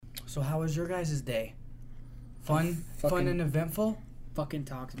So how was your guys' day? Fun and eventful? Fucking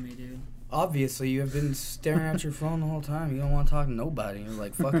talk to me, dude. Obviously, you have been staring at your phone the whole time. You don't want to talk to nobody. You're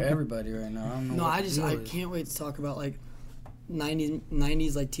like, fuck everybody right now. I don't know. I can't wait to talk about like 90s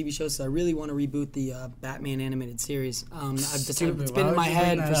like TV shows. So I really want to reboot the Batman animated series. It's been in my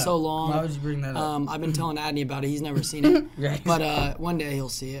head for so long. Why would you bring that up? I've been telling Adney about it. He's never seen it. Right. But one day he'll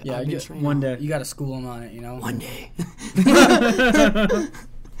see it. Yeah, one day. You got to school him on it, you know? One day.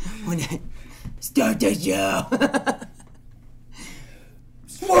 One day. Start the show.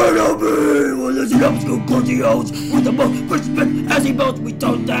 Smart on me, well, there's an obstacle closing holes with the most respect as he boasts. We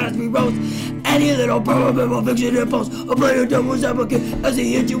toast as we roast any little problem will fiction impulse. A player devil's advocate as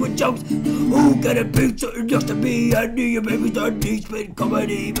he hits you with jokes. Who can it be? Certain just to be Andy, your baby's Andy, spin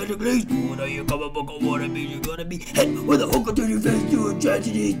comedy, basically. When are you comic book or what it means you're gonna be hit with a hook to your face to a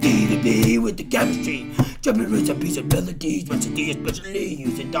tragedy. D to B with the chemistry. Jumping with some piece of melodies, recipe especially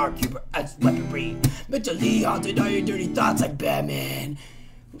using dark humor as weaponry. Mentally haunted all your dirty thoughts like Batman.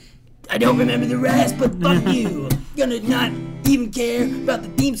 I don't remember the rest, but fuck you. Gonna not even care about the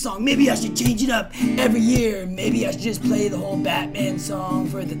theme song. Maybe I should change it up every year. Maybe I should just play the whole Batman song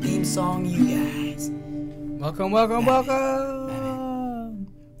for the theme song, you guys. Welcome.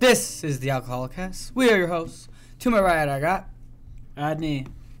 This is the Alcoholic Cast. We are your hosts. To my right, I got Adney.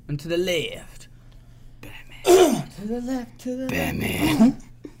 And to the left, Batman. To the left, Batman.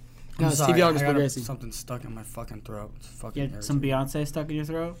 No, sorry, Steve August I got Progressing. something stuck in my fucking throat. It's fucking You had some Beyonce stuck in your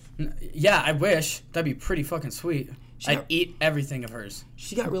throat? Yeah, I wish. That'd be pretty fucking sweet. I'd eat everything of hers.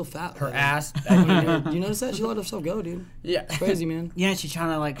 She got real fat. Her ass. You notice that? She let herself go, dude. Yeah. It's crazy, man. Yeah, she's trying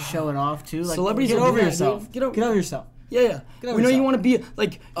to like show it off too. Like, Celebrities get are over doing that, yourself. dude. Get over yourself. Yeah. Get over We know you yourself. want to be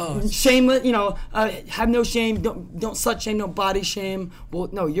like shameless, have no shame, don't slut shame, don't body shame. Well,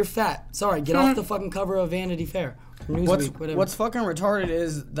 no, you're fat. Sorry, get off the fucking cover of Vanity Fair. Or Newsweek, whatever. What's fucking retarded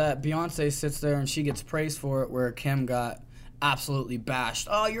is that Beyonce sits there and she gets praised for it, where Kim got absolutely bashed.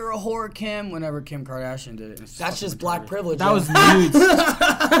 Oh, you're a whore, Kim. Whenever Kim Kardashian did it. That's just black privilege. That though. was nudes.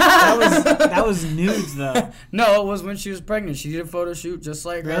 that was nudes though. No, it was when she was pregnant. She did a photo shoot just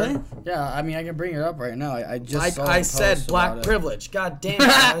like Really? her. Yeah, I mean, I can bring it up right now. I just saw I a said post black about it. privilege. God damn it,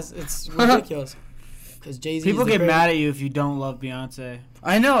 guys. It's ridiculous. Because Jay-Z People get mad at you if you don't love Beyonce.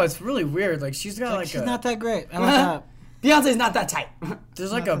 I know, it's really weird. Like, she's got She's not that great. I like that. Beyonce's not that tight.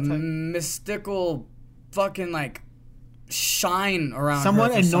 there's like a mystical fucking, like, shine around Someone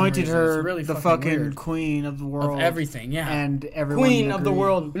her for some anointed reason. her It's really the fucking fucking weird. queen of the world. Of everything, yeah. And everyone Queen of the agreed.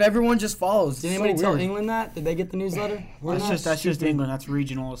 world. And everyone just follows. Did It's anybody so tell weird. England that? Did they get the newsletter? That's just England. That's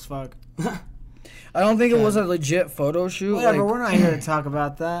regional as fuck. I don't think it was a legit photo shoot. Whatever. like- We're not here to talk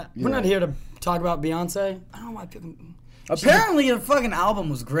about that. We're not here to talk about Beyonce. I don't know why people... Apparently, the fucking album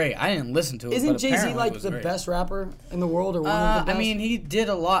was great. I didn't listen to it. Isn't but Jay-Z apparently it like was the great. best rapper in the world or one of the best? I mean, he did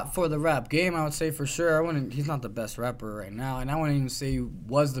a lot for the rap game, I would say for sure. He's not the best rapper right now, and I wouldn't even say he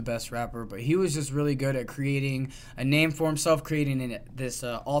was the best rapper, but he was just really good at creating a name for himself, creating this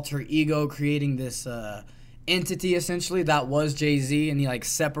alter ego, creating this entity essentially that was Jay-Z, and he like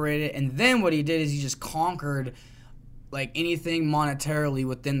separated it. And then what he did is he just conquered like anything monetarily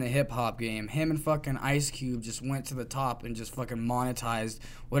within the hip hop game. Him and fucking Ice Cube just went to the top and just fucking monetized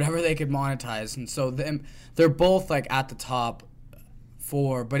whatever they could monetize. And so they're both like at the top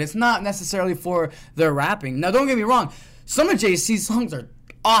but it's not necessarily for their rapping. Now don't get me wrong, some of Jay-Z's songs are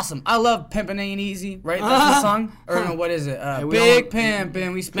awesome. I love Pimpin' Ain't Easy, right? That's the song? Or no, what is it? Big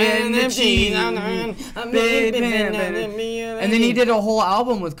Pimpin', we spin the cheese. Big Pimpin'. And then he did a whole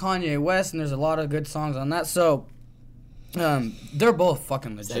album with Kanye West, and there's a lot of good songs on that. So they're both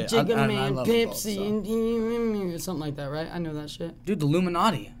fucking legit. Jigga I Man, love them both, Pepsi, so. and something like that, right? I know that shit. Dude, the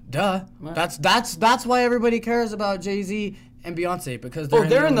Illuminati. Duh. What? That's why everybody cares about Jay-Z and Beyonce, because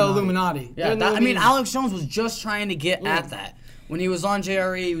they're in the Illuminati. Yeah, I mean, Alex Jones was just trying to get at that. When he was on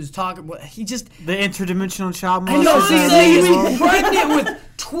JRE, he was talking. He just. The interdimensional child I know, molester. see, So he Well- was pregnant with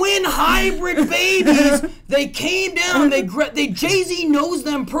twin hybrid babies. They came down. They Jay-Z knows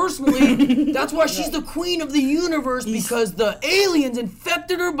them personally. That's why she's the queen of the universe, because the aliens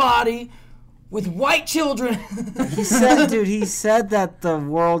infected her body with white children. He said that the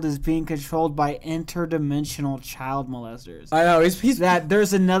world is being controlled by interdimensional child molesters. I know he's That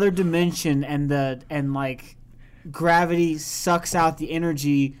there's another dimension and like gravity sucks out the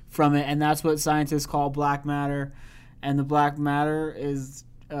energy from it, and that's what scientists call black matter. And the black matter is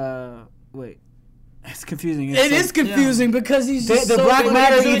it's confusing. It is confusing because he's just The so black good.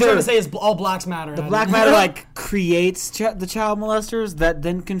 matter What you're either- trying to say is all blacks matter. The black matter like creates the child molesters that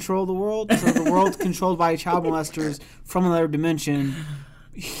then control the world. So the world's controlled by child molesters from another dimension,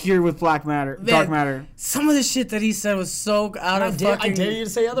 here with Dark Matter. Some of the shit that he said was so out of fucking I dare you to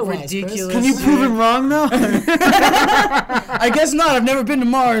say otherwise, ridiculous. Can you prove him wrong though? I guess not. I've never been to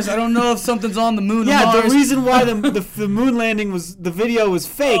Mars. I don't know if something's on the moon. Yeah, or Mars. the reason why the moon landing the video was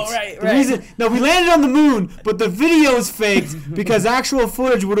faked. Oh, right, the right. reason, no, we landed on the moon, but the video is faked because actual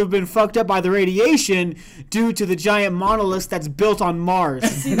footage would have been fucked up by the radiation due to the giant monolith that's built on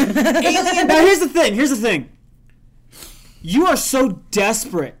Mars. Now here's the thing. You are so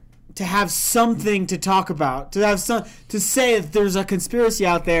desperate to have something to talk about, to say that there's a conspiracy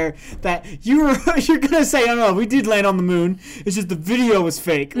out there that you're gonna say, oh no, we did land on the moon. It's just the video was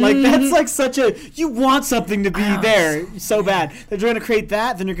fake. Like that's like such a you want something to be there so bad that you're gonna create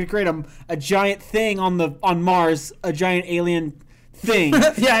that. Then you're gonna create a giant thing on Mars, a giant alien thing.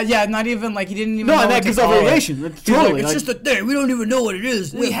 yeah, not even like he didn't even. No, know and what that to gives off call it. radiation. It's Totally. just a thing. We don't even know what it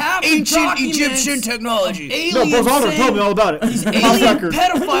is. We have ancient documents Egyptian technology. No, Buzz Aldrin told me all about it. These Off alien record.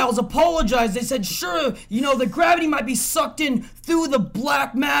 pedophiles apologized. They said, sure, the gravity might be sucked in through the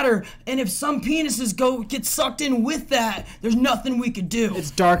black matter, and if some penises get sucked in with that, there's nothing we could do. It's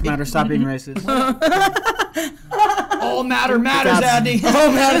dark matter. Stop being racist. All matter matters, Andy.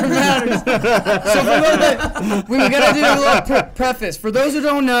 All matters. So we gotta do a little preface. For those who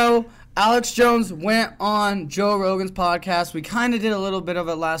don't know, Alex Jones went on Joe Rogan's podcast. We kind of did a little bit of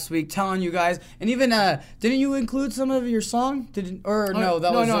it last week, telling you guys, and even didn't you include some of your song?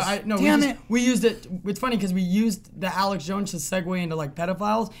 We used it. It's funny because we used the Alex Jones to segue into like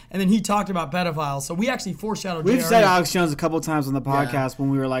pedophiles, and then he talked about pedophiles. So we actually foreshadowed. We've JRE. said Alex Jones a couple times on the podcast when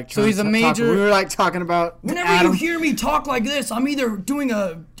we were like. So he's a major. We were like talking about. Whenever Adam. you hear me talk like this, I'm either doing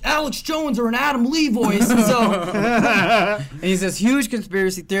a Alex Jones or an Adam Lee voice. So And he's this huge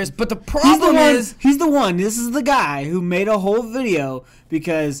conspiracy theorist. But the problem is, he's the one. This is the guy who made a whole video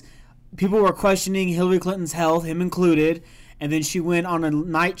because people were questioning Hillary Clinton's health, him included. And then she went on a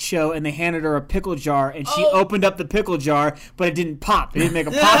night show, and they handed her a pickle jar, and she opened up the pickle jar, but it didn't pop. It didn't make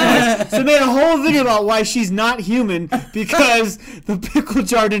a pop noise. So they made a whole video about why she's not human because the pickle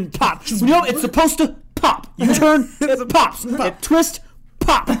jar didn't pop. It's supposed to pop. You turn, it pops. It twist,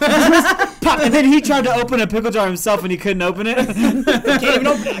 pop. Twist, pop. And then he tried to open a pickle jar himself, and he couldn't open it. I can't even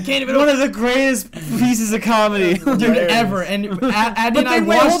open it. I can't even One open of the greatest pieces of comedy. Dude, ever. And Addy and I then,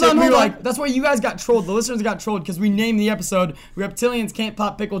 wait, watched hold it. on, We were hold on. like, that's why you guys got trolled. The listeners got trolled because we named the episode "Reptilians Can't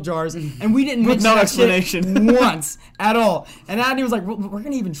Pop Pickle Jars," and we didn't mention no that shit explanation. once at all. And Addy was like, "We're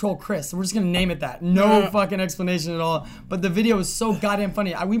gonna even troll Chris. So we're just gonna name it that. No fucking explanation at all." But the video is so goddamn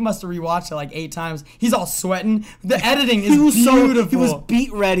funny. We must have rewatched it like 8 times. He's all sweating. The editing is beautiful. He was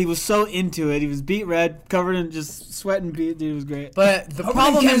beat red. He was so into it. He was beat red, covered in just sweat and beat. Dude, it was great. but the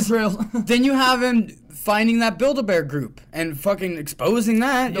problem is, chemtrails. then you have him finding that Build-A-Bear group and fucking exposing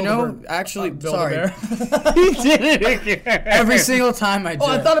that. Actually, sorry, He did it again. every single time I do. Oh,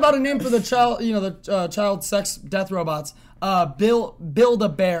 I thought about a name for the child. The child sex death robots. Build a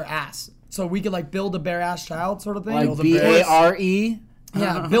bear ass. So we could like build a bear ass child sort of thing. Like BARE.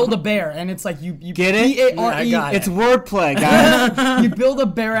 Yeah, build a bear, and it's like you Get it? I got BARE. It's wordplay, guys. You build a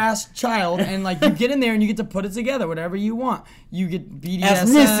bare ass child, and like you get in there and you get to put it together, whatever you want. You get BDSM,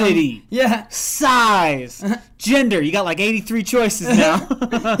 Ethnicity. yeah, Size, gender. You got like 83 choices now.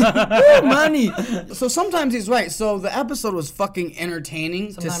 money. So sometimes he's right. So the episode was fucking entertaining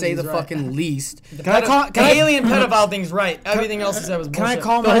to Sometimes say he's the right. fucking least. The alien pedophile thing's right. Everything else he said was Can I bullshit.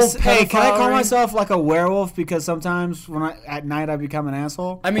 call The whole myself? pedophile myself like a werewolf because sometimes at night I become an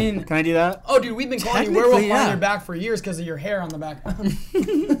asshole? I mean, Can I do that? Oh, dude, we've been calling you Technically, werewolf yeah. on your back for years because of your hair on the back.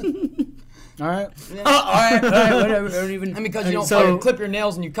 All right. all right, whatever. I don't even. And because you don't So- fucking clip your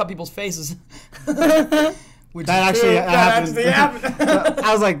nails and you cut people's faces. Which That is actually true. happened.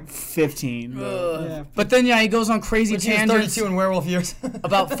 I was like 15. But, But then he goes on crazy Which he was tangents 32 in werewolf years.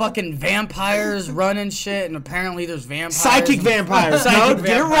 about fucking vampires running shit, and apparently there's vampires. psychic vampires. Psychic no,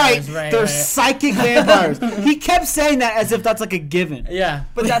 get it right. vampires, right, They're right. psychic vampires. He kept saying that as if that's like a given. Yeah,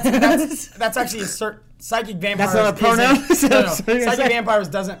 But that's actually a psychic vampires. That's not a pronoun? isn't- No, no. That's what you're Psychic saying. vampires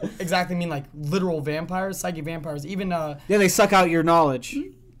doesn't exactly mean like literal vampires. Psychic vampires, even Yeah, they suck out your knowledge.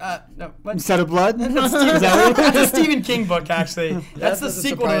 no, what? Instead of blood? Is that what That's a Stephen King book, actually. That's the doesn't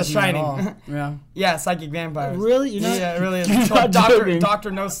sequel to The surprise me at all. Shining. Yeah. Yeah, psychic vampires. Really? You're not- Yeah, it really is. You're It's called not joking. Doctor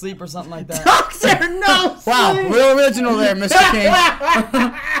No Sleep or something like that. Doctor, no! Wow, real original there, Mr.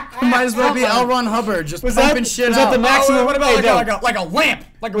 King. Might as well be L. Ron Hubbard, just pumping shit was out. that the maximum? What about Hey, like a lamp?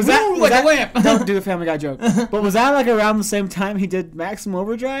 Like a Was that, like a lamp. Don't do a Family Guy joke. But was that like around the same time he did Maximum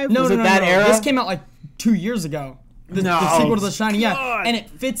Overdrive? No, was no, it no, that no. era? This came out like 2 years ago. The sequel to The Shining, yeah. God. And it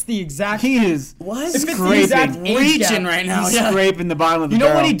fits the exact... He is What? It fits the scraping. exact age Reaching gap. right now. he's Yeah. scraping the bottom of the You know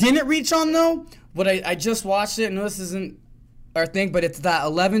what barrel. he didn't reach on though? What I just watched it. No, this isn't or thing, but it's that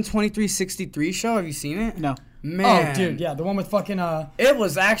 11/23/63 show. Have you seen it? No. Man. Oh, dude, yeah, the one with fucking It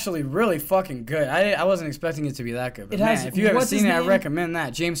was actually really fucking good. I wasn't expecting it to be that good. But It has- man, if you haven't what's seen his it, I name? recommend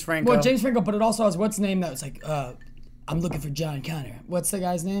that. James Franco. Well, James Franco, but it also has what's the name that was like, I'm looking for John Connor. What's the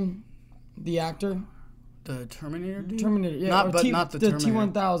guy's name? The actor? The Terminator dude? Terminator. Yeah, Not, or but not the Terminator.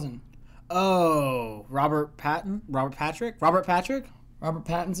 T-1000. Oh, Robert Patrick? Robert Patrick? Robert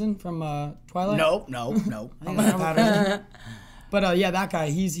Pattinson from Twilight. No. But yeah, that guy,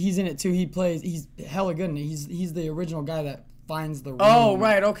 he's in it too. He's hella good in it. He's the original guy that finds the room. Oh,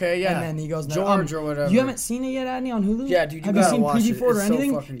 right, okay, yeah. And then he goes George or whatever. You haven't seen it yet, Adney, on Hulu? Yeah, dude, you have you gotta seen watch preview it. for it or It's so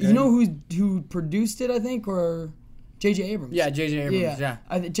anything? fucking You good. know who produced it, I think, or J.J. Abrams? Yeah, J.J. Abrams, yeah.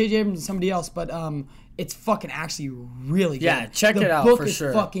 J.J. Abrams and somebody else, but it's fucking actually really good. Yeah, check the it out book for is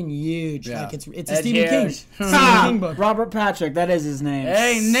sure. fucking huge. Yeah. Like it's a Ed Stephen King. Harris. Stephen King book. Robert Patrick, that is his name.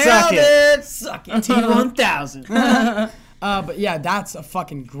 Hey, nailed Suck it! Suck it. T1000. But yeah, that's a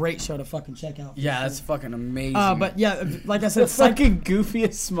fucking great show to fucking check out. Yeah, that's fucking amazing. But yeah, like I said, The fucking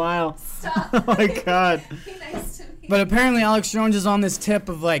goofiest smile. Stop. Oh my god. Be nice to me. But apparently Alex Jones is on this tip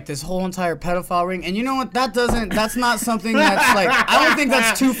of like this whole entire pedophile ring, and you know what? That's not something that's like, I don't think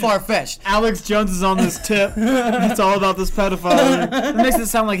that's too far fetched. Alex Jones is on this tip. It's all about this pedophile. It makes it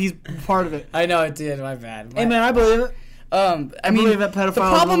sound like he's part of it. I know it did. My bad. Hey man, I believe it. I mean, believe that pedophiles the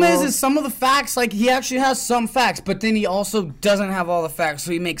problem in the world. is some of the facts, like he actually has some facts, but then he also doesn't have all the facts,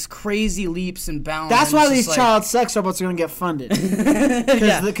 so he makes crazy leaps and bounds. That's and why it's these just child sex robots are going to get funded.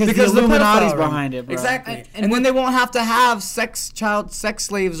 yeah, because the Illuminati's pedophile ring. behind it, bro. Exactly. And then they won't have to have child sex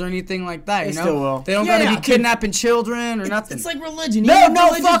slaves or anything like that. You They know, still will. they don't Yeah, gotta yeah, be dude. kidnapping children or nothing. It's like religion. No, Even no,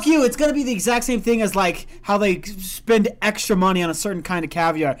 religions- fuck you. It's going to be the exact same thing as like how they spend extra money on a certain kind of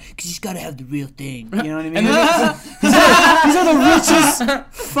caviar. Because you just got to have the real thing. You know what I mean? And then These are the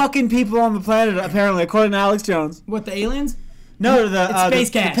richest fucking people on the planet, apparently, according to Alex Jones. What, the aliens? No, the Space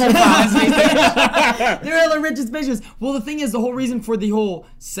the cats. pedophiles. They're the richest bitches. Well, the thing is, the whole reason for the whole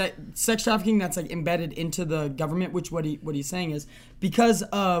sex trafficking that's like embedded into the government, which what he's saying is because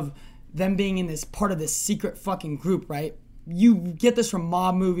of them being in this part of this secret fucking group, right? You get this from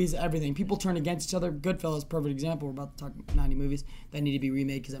mob movies, everything. People turn against each other. Goodfellas, perfect example. We're about to talk 90 movies that need to be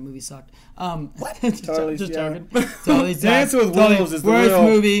remade because that movie sucked. What? Totally, just yeah. joking. Totally Dance with Wolves is the worst real-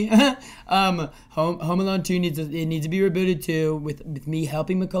 movie. Home Alone 2 needs to be rebooted too, with me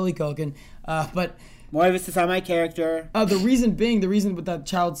helping Macaulay Culkin. But More of it's on my character. the reason with that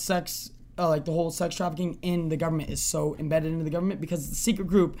child sex, like the whole sex trafficking in the government is so embedded into the government because it's a secret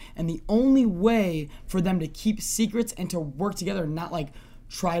group, and the only way for them to keep secrets and to work together and not like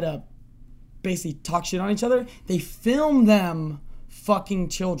try to basically talk shit on each other, they film them fucking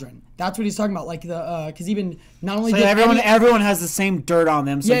children. That's what he's talking about. Like because even not only So did everyone has the same dirt on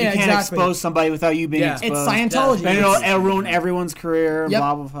them, so Yeah, you yeah, can't exactly. expose somebody without you being Yeah. exposed. it's Scientology. Then it'll ruin everyone's career. Yep.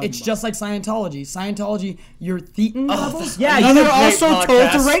 Blah blah blah. It's just like Scientology. Scientology, your thetan levels. yeah. Another You're also great told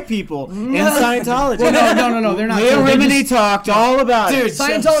podcast. to rape people in Scientology. Well, no, they're not. Leah told. They Remini just- talked all about Dude, it.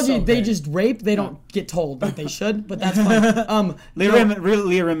 Scientology, so they great. just rape. They don't get told like they should, but that's fine. Leah no,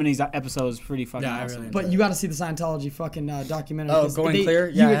 Remini's episode is pretty fucking Yeah, I awesome. really but you got to see the Scientology fucking documentary. Oh, 'cause Going Clear?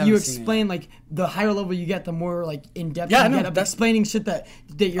 Yeah, I you haven't seen it explain like the higher level you get, the more like in depth Yeah, you no, get of that's- explaining shit that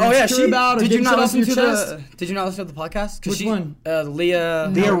you're Oh yeah, insecure about. Or did you getting not shit off listen your to chest. Did you not listen to the podcast? 'Cause Which one? Leah. Leah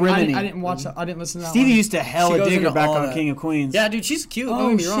No, Remini. I didn't watch. I didn't listen to that. Stevie one. used to hell She a goes digger into back all on that. King of Queens. Yeah, dude, she's cute. Oh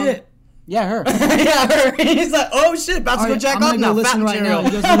don't get me wrong. shit! Yeah, her. Yeah, he's like, oh shit, about to All go right, jack I'm off gonna now. go Fat listen right now.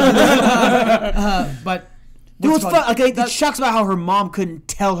 material. You guys- but Dude, what's it's it called? fun. Okay, it sucks about how her mom couldn't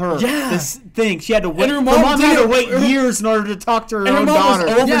tell her Yeah. this thing. She had to wait. her Her mom mom had to didn't- wait her- years in order to talk to her And her own mom was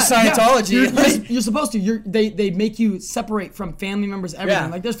daughter. over Scientology. You're supposed to. They make you separate from family members. Everything. Yeah.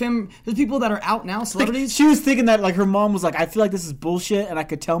 Like there's people that are out now, celebrities. She was thinking that like her mom was like, I feel like this is bullshit, and I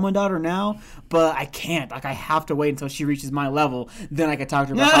could tell my daughter now, but I can't. Like I have to wait until she reaches my level, then I can talk to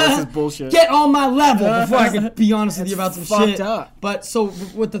her about how this is bullshit. Get on my level before I can be honest with you about some fucked shit. up. But so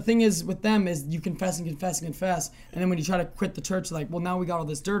what the thing is with them is you confess and confess and confess, and then when you try to quit the church, like, well, now we got all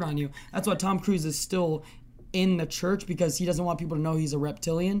this dirt on you. That's why Tom Cruise is still in the church because he doesn't want people to know he's a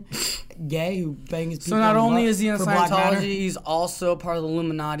reptilian, gay who bangs people. So not on the only butt is he in for Black Matter. Scientology, he's also part of the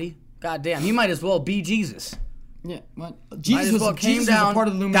Illuminati. God damn, he might as well be Jesus. Yeah, what? as Jesus was well came Jesus down- was a part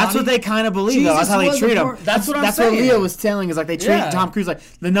of the Illuminati. That's what they kind of believe, though. Jesus That's how they was treat a him. part- That's what I'm That's saying. what Leah was telling. Is like they treat Yeah. Tom Cruise like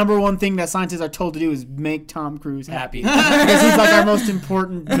the number one thing that scientists are told to do is make Tom Cruise happy because he's like our most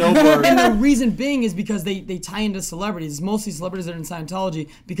important billboard. And the reason being is because they tie into celebrities. Mostly celebrities that are in Scientology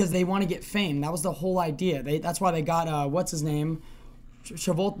because they want to get fame. That was the whole idea. That's why they got what's his name,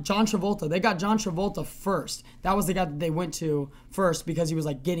 John Travolta. They got John Travolta first. That was the guy that they went to first because he was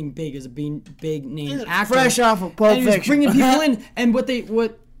like getting big as a big name actor. Fresh off of Pulp And he was Fiction. bringing people in, and what the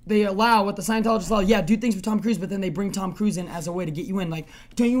Scientologists allow, do things for Tom Cruise, but then they bring Tom Cruise in as a way to get you in. Like,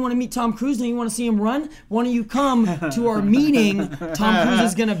 don't you want to meet Tom Cruise? Don't you want to see him run? Why don't you come to our meeting? Tom Cruise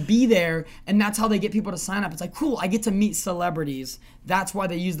is gonna be there, and that's how they get people to sign up. It's like, cool, I get to meet celebrities. That's why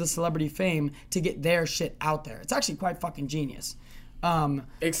they use the celebrity fame to get their shit out there. It's actually quite fucking genius.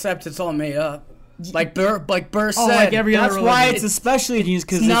 Except it's all made up. Like Burr said. Like every That's other why religion. it's especially genius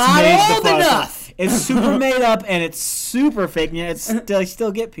because it's not made old the fuck enough. up. It's super made up and it's super fake, and yet they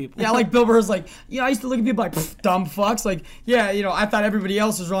still get people. Yeah, like Bill Burr's like, I used to look at people like, dumb fucks. Like, I thought everybody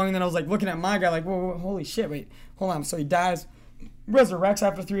else was wrong, and then I was like looking at my guy like, whoa, holy shit, wait, hold on. So he dies, resurrects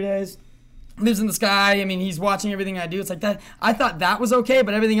after 3 days, lives in the sky. I mean, he's watching everything I do. It's like that. I thought that was okay,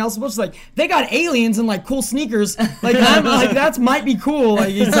 but everything else was like, they got aliens and like cool sneakers. Like, I'm like, that might be cool. Like,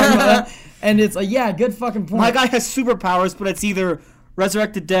 he's talking about that. And it's like, yeah, good fucking point. My guy has superpowers, but it's either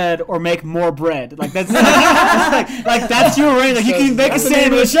resurrect the dead or make more bread. Like that's like that's your range. Like you can make a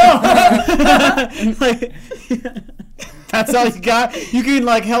sandwich. Like, that's all you got. You can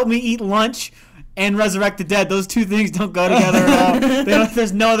like help me eat lunch and resurrect the dead. Those two things don't go together at all.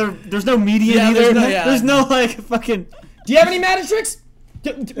 There's no median either. There's no like fucking. Do you have any magic tricks?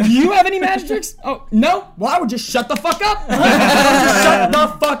 Do you have any magic tricks? Oh, no? Well, I would just shut the fuck up. Just shut the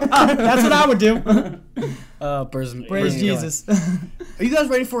fuck up. That's what I would do. Praise Jesus. Are you guys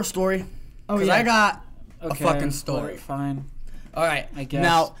ready for a story? Oh, Because yeah. I got a fucking story. Fine. All right. I guess.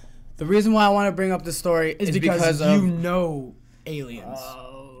 Now, the reason why I want to bring up this story is because you of... know aliens.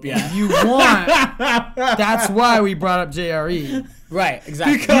 Yeah. You want. That's why we brought up JRE. Right,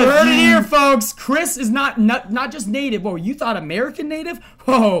 exactly. You heard it here, folks. Chris is not just native. Whoa, you thought American native?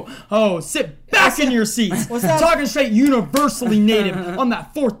 Oh, sit back in your seats. What's that? Talking straight universally native on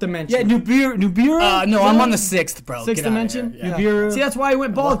that fourth dimension. Yeah, Nibiru? No, I'm on the sixth, bro. Sixth Get outta dimension? here. Yeah. Nibiru? See, that's why he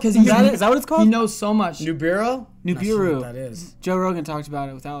went bald, because Is that what it's called? He knows so much. Nibiru? Nibiru. Not sure what that is. Joe Rogan talked about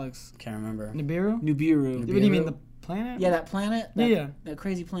it with Alex. Can't remember. Nibiru? Nibiru. What do you mean, the planet? Yeah, that planet. Yeah. That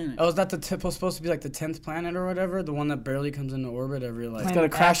crazy planet. Oh, is that supposed to be like the 10th planet or whatever? The one that barely comes into orbit every like... It's gonna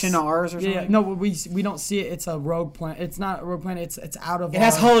crash X. into ours or something. Yeah, no, we don't see it. It's a rogue planet. It's not a rogue planet. It's out of. It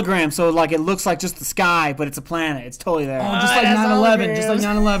has holograms, so like it looks like just the sky, but it's a planet. It's totally there. Oh, just like it has 9/11. Just like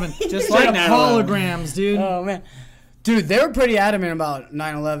 9/11. Just Straight like up 9/11. holograms, dude. Oh, man. Dude, they were pretty adamant about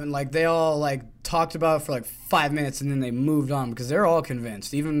 9/11. Like, they all, like, talked about it for, like, 5 minutes, and then they moved on because they're all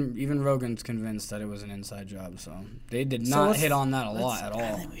convinced. Even Rogan's convinced that it was an inside job, so they did not hit on that a lot at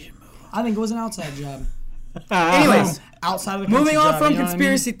all. I think it was an outside job. Anyways, Outside of the moving country on job, from you know what I mean?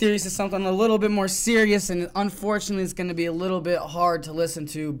 conspiracy theories to something a little bit more serious, and unfortunately it's going to be a little bit hard to listen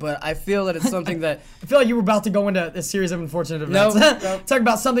to, but I feel that it's something that... I feel like you were about to go into a series of unfortunate events. No. Talk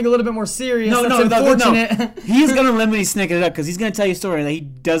about something a little bit more serious. No, that's no. unfortunate. He's gonna lemony snicket it up because he's gonna tell you a story that he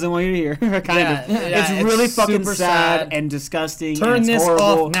doesn't want you to hear. Kind Yeah, of. yeah, it's really it's fucking super sad sad. and disgusting. Turn and it's this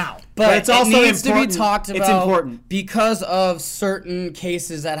horrible. off now. But it's also it needs important. to be talked about It's important. because of certain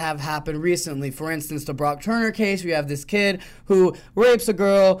cases that have happened recently. For instance, the Brock Turner case, we have this kid who rapes a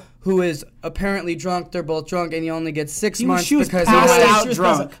girl who is apparently drunk. They're both drunk, and he only gets 6 months she was because passed he out has,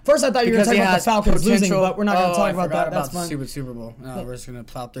 drunk. First, I thought you were going to talk about the Falcons losing, but we're not going to talk about that. That's fine. Stupid Super Bowl. No, we're just going to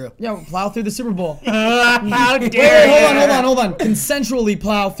plow through. Yeah, we'll plow through the Super Bowl. How Wait, dare hold on. Consensually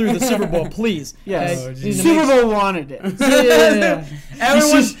plow through the Super Bowl, please. Yes. Okay? Need to Super make- Bowl wanted it. Yeah.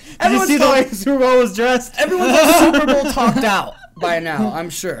 Everyone's Did you see the way Super Bowl was dressed? Everyone's Super Bowl talked out by now, I'm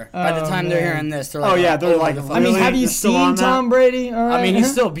sure. By the time they're man. hearing this, they're like, Oh yeah, they're like. the fuck. I mean, really? have you You're still on seen that? Tom Brady? All right. I mean,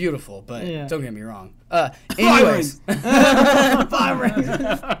 he's still beautiful, but Yeah. don't get me wrong. Anyways, Five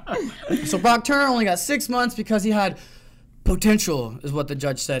rings. so Brock Turner only got 6 months because he had potential, is what the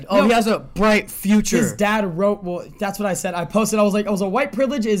judge said. Oh, No. he has a bright future. His dad wrote, well, that's what I said. I posted, I was like, a white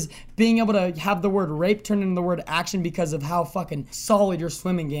privilege is being able to have the word rape turned into the word action because of how fucking solid your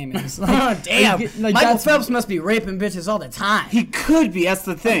swimming game is. Like, Damn, like, Michael that's- Phelps must be raping bitches all the time. He could be. That's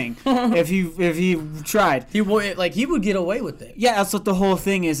the thing. if he tried. He would get away with it. Yeah, that's what the whole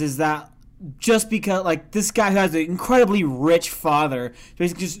thing is that just because, like, this guy who has an incredibly rich father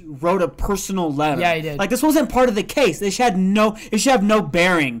basically just wrote a personal letter. Yeah, he did. Like, this wasn't part of the case. It should have no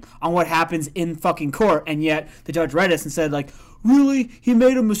bearing on what happens in fucking court, and yet the judge read this and said, like, really? He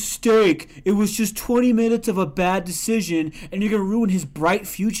made a mistake. It was just 20 minutes of a bad decision, and you're going to ruin his bright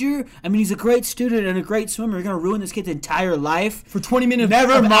future? I mean, he's a great student and a great swimmer. You're going to ruin this kid's entire life? for 20 minutes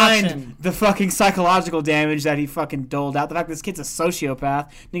Never of mind action. the fucking psychological damage that he fucking doled out. The fact that this kid's a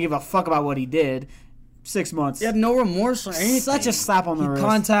sociopath, didn't give a fuck about what he did. 6 months. He had no remorse or anything. Such a slap on the He wrist.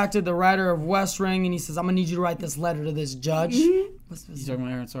 contacted the writer of West Wing and he says, I'm going to need you to write this letter to this judge. What's You this? talking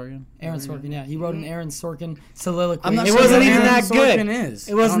about Aaron Sorkin? Aaron Sorkin, yeah. He wrote an Aaron Sorkin soliloquy. I'm not It sure wasn't who even Aaron that good. Sorkin is.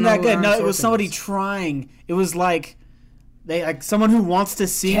 It wasn't I that don't know good. who No, Aaron it was Sorkin somebody is. trying. It was like someone who wants to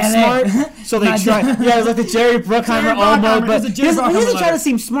seem Can smart, they? so they Not try. that- Yeah, it was like the Jerry Bruckheimer Jerry almost, Bruckheimer. It but was a he Jerry doesn't Bruckheimer try letter. to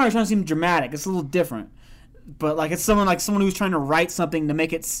seem smart. He's trying to seem dramatic. It's a little different. But like it's someone who's trying to write something to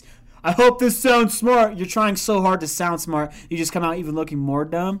make it. I hope this sounds smart. You're trying so hard to sound smart, you just come out even looking more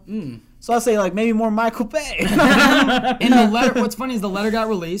dumb. So I'll say like maybe more Michael Bay. In the letter, what's funny is the letter got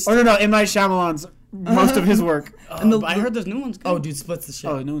released. Or no, M. Night Shyamalan's most of his work. But I heard this new one's good. Oh, dude, splits the shit.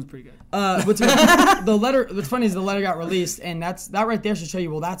 Oh, no one's pretty good. The letter. What's funny is the letter got released, and that right there should show you.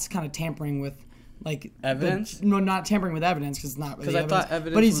 Well, that's kind of tampering with, like Evidence? No, not tampering with evidence because it's not really 'Cause I evidence. thought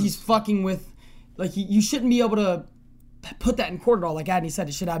evidence But he's was- fucking with, like you shouldn't be able to put that in court at all. Like Adney said,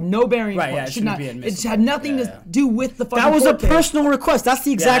 it should have no bearing. Right, in court. yeah, it should shouldn't not. be It admissible. had nothing Yeah, to yeah. do with the fucking. That was a court case. personal request. That's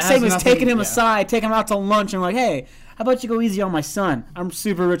the exact it same has as taking nothing- him yeah. aside, taking him out to lunch, and like, hey, how about you go easy on my son? I'm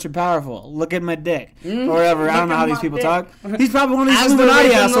super rich and powerful. Look at my dick. Or whatever. I don't know how these people talk. He's probably one of these As they're Illuminati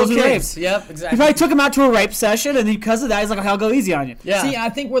raping assholes little who kids. rapes. Yep, He exactly. probably took him out to a rape session, and because of that, he's like, I'll go easy on you. Yeah. See, I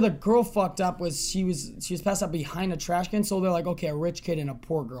think where the girl fucked up was she was passed out behind a trash can, so they're like, okay, a rich kid and a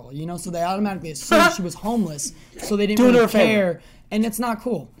poor girl, so they automatically assumed she was homeless, so they didn't Doing her really a favor. care, and it's not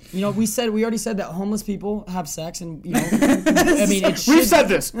cool. We already said that homeless people have sex, and I mean, it should, We've said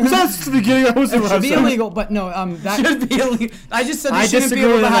this. We said this at the beginning. I was it should be illegal, but no, that. Should be illegal. I just said they I shouldn't be disagree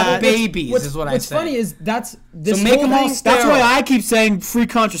able to with have that. babies. What's is what I What's said. funny is that's this make whole them all thing- That's why sterile. I keep saying free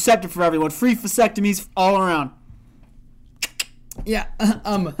contraceptive for everyone. Free vasectomies all around. Yeah.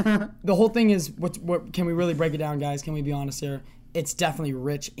 The whole thing is, what can we really break it down, guys? Can we be honest here? It's definitely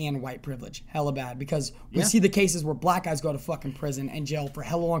rich and white privilege. Hella bad. Because we see the cases where black guys go to fucking prison and jail for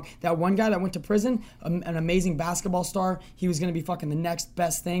hella long. That one guy that went to prison, an amazing basketball star, he was going to be fucking the next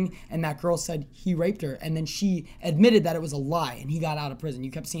best thing. And that girl said he raped her. And then she admitted that it was a lie. And he got out of prison.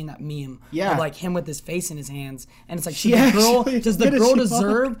 You kept seeing that meme Yeah. of like him with his face in his hands. And it's like, She does the girl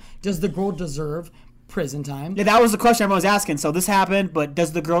actually- deserve prison time? Yeah, that was the question everyone was asking. So this happened, but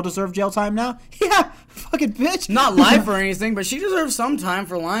does the girl deserve jail time now? Yeah, fucking bitch. Not life or anything, but she deserves some time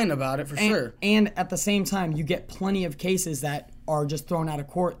for lying about it for sure. And at the same time, you get plenty of cases that are just thrown out of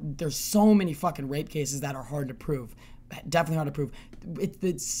court. There's so many fucking rape cases that are hard to prove. Definitely hard to prove.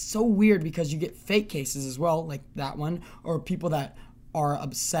 It's so weird because you get fake cases as well, like that one, or people that are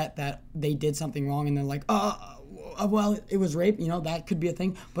upset that they did something wrong and they're like, well, it was rape, that could be a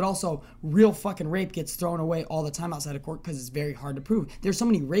thing. But also, real fucking rape gets thrown away all the time outside of court because it's very hard to prove. There's so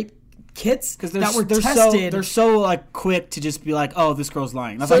many rape kits that were tested. They're so like quick to just be like, oh, this girl's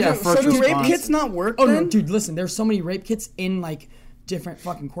lying. That's So, like their first do rape response. kits not work Oh no, then? dude! Listen, there's so many rape kits in like different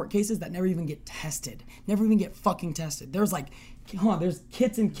fucking court cases that never even get tested. Never even get fucking tested. There's like, there's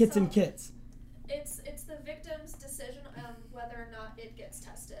kits and kits and kits. It's the victim's decision on whether or not it gets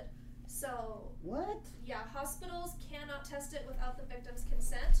tested. So What? yeah, hospitals cannot test it without the victim's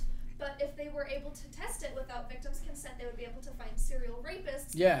consent. But if they were able to test it without victim's consent, they would be able to find serial rapists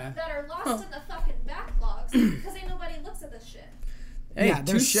Yeah. that are lost in the fucking backlogs because ain't nobody looks at this shit. Hey, Yeah,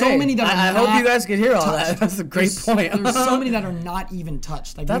 there's touche. so many that I are hope not you guys could hear all touched. that. That's a great point. There's so many that are not even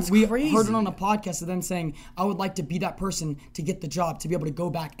touched. Like That's we crazy. heard it on a podcast of them saying, "I would like to be that person to get the job to be able to go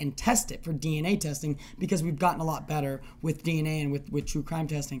back and test it for DNA testing because we've gotten a lot better with DNA and with true crime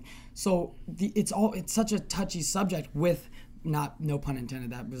testing." So it's such a touchy subject with. No pun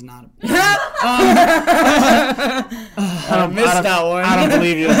intended. That was not. I missed that one. I don't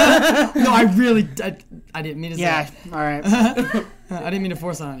believe you. No, I really. I didn't mean to say Yeah, that. all right. I didn't mean to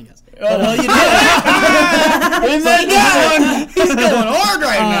force it on you guys. Oh, well, you did. In that one, he's going hard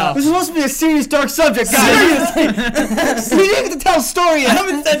right now. This is supposed to be a serious, dark subject, guys. Seriously. You didn't get to tell a story I yet.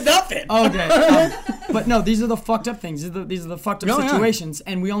 haven't said nothing. Okay. But no, these are the fucked up things. These are the fucked up Oh, yeah. situations,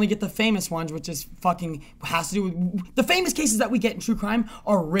 and we only get the famous ones, which is fucking has to do with the famous cases that we get in true crime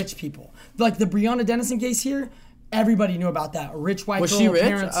are rich people, like the Breonna Dennison case here. Everybody knew about that. A rich white Was girl. she rich?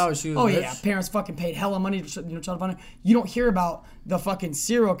 Parents, Oh, she was rich? yeah. Parents fucking paid hella money to child fund her. You don't hear about the fucking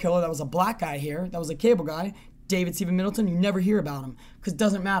serial killer that was a black guy here. That was a cable guy, David Stephen Middleton. You never hear about him because it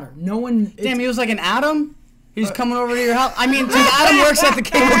doesn't matter. No one. Damn, he was like an Adam? He's coming over to your house. I mean, dude, Adam works at the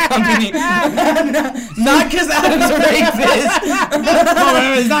cable company. Not because Adam's a rapist.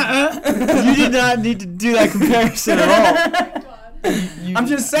 You did not need to do that comparison at all. Oh my god. I'm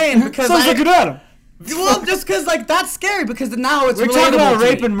just saying because Sounds like an Adam. Well, just because like that's scary because now it's We're talking about relatable to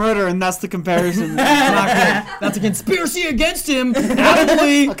rape me. and murder, and that's the comparison. Not good. That's a conspiracy against him.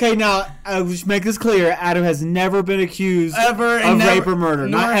 Probably. Okay, now we should make this clear. Adam has never been accused Ever of and never, rape or murder.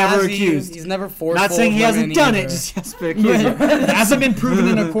 nor Not has ever he. accused. He's never forced. Not saying he hasn't done it. Just he has been accused. It hasn't been proven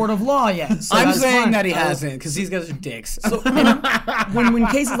in a court of law yet. So I'm that's saying fine. that he hasn't because these guys are dicks. when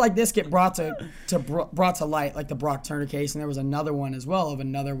cases like this get brought to light, like the Brock Turner case, and there was another one as well of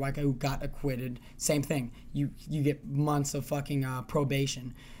another white guy who got acquitted. Same thing. You get months of fucking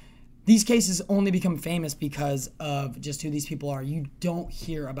probation. These cases only become famous because of just who these people are. You don't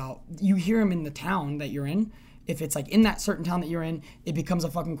hear about. You hear them in the town that you're in. If it's like in that certain town that you're in, it becomes a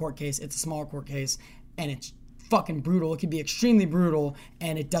fucking court case. It's a smaller court case, and it's fucking brutal. It could be extremely brutal,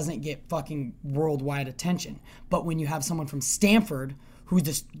 and it doesn't get fucking worldwide attention. But when you have someone from Stanford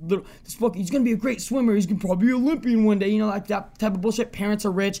who's he's gonna be a great swimmer, he's gonna probably be an Olympian one day, you know, like that type of bullshit. Parents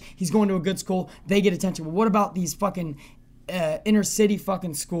are rich, he's going to a good school, they get attention. But what about these fucking inner city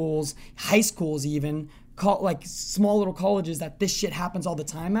fucking schools, high schools even, like small little colleges that this shit happens all the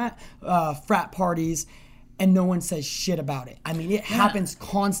time at, frat parties, and no one says shit about it. I mean, it happens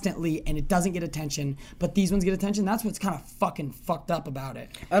constantly, and it doesn't get attention, but these ones get attention. That's what's kind of fucking fucked up about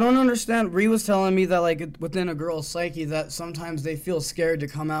it. I don't understand. Ree was telling me that like within a girl's psyche that sometimes they feel scared to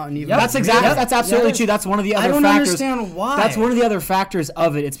come out and even. That's exactly. That's absolutely true. That's one of the other don't factors. understand why. That's one of the other factors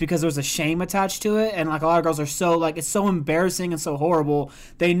of it. It's because there's a shame attached to it, and like a lot of girls are so like it's so embarrassing and so horrible.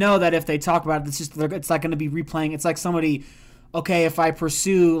 They know that if they talk about it, it's like going to be replaying. It's like somebody, okay, if I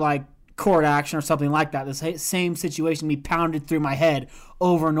pursue like court action or something like that, this same situation be pounded through my head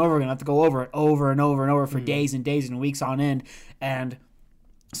over and over again. I have to go over it over and over and over for days and days and weeks on end. And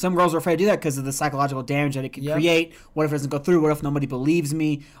some girls are afraid to do that because of the psychological damage that it can create. What if it doesn't go through? What if nobody believes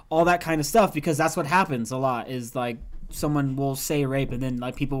me? All that kind of stuff, because that's what happens a lot is like someone will say rape and then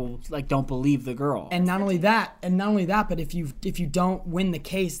like people like don't believe the girl. And not only that, but if you don't win the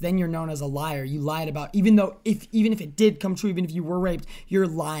case, then you're known as a liar. You lied about, even if it did come true, even if you were raped, you're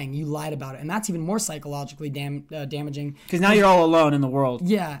lying. You lied about it, and that's even more psychologically damaging. Because now you're all alone in the world.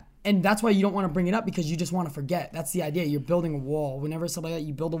 Yeah. And that's why you don't want to bring it up, because you just want to forget. That's the idea. You're building a wall. Whenever something like that,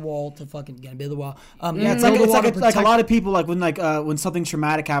 you build a wall to fucking build a wall. It's like a lot of people when something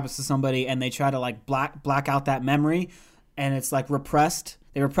traumatic happens to somebody and they try to like black out that memory, and it's like repressed.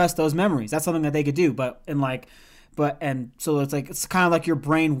 They repress those memories. That's something that they could do, so it's kind of like your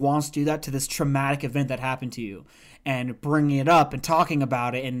brain wants to do that to this traumatic event that happened to you, and bringing it up and talking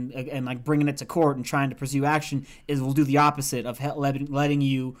about it and like bringing it to court and trying to pursue action will do the opposite of letting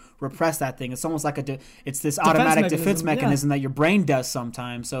you repress that thing. It's almost like it's this automatic defense mechanism that your brain does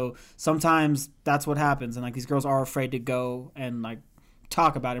sometimes. So sometimes that's what happens, and like these girls are afraid to go and like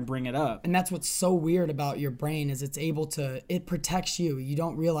talk about it and bring it up. And that's what's so weird about your brain is it protects you. You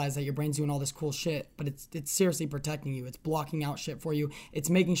don't realize that your brain's doing all this cool shit, but it's seriously protecting you. It's blocking out shit for you. It's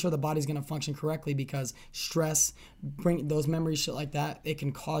making sure the body's going to function correctly, because stress, bring those memories, shit like that, it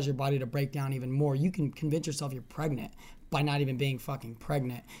can cause your body to break down even more. You can convince yourself you're pregnant by not even being fucking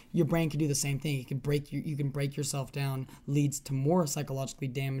pregnant. Your brain can do the same thing. You can break yourself down, leads to more psychologically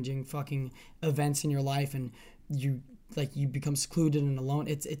damaging fucking events in your life, and you become secluded and alone.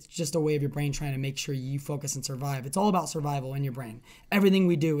 It's just a way of your brain trying to make sure you focus and survive. It's all about survival in your brain. Everything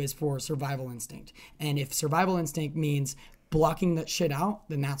we do is for survival instinct. And if survival instinct means blocking that shit out,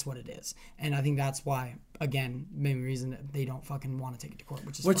 then that's what it is. And I think that's why, again, main reason that they don't fucking want to take it to court,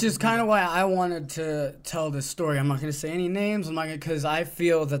 which is kind of why I wanted to tell this story. I'm not going to say any names. Because I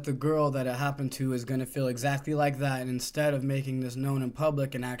feel that the girl that it happened to is going to feel exactly like that. And instead of making this known in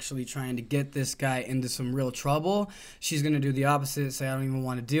public and actually trying to get this guy into some real trouble, she's going to do the opposite. Say, I don't even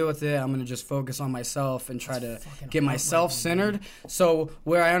want to deal with it. I'm going to just focus on myself and try to get myself centered. So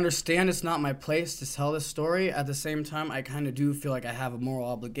where I understand it's not my place to tell this story, at the same time, I kind of do feel like I have a moral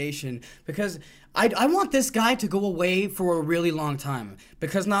obligation, because I want this guy to go away for a really long time,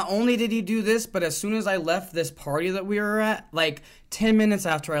 because not only did he do this, but as soon as I left this party that we were at, like 10 minutes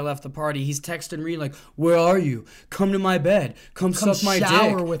after I left the party, he's texting me like, "Where are you? Come to my bed. Come suck my dick.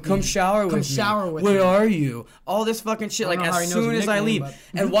 Come shower with me. Where are you?" All this fucking shit, like as soon as I leave.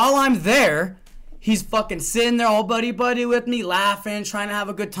 And while I'm there, he's fucking sitting there all buddy-buddy with me, laughing, trying to have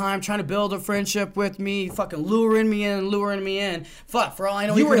a good time, trying to build a friendship with me, fucking luring me in. Fuck, for all I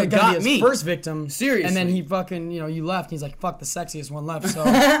know, he could have got his me. First victim. Seriously. And then he fucking, you left. He's like, fuck, the sexiest one left, so.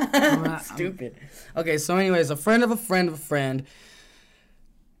 Stupid. Okay, so anyways, a friend of a friend of a friend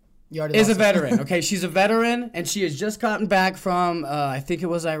is a veteran. Okay, she's a veteran, and she has just gotten back from I think it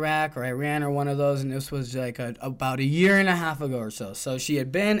was Iraq or Iran or one of those, and this was like about a year and a half ago or so. So she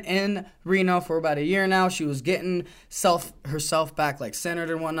had been in Reno for about a year now. She was getting herself back like centered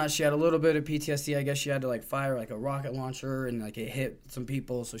and whatnot. She had a little bit of PTSD. I guess she had to like fire like a rocket launcher and like it hit some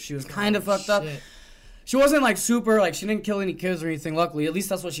people, so she was kind of fucked up. She wasn't like super, like she didn't kill any kids or anything, luckily. At least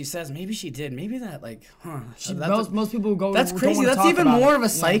that's what she says. Maybe she did. Maybe that, like, Most people go. That's crazy. That's even more of a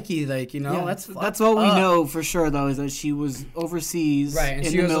psyche, like, you know. That's what we know for sure, though, is that she was overseas and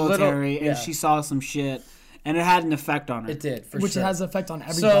in she the was military and she saw some shit. And it had an effect on her. It did, Which sure. has an effect on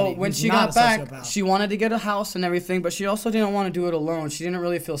everybody. So when she got back, she wanted to get a house and everything, but she also didn't want to do it alone. She didn't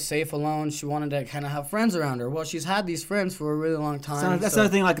really feel safe alone. She wanted to kind of have friends around her. Well, she's had these friends for a really long time. That's the other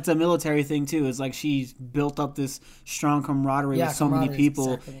thing, like it's a military thing too. It's like she's built up this strong camaraderie with so many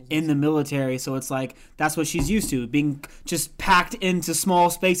people in the military. So it's like that's what she's used to, being just packed into small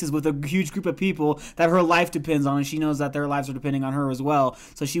spaces with a huge group of people that her life depends on, and she knows that their lives are depending on her as well.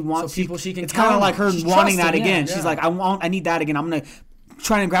 So she wants people she can. It's kind of like her wanting that again. Yeah. She's like, I need that again. I'm gonna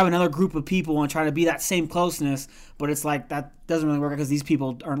try to grab another group of people and try to be that same closeness. But it's like that doesn't really work because these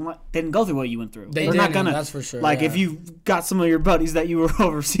people didn't go through what you went through. They're not gonna. That's for sure. Like if you got some of your buddies that you were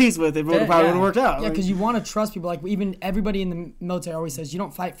overseas with, it probably would have worked out. Yeah, because you want to trust people. Like even everybody in the military always says, you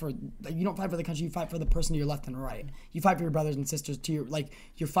don't fight for the country. You fight for the person to your left and right. You fight for your brothers and sisters. You're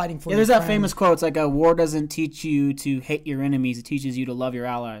fighting for. Yeah, there's that famous quote. It's like a war doesn't teach you to hate your enemies. It teaches you to love your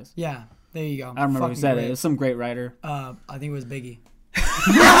allies. Yeah. There you go. I don't remember who said it. It was some great writer. I think it was Biggie.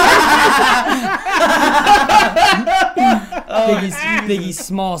 Biggie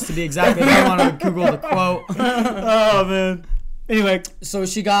Smalls to be exact. If you want to Google the quote. Oh man. Anyway, so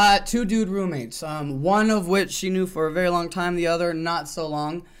she got 2 dude roommates. One of which she knew for a very long time. The other not so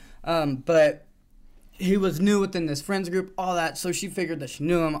long. But he was new within this friends group, all that. So she figured that she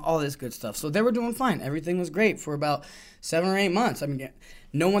knew him, all this good stuff. So they were doing fine. Everything was great for about 7 or 8 months. I mean,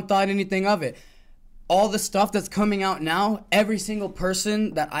 no one thought anything of it. All the stuff that's coming out now, every single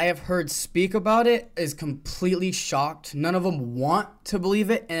person that I have heard speak about it is completely shocked. None of them want to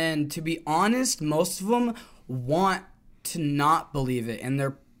believe it. And to be honest, most of them want to not believe it. And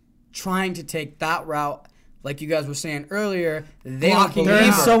they're trying to take that route. Like you guys were saying earlier, they don't believe there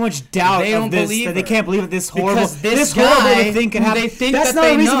is so much doubt they of this that they can't believe that this horrible thing can happen. That's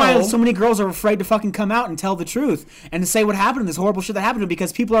not the reason why so many girls are afraid to fucking come out and tell the truth and to say what happened, this horrible shit that happened to them,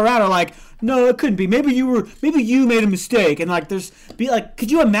 because people around are like, no, it couldn't be. Maybe you made a mistake. And like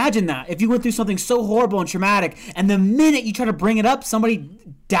could you imagine that if you went through something so horrible and traumatic, and the minute you try to bring it up, somebody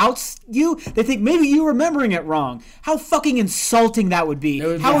doubts you? They think maybe you're remembering it wrong. How fucking insulting that would be.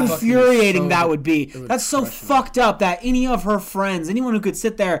 How infuriating that would be. That's so fucked up that any of her friends, anyone who could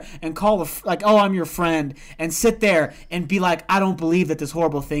sit there and call oh, I'm your friend, and sit there and be like, I don't believe that this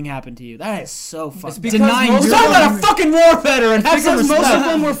horrible thing happened to you. That is so fucking denying. Talk about a fucking war veteran. Because most of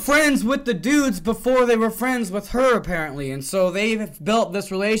them were friends with the dudes before they were friends with her, apparently, and so they've built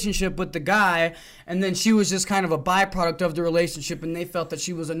this relationship with the guy, and then she was just kind of a byproduct of the relationship, and they felt that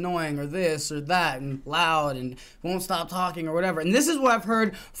she was annoying or this or that and loud and won't stop talking or whatever. And this is what I've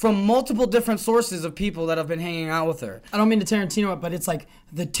heard from multiple different sources of people that have been hanging out with her. I don't mean to Tarantino it, but it's like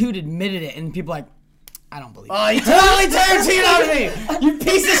the dude admitted it, and people are like, I don't believe it. Oh, you totally Tarantino me! You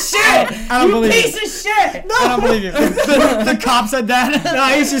piece of shit! I don't believe it. You piece of shit! No. I don't believe it. The cop said that. No,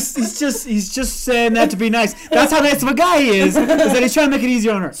 he's just saying that to be nice. That's how nice of a guy he is that he's trying to make it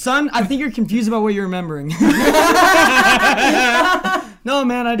easier on her. Son, I think you're confused about what you're remembering. No,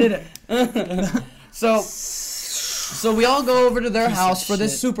 man, I did it. So we all go over to their house for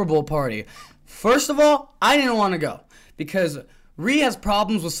this Super Bowl party. First of all, I didn't want to go because Ree has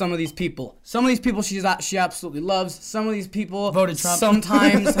problems with some of these people. Some of these people she absolutely loves. Some of these people voted Trump.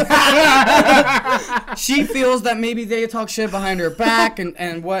 Sometimes she feels that maybe they talk shit behind her back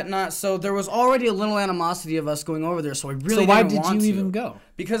and whatnot. So there was already a little animosity of us going over there. So I really didn't want to. So why did you even go?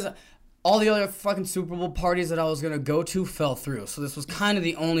 Because all the other fucking Super Bowl parties that I was going to go to fell through. So this was kind of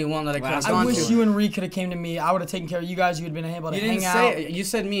the only one that I could have gone to. I wish you and Ree could have came to me. I would have taken care of you guys. You would have been able to hang out. You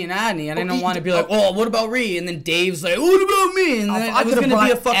said me and Adney. I didn't want to be like, oh, what about Ree? And then Dave's like, what about me? And then I it was going to be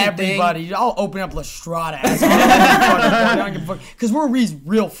a fucking everybody. thing. I'll open up Lestrada. Because we're Ree's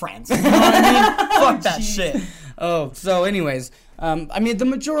real friends. You know what I mean? Fuck that shit. Oh, so anyways... I mean, the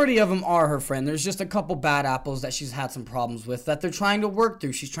majority of them are her friend. There's just a couple bad apples that she's had some problems with that they're trying to work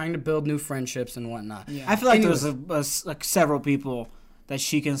through. She's trying to build new friendships and whatnot. Yeah. I feel like there's like several people that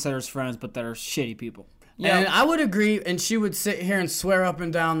she considers friends, but that are shitty people. Yeah, and I would agree, and she would sit here and swear up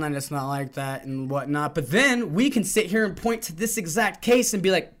and down that it's not like that and whatnot. But then we can sit here and point to this exact case and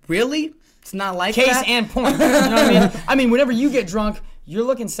be like, really? It's not like that? Case and point. You know what I mean? I mean, whenever you get drunk, you're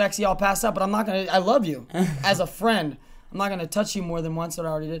looking sexy all passed out, but I'm not gonna. I love you as a friend. I'm not gonna touch you more than once that I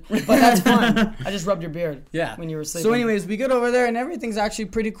already did, but that's fine. I just rubbed your beard. Yeah. When you were sleeping. So, anyways, we get over there and everything's actually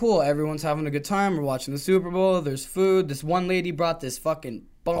pretty cool. Everyone's having a good time. We're watching the Super Bowl. There's food. This one lady brought this fucking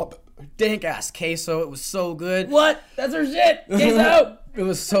dank ass queso. It was so good. What? That's her shit. Queso. It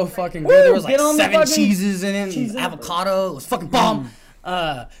was so fucking good. There was like Get on the 7 fucking cheeses in it, and avocado. It was fucking bomb.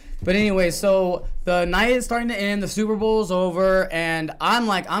 But anyway, so the night is starting to end. The Super Bowl's over, and I'm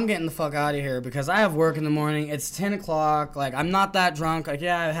like, I'm getting the fuck out of here because I have work in the morning. It's 10 o'clock. Like, I'm not that drunk. Like,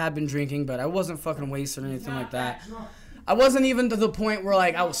 yeah, I had been drinking, but I wasn't fucking wasted or anything like that. I wasn't even to the point where,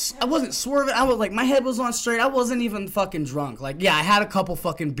 like, I wasn't swerving. I was, like, my head was on straight. I wasn't even fucking drunk. Like, yeah, I had a couple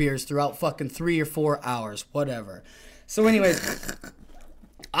fucking beers throughout fucking 3 or 4 hours. Whatever. So, anyways...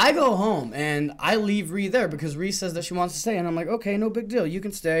 I go home, and I leave Ree there because Ree says that she wants to stay. And I'm like, okay, no big deal. You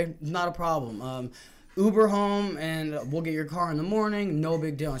can stay. Not a problem. Uber home, and we'll get your car in the morning. No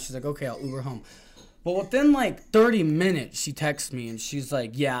big deal. And she's like, okay, I'll Uber home. But within, like, 30 minutes, she texts me, and she's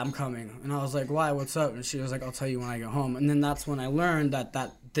like, yeah, I'm coming. And I was like, why? What's up? And she was like, I'll tell you when I get home. And then that's when I learned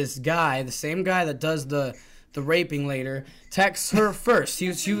that this guy, the same guy that does the raping later, texts her first. She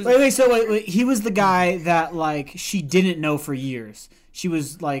was Wait. He was the guy that, like, she didn't know for years. She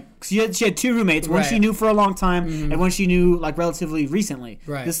was like, she had 2 roommates. One she knew for a long time, and one she knew like relatively recently.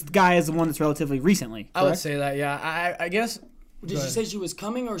 Right. This guy is the one that's relatively recently. Correct? I would say that, yeah. I guess. Did you say she was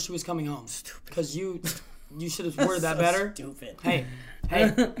coming or she was coming home? Because you should have worded that better. Stupid. Hey,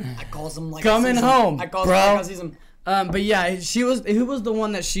 I calls him like coming home. I calls bro. him like I sees him. But yeah, he was the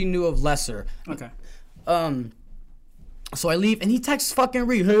one that she knew of lesser. Okay. So I leave, and he texts fucking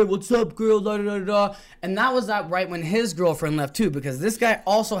Ree, hey, what's up, girl, da-da-da-da. And that was right when his girlfriend left, too, because this guy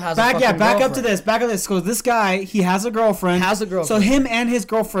also has a fucking girlfriend. Back up to this. So this guy, he has a girlfriend. So him and his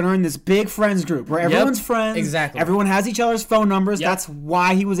girlfriend are in this big friends group where everyone's friends. Exactly. Everyone has each other's phone numbers. Yep. That's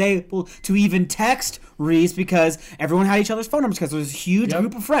why he was able to even text Reese, because everyone had each other's phone numbers, because there was a huge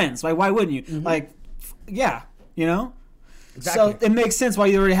group of friends. Like, why wouldn't you? Mm-hmm. Like, yeah, you know? Exactly. So it makes sense why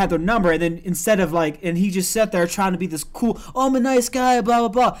you already had their number, and then instead of like, and he just sat there trying to be this cool, oh, I'm a nice guy, blah blah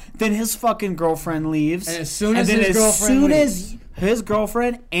blah. Then his fucking girlfriend leaves, and as soon as his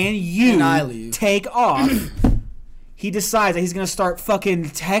girlfriend and you and I leave, take off, he decides that he's gonna start fucking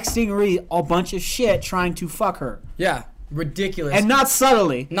texting Ree a bunch of shit, trying to fuck her. Yeah. Ridiculous. And not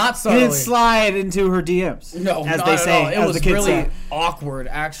subtly. He didn't slide into her DMs. No, as they say. It was really awkward,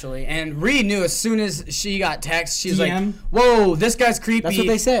 actually. And Ree knew as soon as she got text, she's like, whoa, this guy's creepy. That's what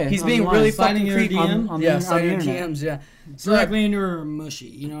they say. He's being really fucking creepy. Sliding your DMs, yeah. Directly into her mushy,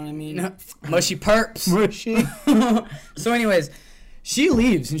 you know what I mean? Mushy perps. Mushy. So anyways, she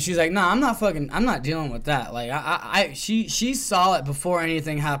leaves, and she's like, nah, I'm not dealing with that. Like, she saw it before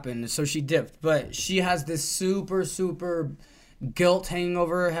anything happened, so she dipped. But she has this super, super guilt hanging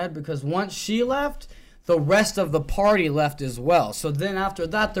over her head, because once she left, the rest of the party left as well. So then after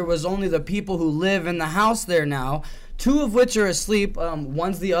that, there was only the people who live in the house there now, 2 of which are asleep.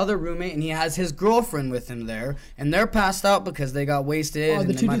 One's the other roommate, and he has his girlfriend with him there, and they're passed out because they got wasted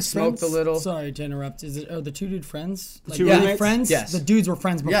and they might smoked a little. Sorry to interrupt. Is it the 2 dude friends? The 2 roommates? Friends? Yes. The dudes were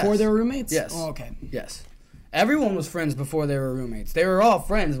friends before they were roommates? Yes. Oh, okay. Yes. Everyone was friends before they were roommates. They were all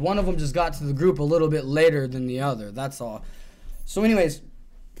friends. One of them just got to the group a little bit later than the other. That's all. So anyways,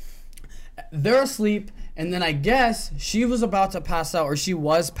 they're asleep, and then I guess she was about to pass out, or she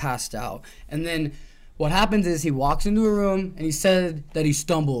was passed out, and then what happens is he walks into a room, and he said that he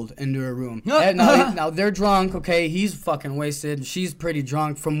stumbled into a room. Now they're drunk, okay? He's fucking wasted. She's pretty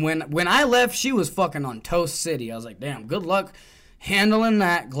drunk. From when I left, she was fucking on Toast City. I was like, damn, good luck handling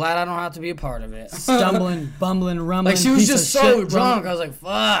that. Glad I don't have to be a part of it. Stumbling, bumbling, rumbling. Like, she was just so drunk. I was like,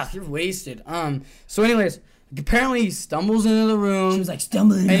 fuck, you're wasted. So anyways, apparently he stumbles into the room. She was like,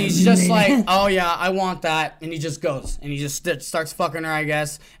 stumbling. And he's just like, oh yeah, I want that. And he just goes. And he just starts fucking her, I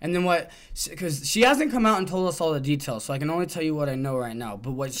guess. And then because she hasn't come out and told us all the details, so I can only tell you what I know right now.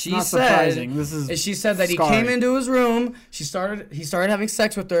 But what she said is she said that he came into his room. He started having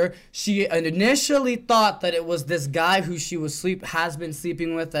sex with her. She initially thought that it was this guy who she has been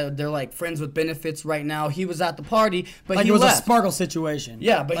sleeping with. That they're like friends with benefits right now. He was at the party, but like he it was left. A Sparkle situation.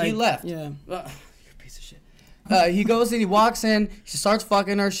 Yeah, but he left. Yeah. He goes and he walks in. She starts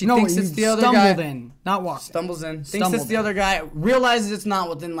fucking her. She thinks it's the other guy. In. Not walked. Stumbles in, thinks Stumbled it's the in. other guy, realizes it's not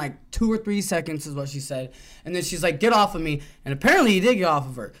within like 2 or 3 seconds is what she said. And then she's like, get off of me. And apparently he did get off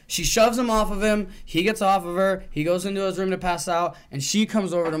of her. She shoves him off of him. He gets off of her. He goes into his room to pass out. And she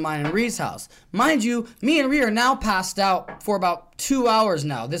comes over to mine and Ree's house. Mind you, me and Ree are now passed out for about 2 hours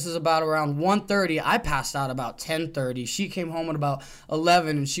now. This is about around 1:30. I passed out about 10:30. She came home at about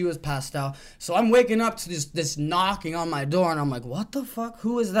 11 and she was passed out. So I'm waking up to this knocking on my door and I'm like, what the fuck?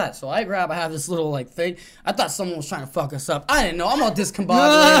 Who is that? So I have this little like thing. I thought someone was trying to fuck us up. I didn't know. I'm all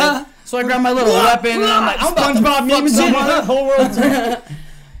discombobulated. So I grab my little weapon and I'm like, I'm about to fuck meme someone. the whole world.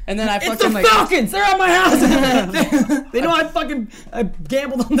 And then I It's fucking the like Falcons. They're at my house. They know I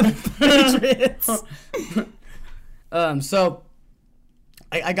gambled on the Patriots. So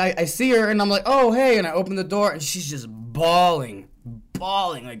I see her and I'm like, oh hey, and I open the door and she's just bawling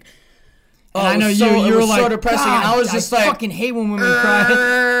like. And I know you were like, so depressing, and I was just like, fucking hate when women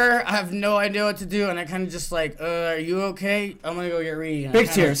cry. I have no idea what to do, and I kind of just like, are you okay? I'm gonna go get Reed. And Big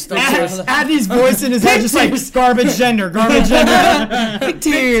I kinda tears. stuck Big to tears. her. Add these voices in his head, just like garbage gender. Big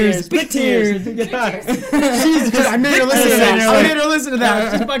tears. She's just, I made her listen to that. I made her listen to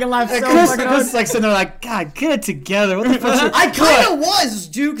that. She fucking laughed so fucking hard. Chris like sitting there like, God, get it together. What the fuck? I kind of was,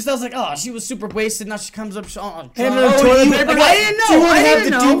 dude, because I was like, oh, she was super wasted. Now she comes up, Hand her a oh, toilet you- paper. like, I didn't know. Do you want I to have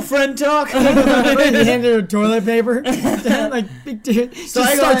didn't the know. deep friend talk? He handed her toilet paper. Like, big tears. So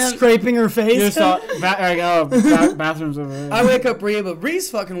Just I starts got- scraping her face. You saw bathrooms over there. I wake up Rhea, but Rhea's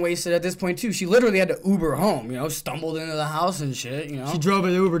fucking wasted at this point too. She literally had to Uber home, stumbled into the house and shit, She drove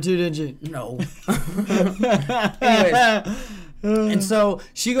an Uber too, didn't she? No. Anyways. And so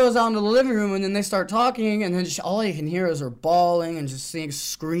she goes out into the living room, and then they start talking, and then all you can hear is her bawling and just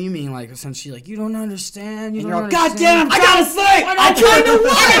screaming, like essentially, like, you don't understand. You don't understand. God damn, I gotta fight. I tried to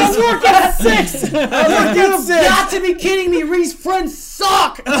work. I gotta work at 6. I work at 6. You got to be kidding me. Ree's friends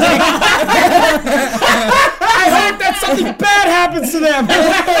suck. I hope that something bad happens to them.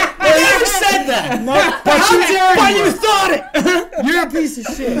 I never said that. But you thought it. You're a piece of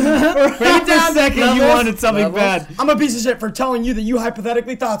shit. For a second, you wanted something Levels. bad. I'm a piece of shit for telling you that you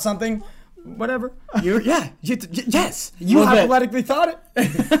hypothetically thought something. Whatever. Yes. You Little bit. hypothetically thought it.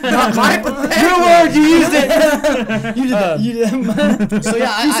 Not my Your word, you used it. You did that. You did. So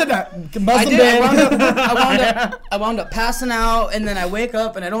yeah, You I said that. I Muslim did. band. I wound up passing out, and then I wake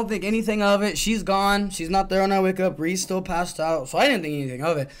up, and I don't think anything of it. She's gone. She's not there when I wake up. Ree's still passed out, so I didn't think anything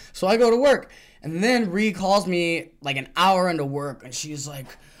of it. So I go to work, and then Ree calls me like an hour into work, and she's like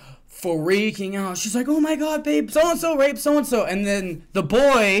freaking out. She's like, "Oh my God, babe, so and so raped so and so," and then the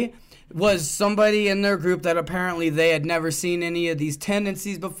boy was somebody in their group that apparently they had never seen any of these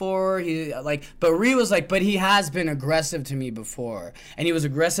tendencies before. But Ree was like, but he has been aggressive to me before, and he was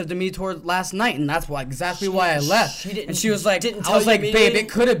aggressive to me toward last night, and that's exactly why I left. And she was like, I was like, babe, it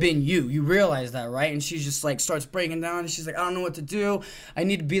could have been you. You realize that, right? And she just like starts breaking down, and she's like, I don't know what to do. I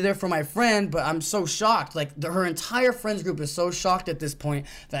need to be there for my friend, but I'm so shocked. Like her entire friends group is so shocked at this point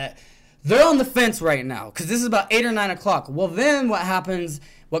that they're on the fence right now, because this is about 8 or 9 o'clock. Well, then what happens?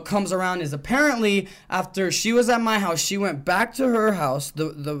 What comes around is apparently after she was at my house, she went back to her house.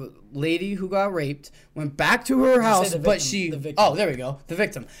 The lady who got raped went back to her house, but she there we go, the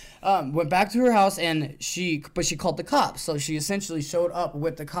victim went back to her house and she called the cops. So she essentially showed up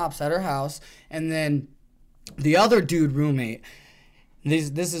with the cops at her house, and then the other dude roommate.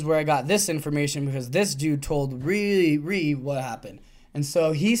 This is where I got this information, because this dude told Ree what happened. And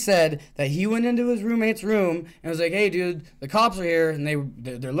so he said that he went into his roommate's room and was like, hey, dude, the cops are here, and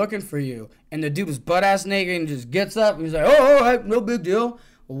they're looking for you. And the dude was butt-ass naked and just gets up. And he's like, oh, all right, no big deal.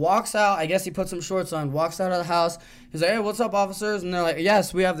 Walks out. I guess he put some shorts on. Walks out of the house. He's like, hey, what's up, officers? And they're like,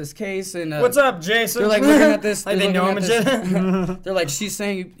 yes, we have this case. And What's up, Jason? they're like looking at this. Like they know him and shit. They're like, she's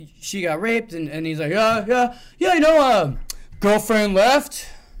saying she got raped. And he's like, yeah, girlfriend left.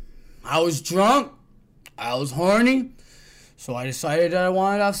 I was drunk. I was horny. So I decided that I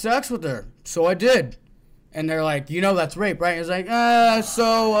wanted to have sex with her. So I did. And they're like, that's rape, right? And he's like,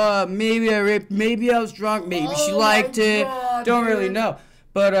 maybe I raped, maybe I was drunk, maybe she liked it. God, Don't dude. really know.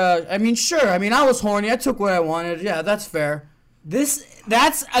 But, sure. I was horny. I took what I wanted. Yeah, that's fair.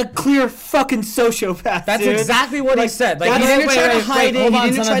 That's a clear fucking sociopath. That's dude. exactly what he said. Like, he that's- didn't try to hide it. Hold He on,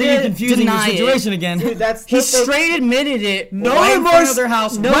 didn't son. I try think you're to confusing the deny situation it. again. Dude, that's He straight admitted it No right in front remorse, of their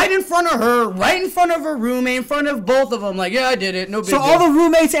house, no- right in front of her, right in front of her roommate, in front of both of them. Like, yeah, I did it. No big So deal. all the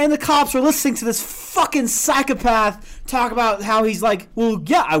roommates and the cops are listening to this fucking psychopath talk about how he's like, well,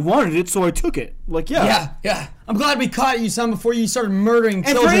 yeah, I wanted it, so I took it. Like, yeah. Yeah. I'm glad we caught you, son, before you started murdering And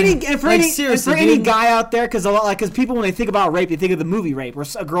children. for any dude. guy out there, because people when they think about rape, they think of the movie Rape, where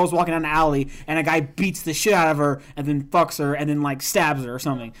a girl's walking down an alley and a guy beats the shit out of her and then fucks her and then like stabs her or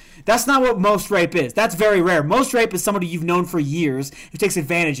something. That's not what most rape is. That's very rare. Most rape is somebody you've known for years who takes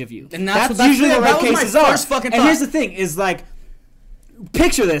advantage of you. And that's that's usually what that rape was my cases are. first fucking And thought. here's the thing: is like,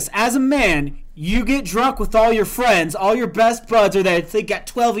 picture this as a man. You get drunk with all your friends, all your best buds are there. I think got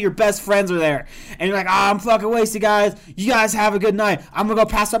 12 of your best friends are there. And you're like, I'm fucking wasted, guys. You guys have a good night. I'm going to go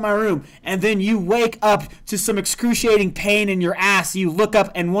pass out my room. And then you wake up to some excruciating pain in your ass. You look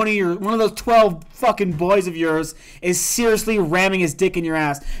up and one of those 12 fucking boys of yours is seriously ramming his dick in your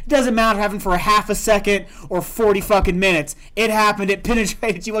ass. It doesn't matter if it happened for a half a second or 40 fucking minutes. It happened. It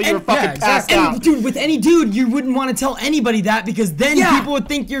penetrated you while you were fucking passed out. And, dude, with any dude, you wouldn't want to tell anybody that because then people would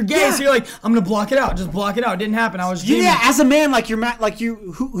think you're gay. Yeah. So you're like, I'm gonna block it out. Just block it out. It didn't happen. I was dreaming. Yeah, as a man, like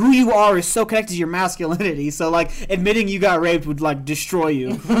who you are is so connected to your masculinity. So like admitting you got raped would like destroy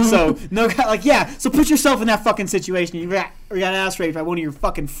you. So no, like So put yourself in that fucking situation. You got ass raped by one of your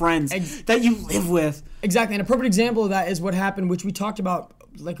fucking friends that you live with. Exactly, and a perfect example of that is what happened, which we talked about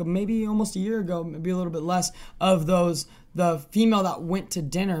like maybe almost a year ago, maybe a little bit less, of the female that went to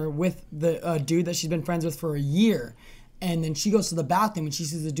dinner with the dude that she's been friends with for a year. And then she goes to the bathroom and she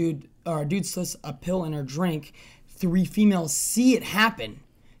sees a dude slips a pill in her drink. 3 females see it happen.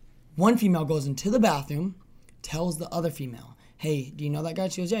 One female goes into the bathroom, tells the other female, hey, do you know that guy?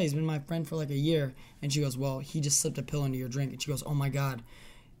 She goes, yeah, he's been my friend for like a year. And she goes, well, he just slipped a pill into your drink. And she goes, oh my God.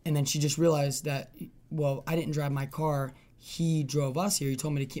 And then she just realized that, well, I didn't drive my car. He drove us here. He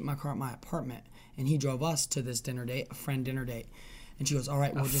told me to keep my car at my apartment. And he drove us to this dinner date, a friend dinner date. And she goes, all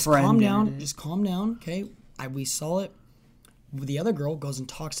right, well, just calm down. Just calm down, okay? We saw it. The other girl goes and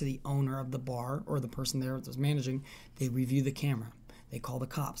talks to the owner of the bar or the person there that was managing. They review the camera. They call the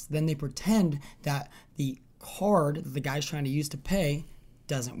cops. Then they pretend that the card that the guy's trying to use to pay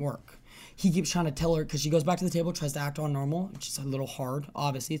doesn't work. He keeps trying to tell her, because she goes back to the table, tries to act all normal, which is a little hard,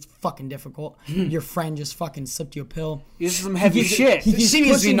 obviously. It's fucking difficult. Your friend just fucking slipped you a pill. This is some heavy shit. She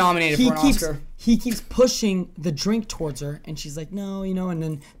needs to be nominated for an Oscar. He keeps pushing the drink towards her, and she's like, no, and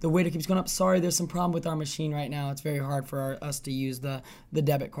then the waiter keeps going up, sorry, there's some problem with our machine right now. It's very hard for us to use the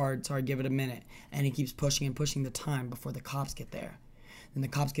debit card. Sorry, give it a minute. And he keeps pushing and pushing the time before the cops get there. Then the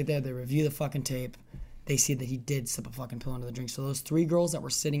cops get there, they review the fucking tape. They see that he did slip a fucking pill into the drink. So those 3 girls that were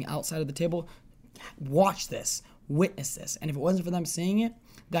sitting outside of the table watched this, witnessed this. And if it wasn't for them seeing it,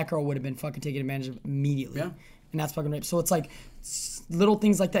 that girl would have been fucking taken advantage of immediately. Yeah. And that's fucking rape. So it's like little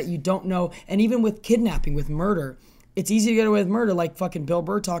things like that you don't know. And even with kidnapping, with murder, it's easy to get away with murder, like fucking Bill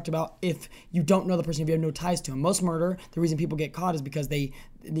Burr talked about, if you don't know the person, if you have no ties to him. Most murder, the reason people get caught is because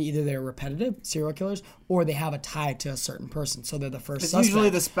either they're repetitive serial killers or they have a tie to a certain person. So they're the first suspect. Usually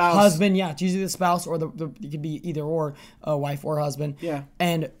the spouse. Husband, yeah. It's usually the spouse or it could be either or, wife or husband. Yeah.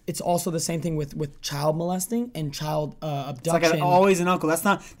 And it's also the same thing with child molesting and child abduction. It's like always an uncle. That's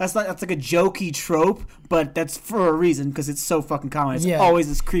like a jokey trope, but that's for a reason because it's so fucking common. It's always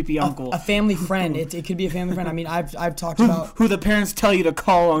this creepy uncle. A family friend. It could be a family friend. I mean, I've talked about who the parents tell you to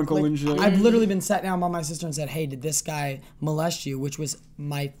call uncle and shit. I've literally been sat down by my sister and said, hey, did this guy molest you? Which was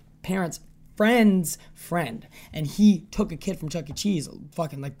my parents' friend's friend. And he took a kid from Chuck E. Cheese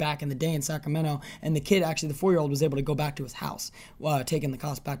fucking like back in the day in Sacramento. And the kid, actually the 4-year-old, was able to go back to his house, taking the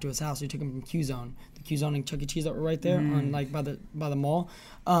cops back to his house. So he took him from Q-Zone. The Q-Zone and Chuck E. Cheese that were right there on like by the mall.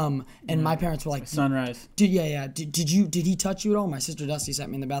 And my parents were like, Sunrise. Did he touch you at all? My sister Dusty sat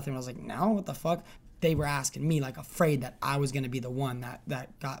me in the bathroom. I was like, no, what the fuck? They were asking me, like, afraid that I was going to be the one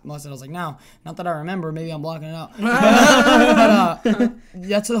that got molested. I was like, no, not that I remember. Maybe I'm blocking it out. But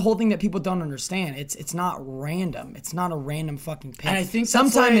that's the whole thing that people don't understand. It's not random. It's not a random fucking pick. And I think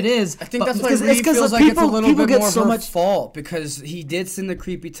sometimes it is. I think that's why because Reed feels like it's a little bit more so her much fault, because he did send the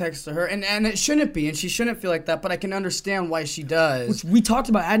creepy text to her, and it shouldn't be, and she shouldn't feel like that, but I can understand why she does. Which we talked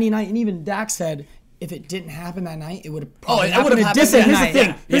about, Addie and I, and even Dax said, if it didn't happen that night, it would have probably happened a different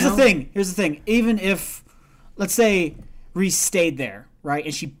night. Here's the thing. Even if, let's say, Reese stayed there, right,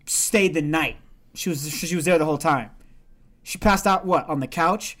 and she stayed the night, she was there the whole time. She passed out, what, on the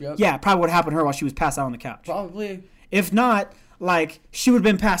couch? Yep. Yeah, probably would have happened to her while she was passed out on the couch. Probably. If not, like, she would have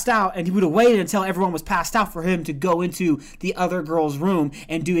been passed out, and he would have waited until everyone was passed out for him to go into the other girl's room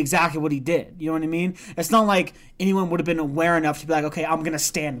and do exactly what he did. You know what I mean? It's not like anyone would have been aware enough to be like, okay, I'm going to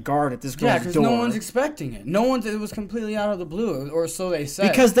stand guard at this girl's door. Yeah, because no one's expecting it. It was completely out of the blue, or so they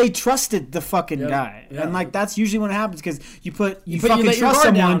said. Because they trusted the fucking guy. Yeah. And, like, that's usually when it happens, because you fucking let your trust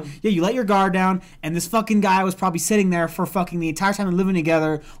guard someone. down. Yeah, you let your guard down, and this fucking guy was probably sitting there for fucking the entire time and living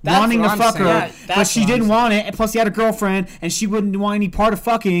together, That's wanting to what I'm fuck saying. her, Yeah, but that's she what didn't I'm want it, and plus he had a girlfriend, and she wouldn't want any part of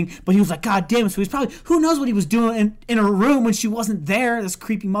fucking, but he was like, God damn it. So he's probably, who knows what he was doing in a room when she wasn't there. This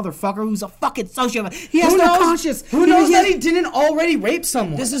creepy motherfucker who's a fucking sociopath. He has no conscience. Who knows that he didn't already rape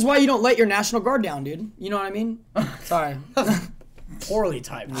someone? This is why you don't let your National Guard down, dude. You know what I mean? Sorry. poorly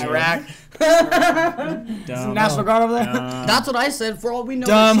typed. Iraq. Dumb. National Guard over there? That's what I said. For all we know,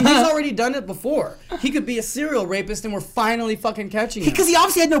 Dumb. he's already done it before. He could be a serial rapist, and we're finally fucking catching him. Because he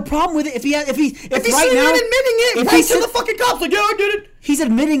obviously had no problem with it. If he's right right now admitting it, if right he's to the fucking cops, like, yeah, I did it. He's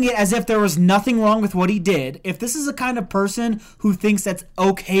admitting it as if there was nothing wrong with what he did. If this is the kind of person who thinks that's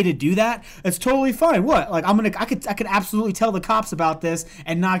okay to do that, it's totally fine. What? Like I could absolutely tell the cops about this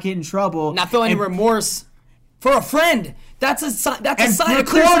and not get in trouble. Not feel any remorse for a friend. That's a sign. That's a and sign of record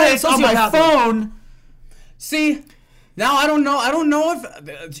clear it on my sociopathy. phone. See, now I don't know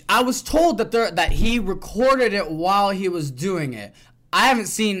if I was told that he recorded it while he was doing it. I haven't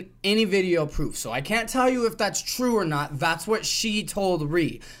seen any video proof, so I can't tell you if that's true or not. That's what she told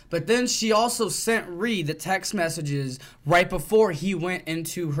Ree. But then she also sent Ree the text messages right before he went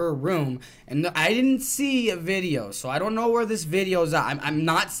into her room. And I didn't see a video, so I don't know where this video is at. I'm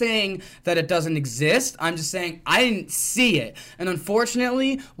not saying that it doesn't exist. I'm just saying I didn't see it. And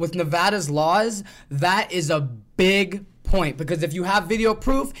unfortunately, with Nevada's laws, that is a big point. Because if you have video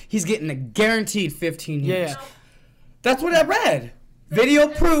proof, he's getting a guaranteed 15 years. Yeah. That's what I read. Video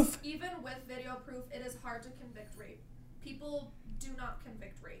proof. Even with video proof, it is hard to convict rape. People do not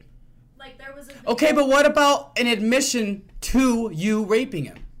convict rape. Like, there was a video. Okay, but what about an admission to you raping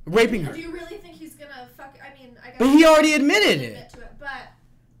her? Do you really think he's gonna fuck? I mean, I guess. But he already admitted admit it. to it. But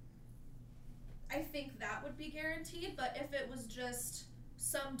I think that would be guaranteed. But if it was just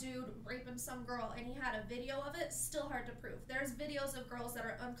some dude raping some girl and he had a video of it, still hard to prove. There's videos of girls that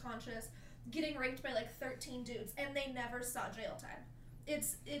are unconscious getting raped by like 13 dudes and they never saw jail time.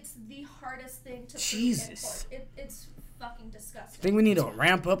 It's the hardest thing to prove in court. It's fucking disgusting. I think we need to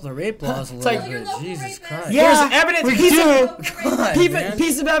ramp up the rape laws a like- little bit. Jesus rapist. Christ. Yeah, Here's evidence. we Piece do. of- God, man.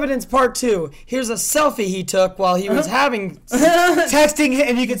 Piece of evidence part 2. Here's a selfie he took while he was having. Texting him,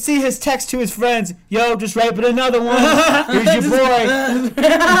 and you can see his text to his friends. Yo, just raping another one. Here's your boy.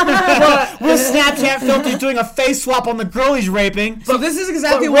 With Snapchat filters doing a face swap on the girl he's raping. So this is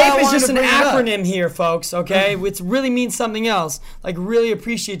exactly But why I rape is wanted just to an bring it up. acronym here, folks. Okay, it really means something else. Like really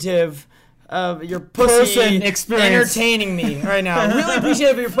appreciative of your pussy Person experience. entertaining me right now. Really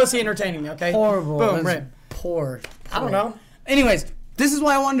appreciative of your pussy entertaining me. Okay. Horrible. Boom. That's Right. Poor. I don't know. Anyways, this is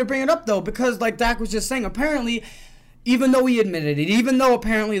why I wanted to bring it up though, because like Dak was just saying, apparently, even though he admitted it, even though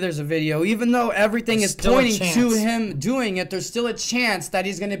apparently there's a video, even though everything There's is still a pointing to chance. him doing it, there's still a chance that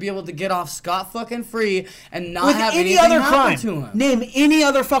he's going to be able to get off scot-fucking free and not With have any anything other happen crime. to him. Name any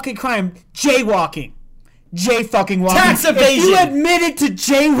other fucking crime. Jaywalking. Fucking walking. Tax If evasion. you admitted to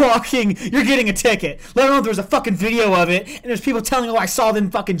jaywalking, you're getting a ticket. Let alone there's a fucking video of it, and there's people telling, "Oh, I saw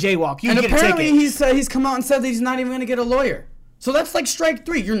them fucking jaywalk." You And get a apparently ticket. he's come out and said that he's not even going to get a lawyer. So that's like strike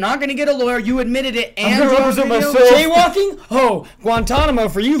 3. You're not going to get a lawyer. You admitted it and gonna you're on represent video. myself. Jaywalking? Oh, Guantanamo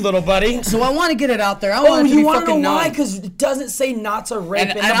for you, little buddy. So I want to get it out there. I Oh, want it to you be want to know fucking why? known. Because it doesn't say not to rape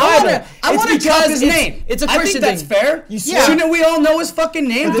And in the I Bible. want to It's drop because his it's- name. It's a I Christian think that's thing. fair. You Yeah. Shouldn't we all know his fucking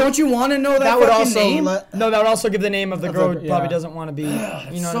name? Don't you want to know that, That would fucking also name? No, that would also give the name of the girl who yeah. probably doesn't want to be. You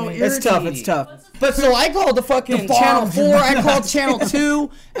know so what I mean? It's tough. It's tough. But so I called the fucking The Channel farm. 4, I called Channel 2,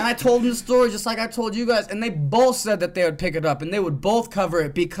 and I told them the story just like I told you guys, and they both said that they would pick it up, and they would both cover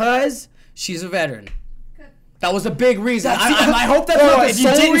it because she's a veteran. That was a big reason. I hope that's not the if you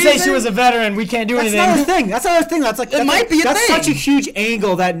sole didn't say she reason. was a veteran, we can't do That's anything. another thing. That's another thing. That's like It might be a that's thing. such a huge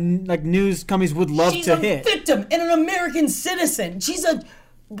angle that like news companies would love She's to a hit. victim and an American citizen. She's a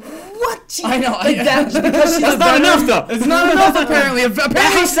what? I know. Like that because she's That's a not veteran? enough though. It's not enough apparently.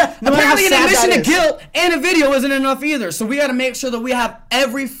 Apparently, No matter how apparently an sad admission that to is. guilt and a video isn't enough either. So we got to make sure that we have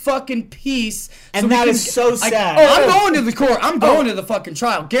every fucking piece. And so we that can is so like, sad. I'm going to the court. I'm going to the fucking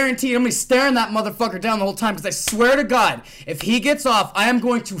trial. Guaranteed. I'm gonna be staring that motherfucker down the whole time because I swear to God, if he gets off, I am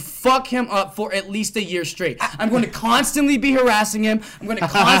going to fuck him up for at least a year straight. I'm going to constantly be harassing him. I'm going to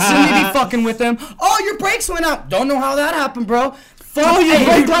constantly be fucking with him. Oh, your brakes went out. Don't know how that happened, bro. Fuck your you.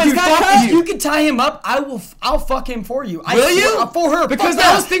 brake lights Dude, got fuck cut? you. You can tie him up. I'll fuck him for you. I Will swear- you? For her. Because Fuck I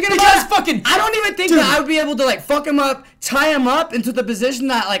that. was thinking Because about fucking. I don't even think that I would be able to like fuck him up, tie him up into the position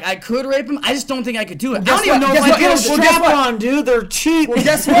that like I could rape him. I just don't think I could do it. I don't even know if I Get a could. strap on, dude. They're cheap. Well,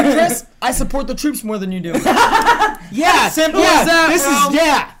 guess what, Chris? I support the troops more than you do. yeah, Simple yeah, as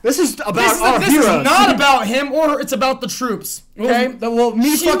that, This is about our This heroes. is not about him or her. It's about the troops. Okay. Well,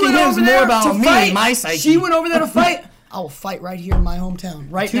 me She fucking went him is over more there about to me fight. and my psyche. She went over there to fight. I will fight right here in my hometown.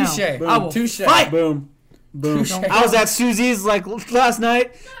 Right Touche. now. I will Touche. fight. Boom. Boom. I was at Susie's like last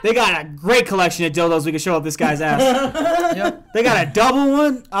night. They got a great collection of dildos we could show up this guy's ass. Yep. They got a double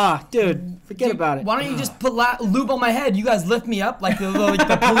one. Ah, dude, forget about it. Why don't you just put lube on my head? You guys lift me up like the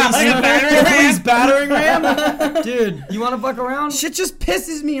police battering ram. Dude, you want to fuck around? Shit just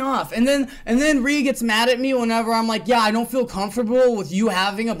pisses me off. And then Ree gets mad at me whenever I'm like, yeah, I don't feel comfortable with you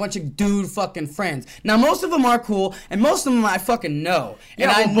having a bunch of dude fucking friends. Now, most of them are cool, and most of them I fucking know.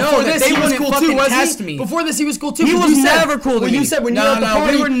 And I know that they wouldn't fucking test me. Before this, he was cool too. He was never cool to me. You said when you were at the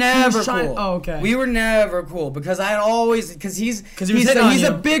party, we were never cool. Oh, okay. We were never cool because he's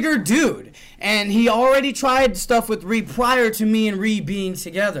a bigger dude. And he already tried stuff with Ree prior to me and Ree being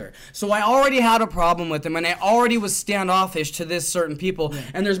together. So I already had a problem with him, and I already was standoffish to this certain people. Yeah.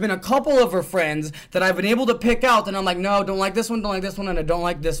 And there's been a couple of her friends that I've been able to pick out, and I'm like, no, don't like this one, and I don't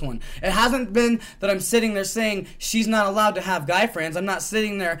like this one. It hasn't been that I'm sitting there saying she's not allowed to have guy friends. I'm not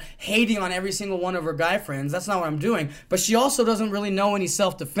sitting there hating on every single one of her guy friends. That's not what I'm doing. But she also doesn't really know any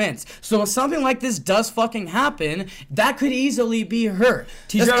self-defense. So if something like this does fucking happen, that could easily be her.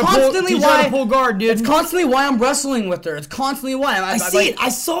 Teach her to pull guard, dude. It's constantly why I'm wrestling with her. It's constantly why. I see it. I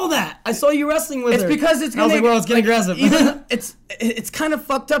saw that. I saw you wrestling with her. It's because it's. I was like, well, it's getting aggressive. Even it's kind of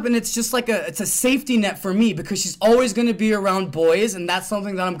fucked up, and it's just like it's a safety net for me because she's always gonna be around boys, and that's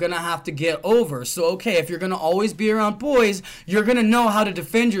something that I'm gonna have to get over. So okay, if you're gonna always be around boys, you're gonna know how to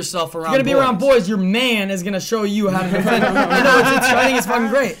defend yourself around. You're gonna be around boys. Your man is gonna show you how to defend. I think it's fucking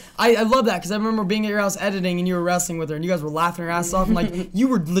great. I love that because I remember being at your house editing, and you were wrestling with her, and you guys were laughing your ass off, and like you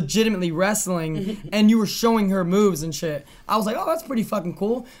were legitimately wrestling, and you were showing her moves and shit. I was like, oh, that's pretty fucking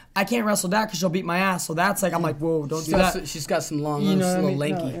cool. I can't wrestle that because she'll beat my ass. So that's like, I'm like, whoa, don't do that. She's got some long arms, a little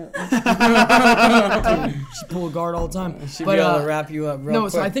lanky. She pull a guard all the time. She'd be able to wrap you up real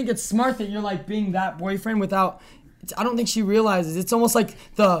quick. So I think it's smart that you're like being that boyfriend without. I don't think she realizes. It's almost like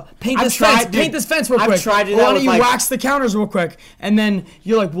the paint this fence real quick. I've tried it. Why don't you wax the counters real quick? And then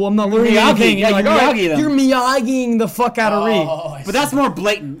you're like, well, I'm not learning anything. Yeah, you're like, you're Miyagiing the fuck out of Ree. But that's more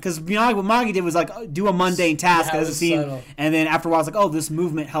blatant because what Miyagi did was like do a mundane task as a scene, and then after a while it's like, oh, this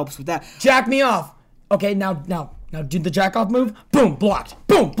movement helps with that. Jack me off. Okay, now do the jack off move. Boom, blocked.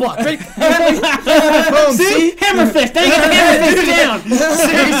 Boom, blocked. Right? Boom, see? Hammer fist. They get hammer fist down.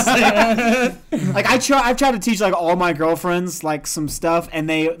 Seriously. Like I've tried to teach like all my girlfriends like some stuff, and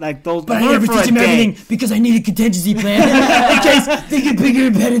they'll. But I never teach them everything because I need a contingency plan in case they get bigger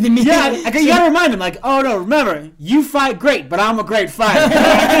and better than me. Yeah, you gotta remind them like, oh no, remember you fight great, but I'm a great fighter.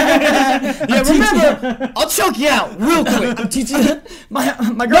 Remember, I'll choke you out real quick. I'm teaching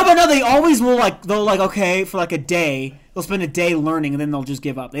my girl. No, they always will they'll okay for like a day. They'll spend a day learning and then they'll just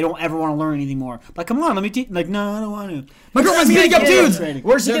give up. They don't ever want to learn anything more. Like, come on, let me teach. Like, no, I don't want to. My girlfriend's beating up dudes.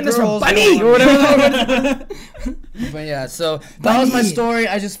 Where's she getting this from? By me or whatever. But yeah, so that was my story.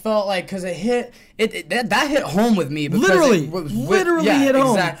 I just felt like because it hit. That hit home with me. Literally hit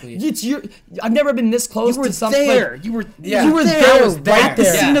home. Exactly. I've never been this close to something. You were there. You were there. Right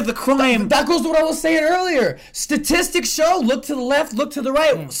there. Scene of the crime. That goes to what I was saying earlier. Statistics show. Look to the left. Look to the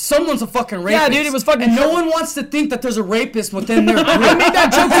right. Someone's a fucking rapist. Yeah, dude, it was fucking. And no one wants to think that there's a rapist within their group. I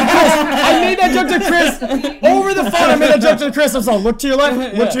made that joke to Chris over the phone. I made that joke to Chris. I was like, look to your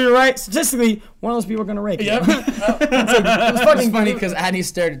left. Look to your right. Statistically, one of those people are gonna rape you. Yep. It was fucking funny because Annie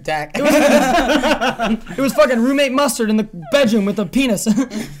stared at Dak. It was fucking roommate mustard in the bedroom with a penis.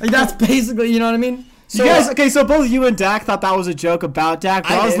 Like that's basically, you know what I mean? So, so both you and Dak thought that was a joke about Dak,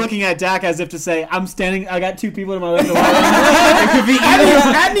 but I was looking at Dak as if to say, I got two people to my left and right. It could be either.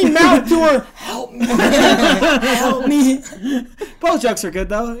 Annie mouth to her, help me. Help me. Both jokes are good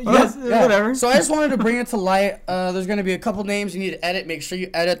though. Yes, whatever. So I just wanted to bring it to light. There's going to be a couple names you need to edit. Make sure you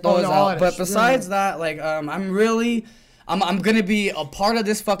edit those out. But besides that, like, I'm going to be a part of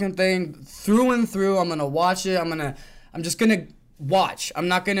this fucking thing through and through. I'm going to watch it. I'm just going to watch. I'm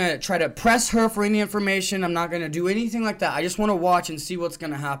not going to try to press her for any information. I'm not going to do anything like that. I just want to watch and see what's going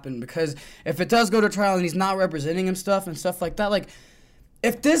to happen, because if it does go to trial and he's not representing him and stuff like that, like,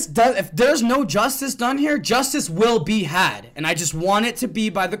 if there's no justice done here, justice will be had. And I just want it to be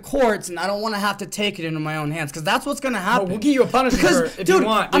by the courts, and I don't want to have to take it into my own hands, because that's what's going to happen. We'll give you a punishment if you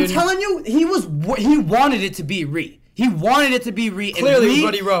want, dude. I'm telling you, he wanted it to be Ree. He wanted it to be Ree. Clearly, and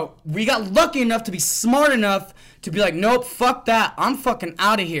what he wrote. We got lucky enough to be smart enough to be like, nope, fuck that. I'm fucking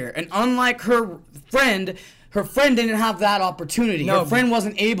out of here. And unlike her friend didn't have that opportunity. Her friend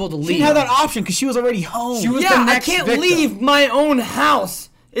wasn't able to leave. She didn't have that option because she was already home. She was the next I can't victim. leave my own house.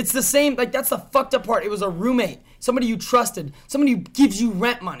 It's the same. Like, that's the fucked up part. It was a roommate. Somebody you trusted. Somebody who gives you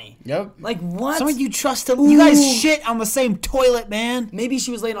rent money. Yep. Like, what? Somebody you trusted. You guys shit on the same toilet, man. Maybe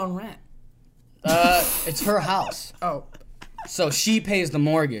she was late on rent. It's her house. Oh. So she pays the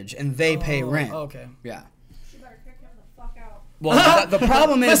mortgage and they pay rent. Okay. Yeah. Well, the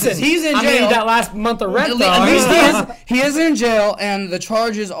problem is he's in I jail. mean, that last month of rent, though. At least he is in jail, and the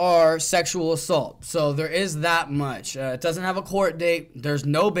charges are sexual assault. So there is that much. It doesn't have a court date. There's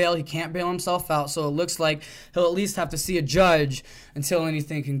no bail. He can't bail himself out. So it looks like he'll at least have to see a judge until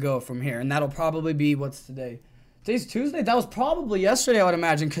anything can go from here. And that'll probably be, what's today? Today's Tuesday? That was probably yesterday, I would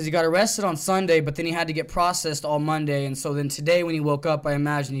imagine, because he got arrested on Sunday, but then he had to get processed all Monday. And so then today when he woke up, I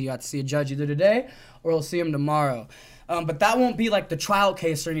imagine he got to see a judge either today or he'll see him tomorrow. But that won't be like the trial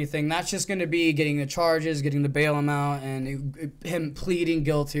case or anything. That's just going to be getting the charges, getting the bail amount, and him pleading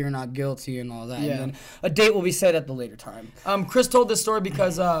guilty or not guilty and all that. Yeah. And then a date will be set at the later time. Chris told this story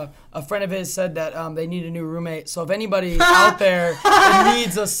because a friend of his said that they need a new roommate. So if anybody out there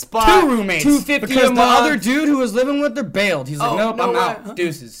needs a spot, 2 roommates. $250 because a the other month. dude who was living with her bailed. He's like, nope, no I'm way. out.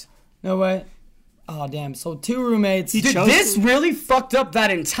 Deuces. No way. Oh damn! So 2 roommates. Dude, this really fucked up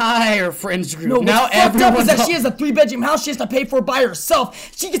that entire friends group. No, now what's fucked up is everyone's that all- she has a 3-bedroom house she has to pay for by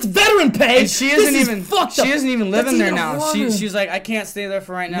herself. She gets veteran pay. And she This isn't is even fucked up. she isn't even That's living there even now. harder. She's like, I can't stay there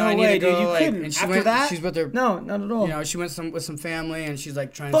for right now. No I need way, to go. dude, you like, couldn't. and she After went, that? she's with her. No, not at all. You know, she went with some family, and she's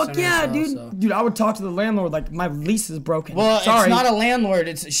like trying Fuck to. yeah, center dude. herself, so. Dude, I would talk to the landlord like my lease is broken. Well, sorry. it's not a landlord.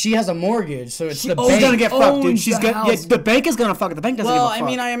 It's she has a mortgage, so it's the owns She's bank. gonna get fucked, dude. owns She's the gonna. Yeah, house. the bank is gonna fuck. The bank doesn't Well, give a fuck. I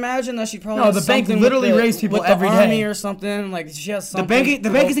mean, I imagine that she probably No, has the bank something literally with the, raised people with every the army day. or something. Like she has the something. bank isn't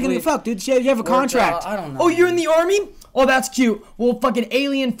gonna hopefully give a fuck, dude. You have a worked contract. out. I don't know. Oh, you're in the army? Oh, that's cute. Well, fucking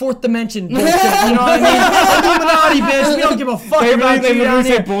alien 4th dimension bullshit. You know what I mean? Illuminati, bitch. We don't give a fuck They about really you down say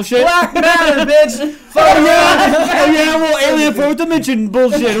here. bullshit? Black matter, bitch. Fuck yeah, well, alien 4th dimension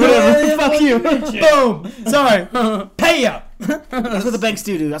bullshit. Whatever. Fuck you. Boom. Sorry. Pay up. That's what the banks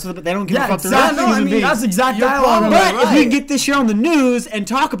do, dude. That's what they don't give a Yeah, fuck. They're exactly. not No, I human mean, beings. that's exact You're dialogue. probably But if we right. can get this shit on the news and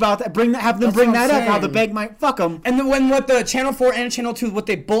talk about that, have them That's bring what I'm that up, how the saying. bank might fuck them. And then what the Channel 4 and Channel 2, what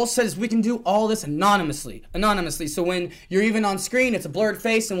they both said is we can do all this anonymously. So when you're even on screen, it's a blurred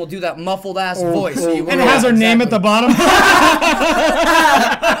face, and we'll do that muffled ass voice. So you And it won't- has her name at the bottom.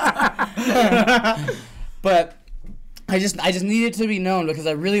 But I just need it to be known because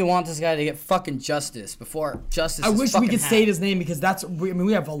I really want this guy to get fucking justice before justice. I is wish we fucking could happened. state his name because we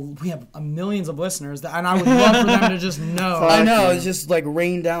have millions of listeners, and I would love for them to just know. I know, it's just like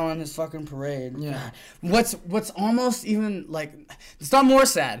rain down on his fucking parade. Yeah. What's almost even like, it's not more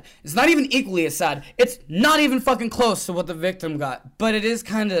sad. It's not even equally as sad. It's not even fucking close to what the victim got. But it is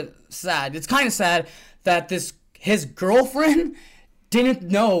kind of sad. It's kind of sad that his girlfriend didn't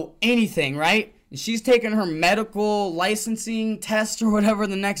know anything, right? She's taking her medical licensing test or whatever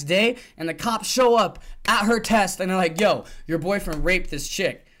the next day, and the cops show up at her test, and they're like, yo, your boyfriend raped this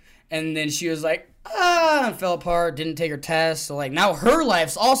chick. And then she was like, and fell apart, didn't take her test. So, like, now her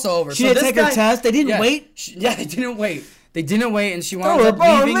life's also over. She so didn't this take her guy- test? They didn't wait? Yeah, they didn't wait. They didn't wait, and she wound her up a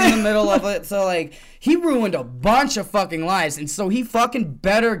bone, leaving man. in the middle of it. So, like, he ruined a bunch of fucking lives, and so he fucking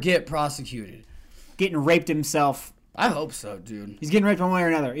better get prosecuted. Getting raped himself. I hope so, dude. He's getting raped one way or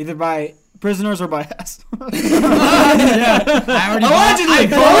another, either by prisoners or by us.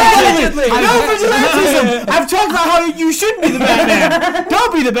 Allegedly. Allegedly. No vigilantism. I've talked about how you shouldn't be the Batman.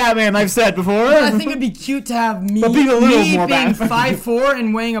 Don't be the Batman. I've said before. I think it'd be cute to have me, But being a little me more being bad. 5'4"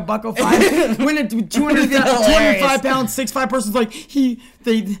 and weighing a buck 05. When a 205 pound, 6'5" person's like,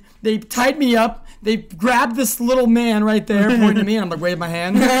 they tied me up. They grabbed this little man right there, pointing to me, and I'm like, wave my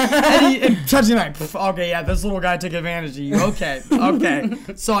hand. And touching like, okay, yeah, this little guy took advantage of you. Okay.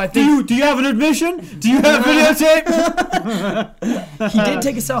 So I think Do you have an admission? Do you have videotape? he did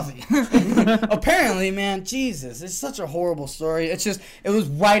take a selfie. Apparently, man, Jesus, it's such a horrible story. It's just, it was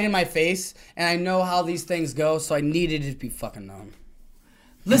right in my face, and I know how these things go, so I needed it to be fucking known.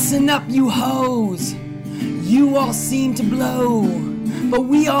 Listen up, you hoes. You all seem to blow. But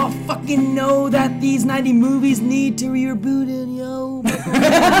we all fucking know that these 90 movies need to be rebooted, yo.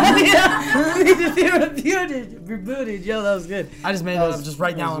 Rebooted, yo, that was good. I just made that up just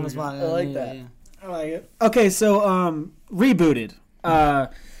right now on the spot. I like that. I like it. Okay, so rebooted. Everyone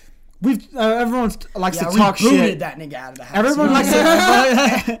likes to talk shit. that nigga out of the house.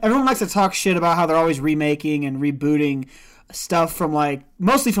 Everyone likes to talk shit about how they're always remaking and rebooting stuff from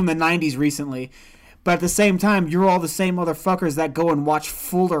mostly from the 90s recently. But at the same time, you're all the same motherfuckers that go and watch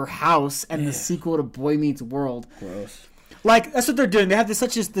Fuller House and the sequel to Boy Meets World. Gross. Like, that's what they're doing. They have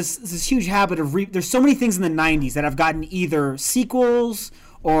this huge habit of there's so many things in the 90s that have gotten either sequels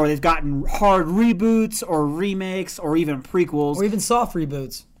or they've gotten hard reboots or remakes or even prequels. Or even soft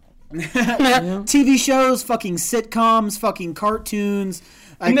reboots. TV shows, fucking sitcoms, fucking cartoons,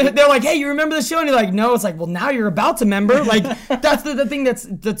 And they're like, hey, you remember the show? And you're like, no. It's like, well, now you're about to remember. Like, that's the thing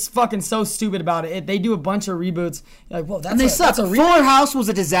that's fucking so stupid about it. They do a bunch of reboots. You're like, whoa, that's And they suck. that's a Fuller House was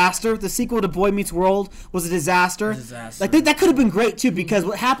a disaster. The sequel to Boy Meets World was a disaster. Like that could have been great too, because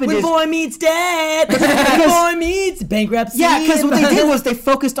what happened is Boy Meets Dad, Boy Meets Bankruptcy. yeah, because what they did was they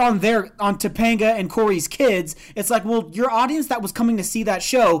focused on Topanga and Corey's kids. It's like, well, your audience that was coming to see that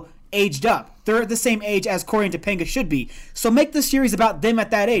show aged up. They're at the same age as Corey and Topanga should be. So make the series about them at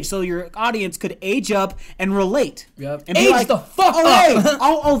that age, so your audience could age up and relate. Yep. And be Age the fuck oh, up. Hey,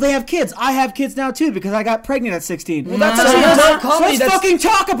 oh, they have kids. I have kids now too because I got pregnant at 16. Well, that's actually dark comedy. Let's fucking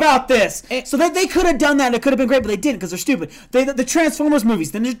talk about this. So they could have done that and it could have been great, but they didn't because they're stupid. The Transformers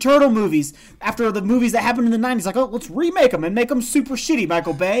movies, the Ninja Turtle movies, after the movies that happened in the 90s, like, oh, let's remake them and make them super shitty,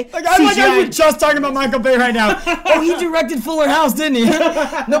 Michael Bay. Like, I like how you're just talking about Michael Bay right now. Oh, he directed Fuller House, didn't he?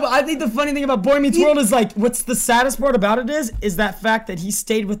 No, but I think the funny thing about Boy Meets World is like, what's the saddest part about it is that fact that he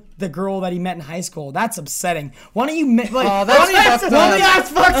stayed with the girl that he met in high school. That's upsetting. Why don't you like? Oh, that's fucked up. That's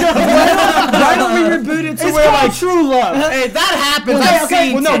fucked up. Why don't we reboot it to It's where called like true love. Hey, that happens. Okay, I've okay.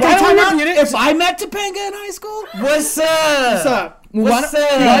 seen Well, no, it. why don't don't we we reboot it? If I met Topanga in high school, What's up? what's up? What's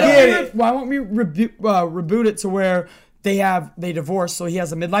up? why won't we reboot it to where they divorce, so he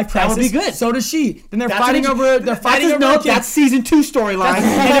has a midlife crisis. That would be good. So does she. Then they're That's fighting what over. They're fighting over. no, the kid. that's season 2 storyline,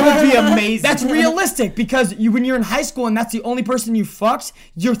 and it would be amazing. That's realistic because when you're in high school and that's the only person you fucked,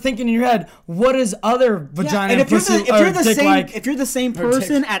 you're thinking in your head, what is other vagina and and pussy or dick like? if you're the same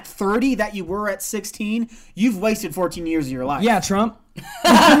person at 30 that you were at 16, you've wasted 14 years of your life. Yeah, Trump.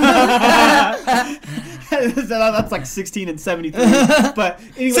 That's like 16 and 73. But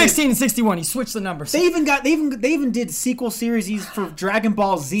anyway, 16 and 61. He switched the numbers. They even did sequel series for Dragon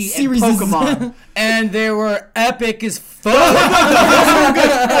Ball Z Series. and Pokemon. And they were epic as fuck.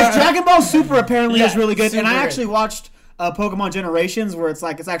 Like Dragon Ball Super apparently is really good, and I super actually watched Pokemon Generations, where it's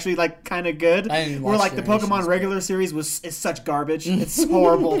actually kind of good. I didn't where watch the Generations, Pokemon regular series is such garbage. It's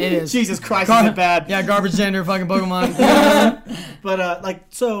horrible. It is. Jesus Christ, is it bad? Yeah, garbage gender, fucking Pokemon. But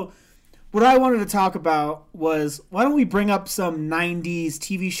so what I wanted to talk about was, why don't we bring up some 90s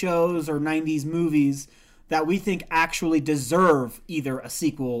TV shows or 90s movies that we think actually deserve either a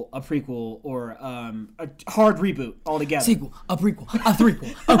sequel, a prequel, or a hard reboot altogether. Sequel, a prequel, a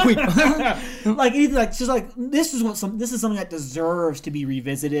threequel, a prequel. Like either this is something that deserves to be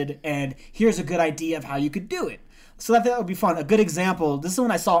revisited, and here's a good idea of how you could do it. So that would be fun. A good example. This is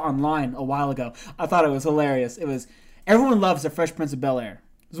one I saw online a while ago. I thought it was hilarious. It was, everyone loves The Fresh Prince of Bel-Air.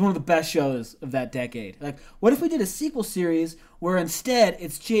 It was one of the best shows of that decade. Like, what if we did a sequel series where instead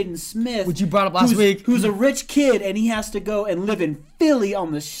it's Jaden Smith, Which you brought up last week. who's a rich kid and he has to go and live in Philly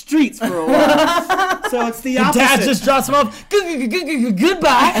on the streets for a while. So it's the opposite. Dad just drops him off.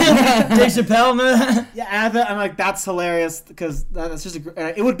 Goodbye. Dave Chappelle, man. Yeah, and I'm like, that's hilarious because that's just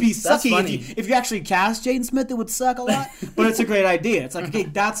it would be That's sucky funny. if you actually cast Jaden Smith. It would suck a lot, but it's a great idea. It's like, okay,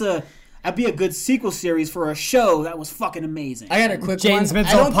 that'd be a good sequel series for a show that was fucking amazing. I got a quick one. Jaden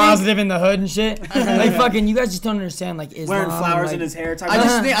Smith's I all don't positive in the hood and shit. Like fucking, you guys just don't understand. Like Islam Wearing flowers and, in his hair. I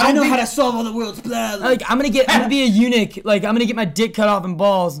just think- I know don't how think- to solve all the world's problems. Like I'm gonna be a eunuch. Like I'm gonna get my dick cut off and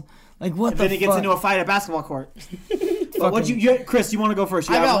balls. Like what the Then he gets fuck? into a fight at a basketball court. But what Chris? You want to go first?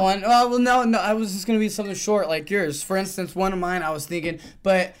 You I have got one. Well, no, I was just gonna be something short like yours. For instance, one of mine I was thinking,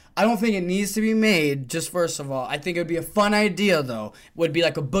 but I don't think it needs to be made. Just first of all, I think it would be a fun idea though. Would be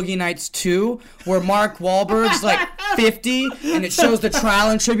like a Boogie Nights 2, where Mark Wahlberg's like 50, and it shows the trial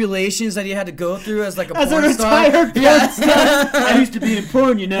and tribulations that he had to go through as like a As a porn star. retired porn star. I used to be in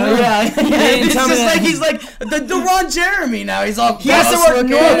porn, you know. Yeah, it's tell me just that. like he's like the Ron Jeremy now. He's all has to boss work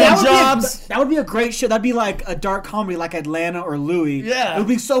looking. normal That jobs. that would be a great show. That'd be like a dark comedy, like Atlanta or Louie. Yeah. it would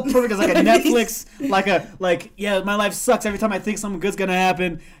be so perfect as like a Netflix, yeah, my life sucks. Every time I think something good's gonna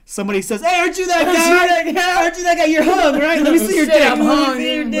happen, somebody says, "Hey, aren't you that guy? Aren't you that guy? You're hung, right? Let me see your Shit, dick. I'm hung,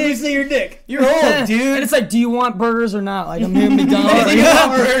 Let me dude. see your dick. You're old, dude. And it's like, do you want burgers or not? Like I'm here at McDonald's.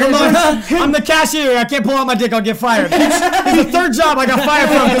 Yeah, Come on, I'm the cashier. I can't pull out my dick. I'll get fired. It's the third job I got fired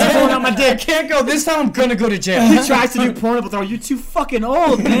from because I'm pulling out my dick. Can't go. This time I'm gonna go to jail. He tries to do porn, but they're like, "You're too fucking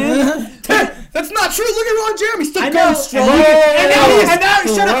old, man." That's not true. Look at Ron Jeremy. Still I going know. strong.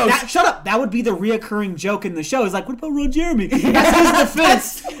 Shut up. Gross. Shut up. That would be the reoccurring joke in the show. Is like, what about Ron Jeremy? That's his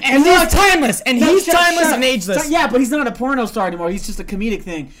defense. And he's timeless. And he's Shut timeless up. and ageless. Yeah, but he's not a porno star anymore. He's just a comedic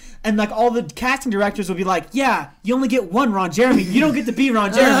thing. And like all the casting directors would be like, "Yeah, you only get one Ron Jeremy. You don't get to be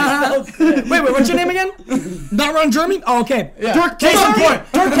Ron Jeremy." Wait, what's your name again? Not Ron Jeremy? Oh, okay. Dirk Case in point.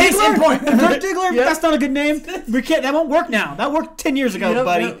 Dirk Case in point. Dirk Diggler. That's not a good name. We can't. That won't work now. That worked 10 years ago,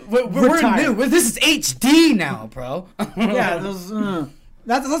 buddy. We're Retired. new. This is HD now, bro. Yeah. Those,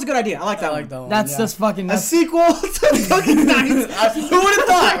 That's a good idea. I like that I one. like that one. That's yeah. just fucking. A That's, sequel to fucking Nights. Who would have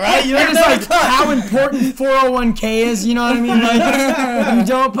thought, right? You It's like how important 401k is, you know what I mean? Like, if you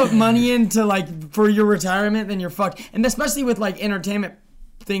don't put money into like for your retirement, then you're fucked. And especially with like entertainment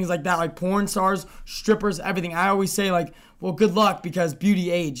things like that, like porn stars, strippers, everything. I always say like, well, good luck because beauty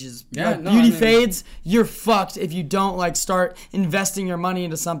ages. Yeah, Like, no, beauty I mean- fades. You're fucked if you don't like start investing your money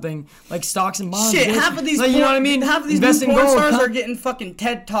into something like stocks and bonds. Shit, bitch. half of these like, you know what I mean? Half of these Invest new in porn gold, stars huh? are getting fucking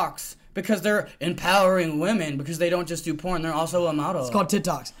TED Talks because they're empowering women because they don't just do porn, they're also a model. It's called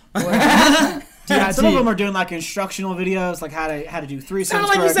TikToks. Some of them are doing like instructional videos, like how to do threesomes. Sound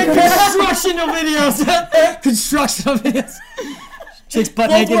like you said correctly. constructional videos. Constructional videos. Chicks butt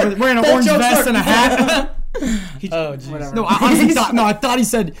naked, work. with, wearing an Both orange jokes vest work. and a hat. Oh, jeez. Whatever. No, I honestly thought. No, I thought he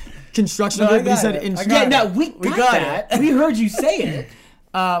said construction. No, I but he got said it. I instru- got Yeah, it. no, we We got got that. it. We heard you say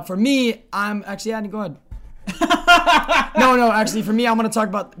it. For me, I'm actually. Yeah, go ahead. No. Actually, for me, I'm gonna talk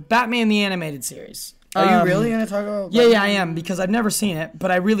about Batman the animated series. Are you really gonna talk about? Yeah, I am because I've never seen it,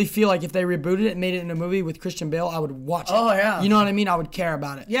 but I really feel like if they rebooted it and made it into a movie with Christian Bale, I would watch it. Oh, yeah. You know what I mean? I would care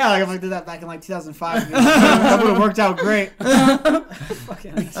about it. Yeah, like if I did that back in like 2005, that would have worked out great.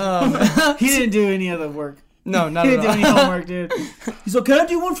 Fucking- he didn't do any of the work. No, not He at didn't do all. any homework, dude. He's like, can I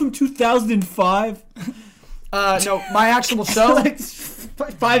do one from 2005? No, my actual show. Like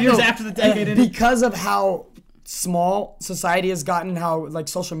 5 years after the decade ended. Because of how small society has gotten, how like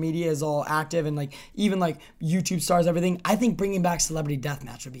social media is all active, and like even like YouTube stars, everything. I think bringing back Celebrity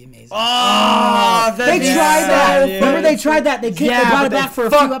Deathmatch would be amazing. Oh, They tried that. dude. Remember they tried that? They brought but it they back for a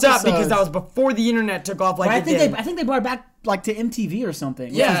few fucked episodes. up because that was before the internet took off like But it did. I think they brought it back like to MTV or something.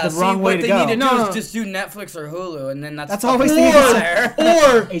 Which Yeah, is the wrong way to what go. they need to No, do no. is just do Netflix or Hulu, and then that's always fucking the answer.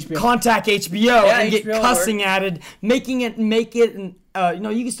 or HBO. contact HBO Yeah, and get HBO cussing added, make it, and you know,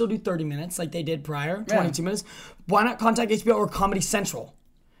 you can still do 30 minutes like they did prior, 22 minutes. Why not contact HBO or Comedy Central,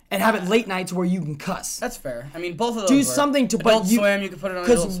 and have it late nights where you can cuss? That's fair. I mean, both of those. Do work. something to Adult but you, Swim. You can put it on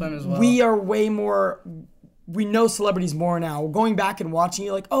Adult Swim as well. we are way more. We know celebrities more now. Going back and watching,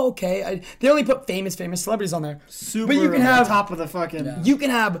 you're like, oh, okay. They only put famous celebrities on there. Super but you can have top of the fucking. You can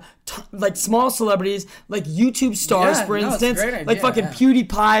have like small celebrities, like YouTube stars, Yeah, for no, it's a instance, great idea, like fucking yeah.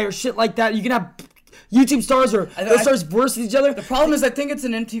 PewDiePie or shit like that. You can have YouTube stars or those stars versus each other. The problem is, I think it's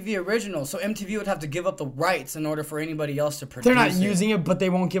an MTV original, so MTV would have to give up the rights in order for anybody else to produce. They're not it. using it, but they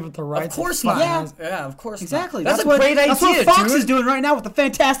won't give it the rights. Of course It's not. fine. Yeah, of course. Exactly. Not. That's a great idea. That's what Fox dude. is doing right now with the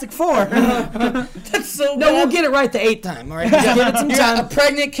Fantastic Four. That's so. No, bad. we'll get it right the 8th time. All right, just give it some You got time. a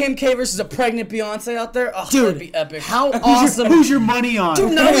pregnant Kim K versus a pregnant Beyonce out there. Oh, Dude, that'd be epic. How awesome! Who's your money on?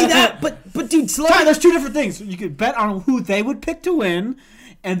 Dude, not only that, but dude, Sorry, celebrity. there's two different things. You could bet on who they would pick to win,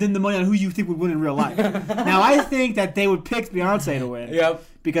 and then the money on who you think would win in real life. Now, I think that they would pick Beyonce to win. Yep.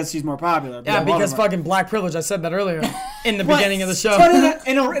 Because she's more popular. Yeah, But because whatever. fucking black privilege. I said that earlier in the beginning of the show. But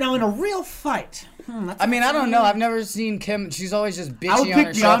in a real fight. I mean, I don't know. I've never seen Kim. She's always just bitchy I would on pick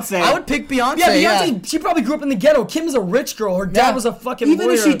her Beyonce. show. I would pick Beyonce. Yeah, Beyonce. She probably grew up in the ghetto. Kim's a rich girl. Her dad Yeah. was a fucking Even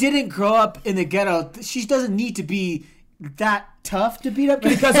lawyer. if she didn't grow up in the ghetto, she doesn't need to be that tough to beat up.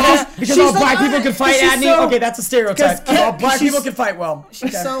 Because all black people can fight, she's Adney. so- Okay, that's a stereotype. because All black she's- people can fight well.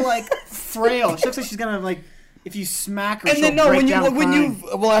 She's so like frail. She looks like she's gonna like if you smack her. And she'll then no, break when you down crying.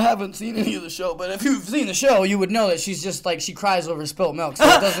 well, I haven't seen any of the show, but if you've seen the show, you would know that she's just like she cries over spilled milk. So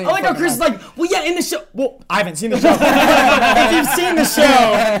it doesn't I like how even Chris is fucking like, well, yeah, in the show. Well, I haven't seen the show. If you've seen the show,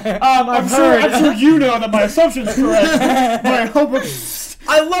 I'm sure you know that my assumption's correct. My homework.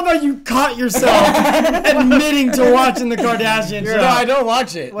 I love how you caught yourself admitting to watching the Kardashian show. No, I don't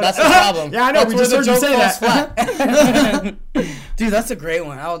watch it. That's the problem. Yeah, I know, That's we where just the heard you joke say falls that. flat. Dude, that's a great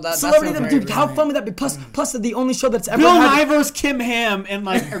one. Celebrity, that's dude, how fun would that be? Plus, the only show that's ever Bill had. Nye versus Kim Ham and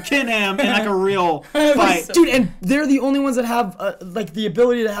like or Ken Ham in like a real fight. Dude, and they're the only ones that have like the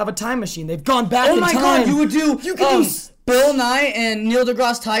ability to have a time machine. They've gone back Oh in my time. god, you would do You could do Bill Nye and Neil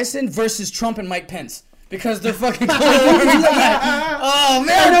deGrasse Tyson versus Trump and Mike Pence. Because they're fucking oh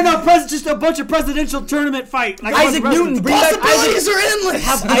man. No, just a bunch of presidential tournament fight. Like Isaac Newton, bring back Possibilities Isaac. are endless.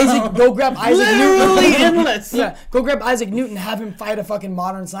 Have Isaac go grab Isaac Literally Newton. endless. Yeah, go grab Isaac Newton, have him fight a fucking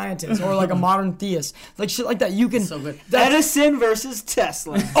modern scientist or like a modern theist, like shit like that. You can. So good. Edison versus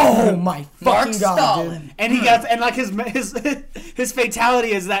Tesla. Oh my Mark fucking god, Stalin. dude. And he got and like his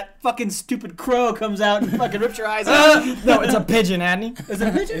fatality is that fucking stupid crow comes out and fucking rips your eyes out. No, it's a pigeon, Adney. Is it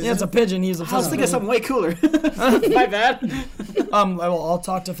a pigeon? Yeah, it's a pigeon. He's a I was thinking of something way cooler. My bad. I'll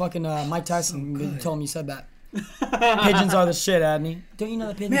talk to fucking Mike Tyson. Tell him you said that. Pigeons are the shit, Adney. Don't you know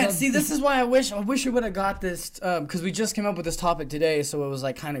that Peyton Man, does- see, this is why I wish we would have got this because we just came up with this topic today, so it was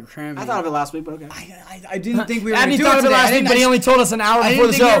like kind of cramping. I thought of it last week, but okay. I didn't think we were Andy going to do thought it of it today. last week, but he only told us an hour I before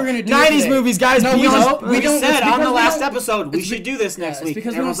the didn't think show. we were gonna do it 90s today. movies, guys. No, be we honest. don't- We don't- said it's on because the we last don't- episode we should do this next It's week.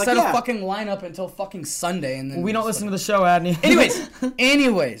 because we don't Everyone's like, set yeah. a fucking lineup until fucking Sunday, and then We don't just listen to the show, Adney.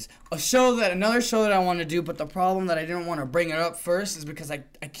 Anyways, another show that I want to do, but the problem that I didn't want to bring it up first is because I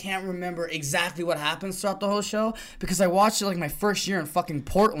can't remember exactly what happens throughout the whole show because I watched it like my first year in fucking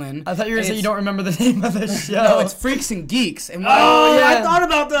Portland. I thought you were going to say and you don't remember the name of the show. No, it's Freaks and Geeks. And Oh, yeah. I thought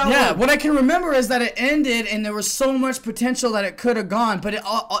about that. yeah, one. what I can remember is that it ended and there was so much potential that it could have gone, but it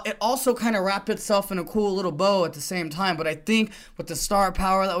also kind of wrapped itself in a cool little bow at the same time. But I think with the star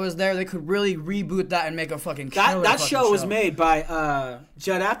power that was there, they could really reboot that and make a fucking killer That fucking show was made by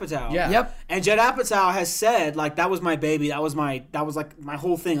Judd Apatow. Yeah. Yep. And Judd Apatow has said, like, that was my baby. That was like my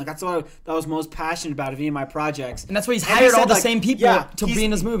whole thing. Like, that's what I was most passionate about of any of my projects. And that's why he's And he hired said, all the like, same people to he's- be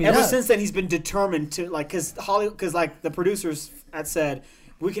in his movie. Ever Yeah. since then, he's been determined to, like, because like the producers had said,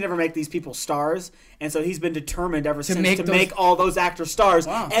 we can never make these people stars, and so he's been determined ever since make to those- make all those actors stars,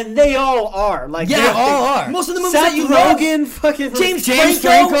 Wow. and they all are. Like, Yeah, they all are. Most of the movies Seth that you love. Rogen, fucking James James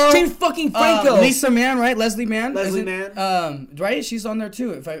Franco. Franco. James fucking Franco. Lisa Mann, right? Leslie Mann. Leslie Mann. Right? She's on there too.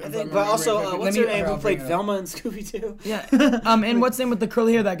 If I remember But also, correctly. what's Let her me- name I'll who bring played it up. Velma in Scooby-Doo? Yeah. And what's the name with the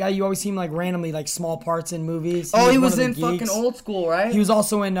curly hair? That guy you always see him like randomly like small parts in movies. Oh, he one was of the in fucking geeks. Old School, right? He was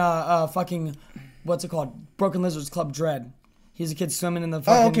also in fucking what's it called? Broken Lizards Club Dread. He's a kid swimming in the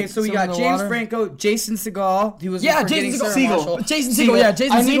fucking. Oh, okay. So we swimming in got the James water. Franco, Jason Segel. He was Yeah, in Forgetting Jason Sarah Segel. Marshall. Jason Segel, yeah,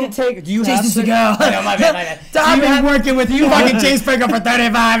 Jason I need Segel. to take. Do you Jason have Segel. I know, my bad. I've been working with you, fucking James Franco, for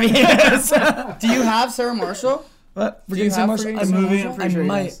 35 years. Do you have Sarah Marshall? What? Do you Forgetting have Sarah Marshall? Forgetting I Sarah might. Marshall? I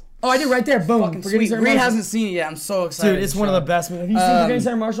might. Oh, I did right there. Boom. Fucking Forgetting sweet. Sarah Ree Marshall. hasn't seen it yet. I'm so excited. Dude, it's one of the best movies. Have you seen Forgetting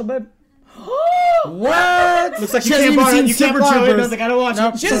Sarah Marshall, babe? What? Looks like She you hasn't can't even borrow seen it. You can't Super borrow it. Troopers. Like, I gotta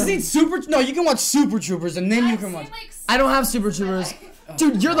watch it. She hasn't seen Super. No, you can watch Super Troopers and then you can watch. I don't have Super Troopers.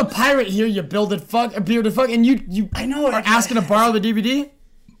 Dude, you're the pirate here, you bearded fuck, and you I know. are asking to borrow the DVD?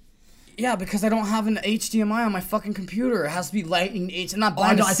 Yeah, because I don't have an HDMI on my fucking computer. It has to be Lightning H. I'm not Oh, I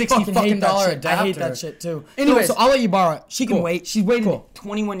buying know, a I $60 fucking hate that dollar shit. adapter. I hate that shit too. Anyways. so I'll let you borrow it. She can Cool. wait. She's waited Cool.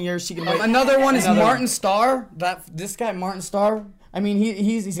 21 years. She can wait. Another one is Another one. Martin Starr. This guy Martin Starr. I mean,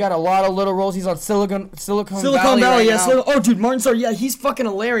 he's got a lot of little roles. He's on Silicon Silicon Valley. Valley, right yeah. now. Oh, dude, Martin Starr, yeah, he's fucking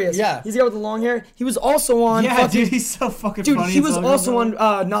hilarious. Yeah. He's the guy with the long hair. He was also on. Yeah, fucking, dude, he's so fucking Dude, funny. he in was Silicon also Valley.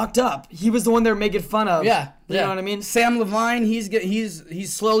 on Knocked Up. He was the one they were making fun of. Yeah, You know what I mean? Sam Levine,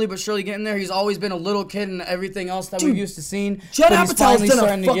 he's slowly but surely getting there. He's always been a little kid and everything else that we've used to seeing. Judd but he's Apatow's finally done a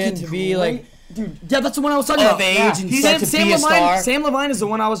starting to fucking get to be like dude. Yeah, that's the one I was talking of about. age Yeah. and He's start to Sam be a Levine. star. Sam Levine is the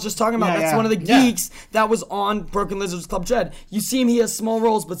one I was just talking about. Yeah, That's yeah. one of the Yeah. geeks that was on Broken Lizards Club Dread. You see him, he has small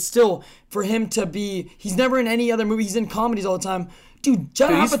roles, but still, for him to be, he's never in any other movie. He's in comedies all the time. Dude, Judd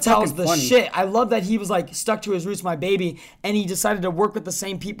Dude, he's Apatow's fucking the funny. shit. I love that he was like stuck to his roots, my baby, and he decided to work with the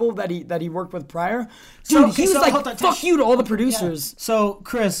same people that he worked with prior. Dude, okay, he was so like, hold on, fuck you to all the producers. So,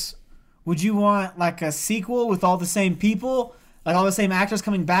 Chris, would you want like a sequel with all the same people, like all the same actors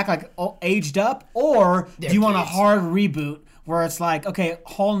coming back, like aged up, or do you want a kids. hard reboot where it's like, okay,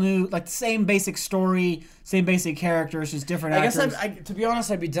 whole new, like the same basic story, same basic characters, just different I actors? guess to be honest,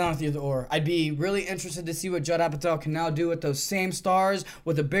 I'd be down with either or. I'd be really interested to see what Judd Apatow can now do with those same stars,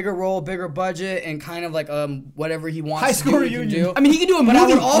 with a bigger role, bigger budget, and kind of like whatever he wants High to school do, he can reunion. do. I mean, he could do a But I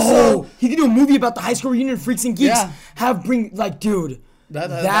movie. would also- he could do a movie about the high school reunion of Freaks and Geeks. Yeah. Bring like, dude,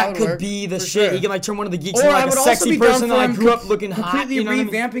 That would could work, be the for shit. sure. He can like turn one of the geeks Or into I like a would also sexy be down person for that him like grew up looking hot. completely You know what I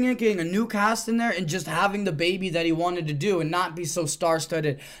mean? revamping it, getting a new cast in there, and just having the baby that he wanted to do, and not be so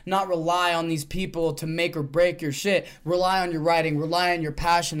star-studded. Not rely on these people to make or break your shit. Rely on your writing. Rely on your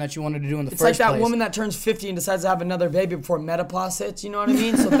passion that you wanted to do in the It's like first that place. woman that turns 50 and decides to have another baby before menopause hits. You know what I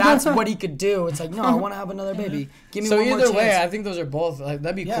mean? So that's what he could do. It's like, no, I want to have another baby. Give me So one more either way, chance. I think those are both. Like,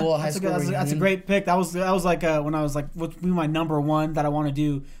 that'd be cool. High that's, a school good, that's a reunion. great pick. That was like when I was like, would be my number one that I want to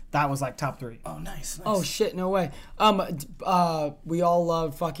do. That was like top 3. Oh, nice. Oh shit, no way. We all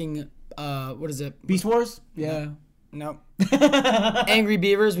love fucking what is it? Beast Wars? Yeah. No. Angry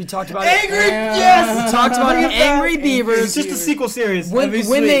Beavers. We talked about it. Yes! We talked about Angry It's Beavers. just a sequel series. When That'd be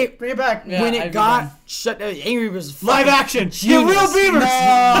they sweet. Bring it back. Yeah, when I'd it be got down. shut, Angry Beavers. Live fucking action. Get genius. real beavers.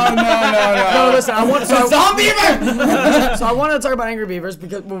 No, listen. I want so Zombie Beaver! So I wanted to talk about Angry Beavers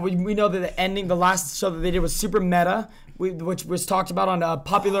because we know that the ending, the last show that they did was super meta, which was talked about on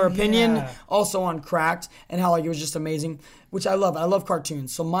Popular Opinion, yeah. also on Cracked, and how like it was just amazing, which I love. I love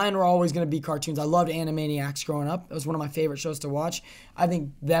cartoons, so mine were always going to be cartoons. I loved Animaniacs growing up. It was one of my favorite shows to watch. I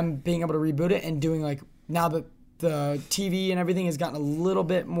think them being able to reboot it and doing like now that the TV and everything has gotten a little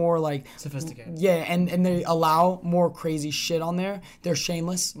bit more like Sophisticated. Yeah, and they allow more crazy shit on there. They're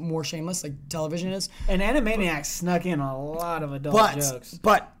more shameless, like television is. And Animaniacs snuck in a lot of adult jokes.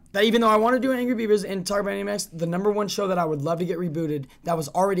 But even though I want to do Angry Beavers and talk about Animaniacs, the number one show that I would love to get rebooted that was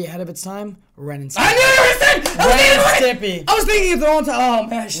already ahead of its time, Ren and Stimpy. I knew you were saying Ren and Stimpy. I was thinking of the whole time. Oh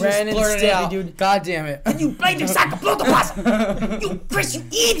man, she Ren and blurted it Stimpy, out. dude. God damn it. You blinding sack of protoplasm! You Chris, you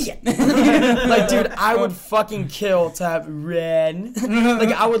idiot! Like, dude, I would fucking kill to have Ren.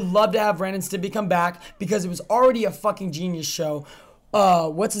 Like, I would love to have Ren and Stimpy come back because it was already a fucking genius show.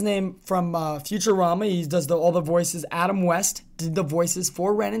 What's his name from Futurama? He does all the voices. Adam West did the voices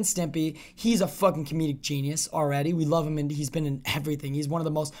for Ren and Stimpy. He's a fucking comedic genius already. We love him, and he's been in everything. He's one of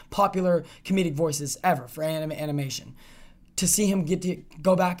the most popular comedic voices ever for animation. To see him get to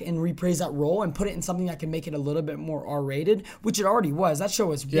go back and reprise that role and put it in something that can make it a little bit more R-rated, which it already was. That show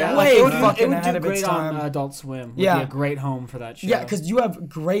was way it would fucking do ahead of its great time. on Adult Swim. Would Yeah. be a great home for that show. Yeah, because you have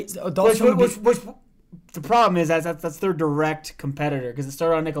great adult which the problem is that's their direct competitor because it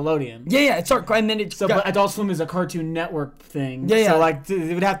started on Nickelodeon. Yeah, it started, and then it So, but Adult Swim is a Cartoon Network thing. Yeah, yeah. So, like,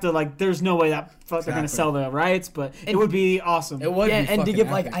 they would have to, like, there's no way that they're going to sell the rights, but it would be awesome. It would yeah, be and to fucking give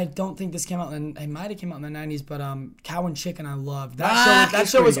epic. I don't think this came out in it might have came out in the 90s, but Cow and Chicken I loved. Ah, That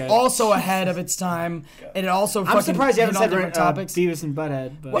it's show was pretty good. also ahead of its time, and it also I'm fucking surprised you hit haven't on said different topics. Beavis and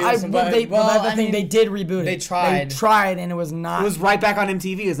Butthead. But Well, Beavis and Butthead. that's the I thing. mean, They did reboot it. they tried. They tried, and it was not. it was right back on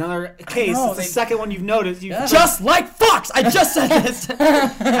MTV. It's another case. know, It's the they- second one you've noticed. just like Fox. I just said this.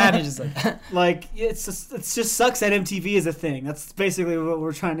 Abby just like Like, it just sucks that MTV is a thing. That's basically what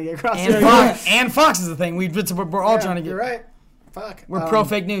we're trying to get across and here. Fox. And Fox is the thing. We're all trying to get. You're right. Fuck. We're pro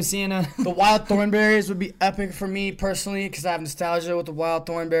fake news. CNN. The Wild Thornberries would be epic for me personally because I have nostalgia with the Wild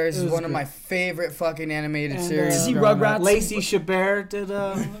Thornberries. It's one of my favorite fucking animated series. Did you see growing up. Rugrats? Lacey Chabert did.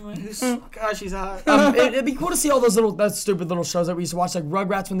 Gosh, she's hot. It'd be cool to see all those stupid little shows that we used to watch, like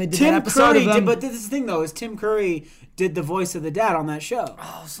Rugrats when they did that Tim episode Curry of them. did, but this is the thing though, is Tim Curry did the voice of the dad on that show,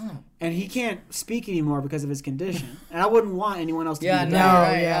 Oh, son. and he can't speak anymore because of his condition. And I wouldn't want anyone else to Yeah, be no, the dad.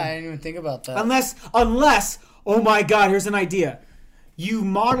 right, yeah. I didn't even think about that. Unless, oh my God, here's an idea. You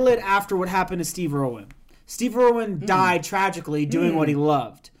model it after what happened to Steve Irwin. Steve Irwin died tragically doing what he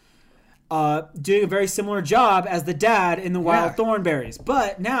loved. Doing a very similar job as the dad in the Wild Thornberries.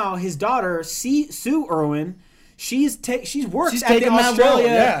 But now his daughter, Sue Irwin, she's worked She's at the taken that role,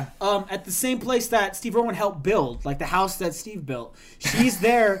 Australia, yeah. at the same place that Steve Irwin helped build, like the house that Steve built. She's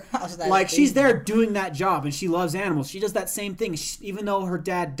there, she's there doing that job, and she loves animals. She does that same thing, even though her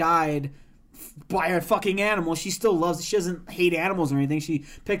dad died by a fucking animal, she still loves. She doesn't hate animals or anything. She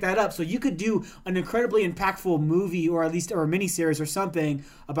picked that up. So you could do an incredibly impactful movie, or a miniseries or something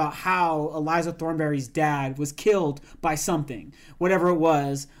about how Eliza Thornberry's dad was killed by something, whatever it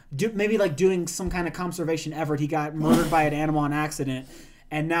was. Maybe like doing some kind of conservation effort. He got murdered by an animal on accident,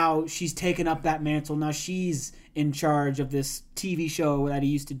 and now she's taken up that mantle. Now she's in charge of this TV show that he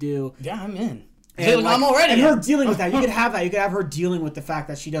used to do. Yeah, I'm in. And, I'm already and in. her dealing with that. You could have that. You could have her dealing with the fact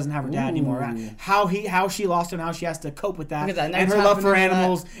that she doesn't have her dad anymore. How she lost him, how she has to cope with that, Look at that. Now and it's her love for happening to that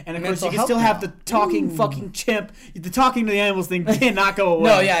animals. And of course, mental you can health still have now. the talking fucking chimp. The talking to the animals thing cannot go away.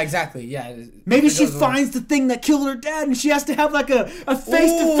 No, yeah, exactly. Yeah. Maybe It she goes away. finds the thing that killed her dad, and she has to have like a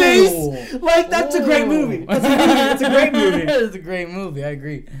face to face. Like that's a great movie. That's a great movie. It's a great movie. I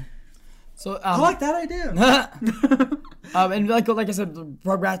agree. So I like that idea. and like I said, the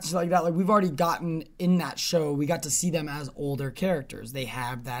Rugrats shit like that. Like we've already gotten in that show, we got to see them as older characters. They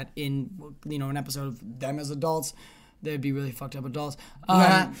have that in an episode of them as adults. They'd be really fucked up adults.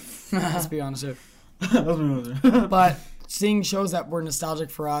 Let's be honest here. But seeing shows that were nostalgic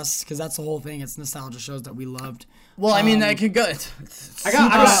for us, because that's the whole thing. It's nostalgia shows that we loved. Well, I mean, that could go. I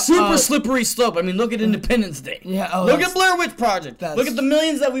got super slippery slope. I mean, look at Independence Day. Yeah, look that's- at Blair Witch Project. that's- Look at the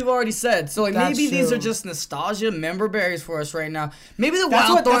millions that we've already said. So, like, That's maybe these true. are just nostalgia member berries for us right now. Maybe the That's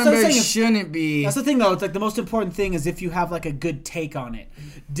Wild what I'm saying Thornberries is- shouldn't be. That's the thing, though. It's like the most important thing is if you have like a good take on it.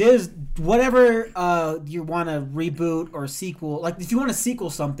 Whatever you want to reboot or sequel, like if you want to sequel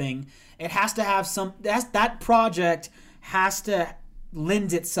something, it has to have some. That project has to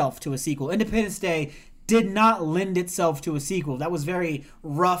lend itself to a sequel. Independence Day did not lend itself to a sequel. That was very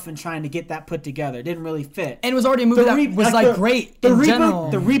rough in trying to get that put together. It didn't really fit. And it was already a movie that was great in general.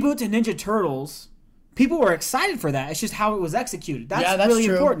 The reboot to Ninja Turtles, people were excited for that. It's just how it was executed. That's, Yeah, that's really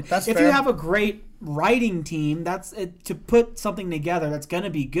true. important. That's if fair. you have a great writing team, that's it, to put something together that's going to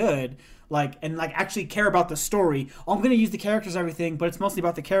be good. and actually care about the story. Oh, I'm gonna use the characters, everything, but it's mostly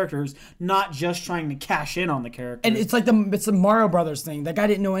about the characters, not just trying to cash in on the characters. And it's like it's the Mario Brothers thing. That guy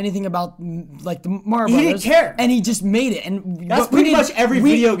didn't know anything about like the Mario He Brothers. didn't care. And he just made it. And That's pretty much every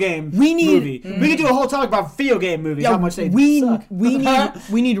video game movie. We could do a whole talk about video game movies. How much they suck.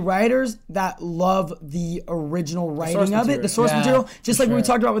 we need writers that love the original writing of it, the source material. Just like we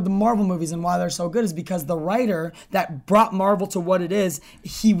talked about with the Marvel movies and why they're so good is because the writer that brought Marvel to what it is,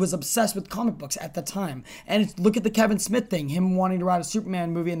 he was obsessed with comic books at the time. And look at the Kevin Smith thing, him wanting to write a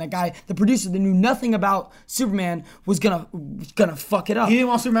Superman movie, and the guy, the producer that knew nothing about Superman, was gonna fuck it up. He didn't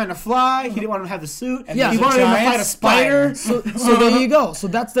want Superman to fly. He didn't want him to have the suit. And He wanted him to fight a spider. So there you go. So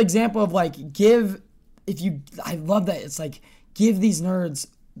that's the example of like I love that. It's like give these nerds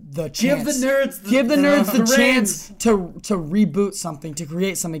the chance. Give the nerds the chance to reboot something, to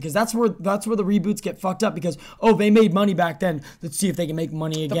create something, because that's where the reboots get fucked up because they made money back then. Let's see if they can make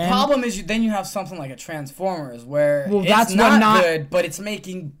money again. The problem is then you have something like a Transformers where that's it's not good, but it's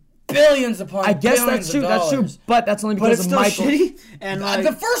making billions upon I guess billions that's true. of That's true. dollars. But that's only because it's of still Michael. shitty. And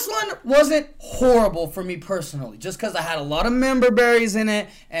The first one wasn't horrible for me personally, just because I had a lot of member berries in it,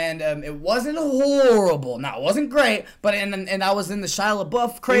 and it wasn't horrible. Now, it wasn't great, but and I was in the Shia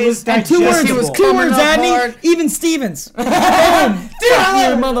LaBeouf craze. And Two words, He was two words, coming up Andy. hard. Even Stevens. Boom. Fuck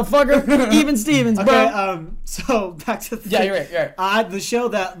you, motherfucker. Even Stevens, bro. Okay, so back to the Yeah, you're right. The show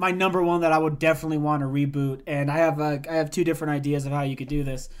that my number one that I would definitely want to reboot, and I have two different ideas of how you could do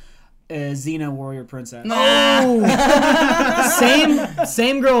this. Xena Warrior Princess.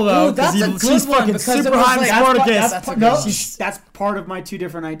 Same girl though. Ooh, that's a good she's one, fucking because it super was hot in like- Spartacus. that's a good one. That's part of my two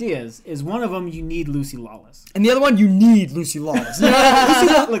different ideas. Is one of them you need Lucy Lawless. And the other one, you need Lucy Lawless.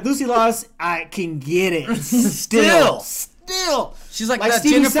 Lucy Lawless, I can get it. Still. She's like Like that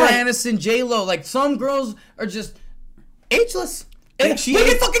Steven Jennifer said. Aniston, J-Lo. Like, some girls are just ageless. And She look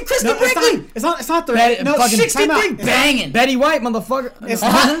is- at fucking Kristen No, it's Brinkley. It's not the Betty- no, fucking 63 time out. banging. Betty White, motherfucker. It's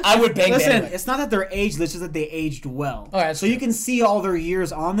not. I would bang Listen, Betty. it's not that they're ageless, it's just that they aged well. Oh, that's so you true. can see all their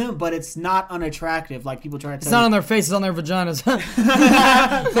years on them, but it's not unattractive like people try to tell It's not you. on their faces, it's on their vaginas.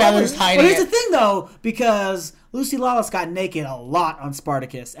 Yeah, they're just hiding But here's it. the thing, though, because Lucy Lawless got naked a lot on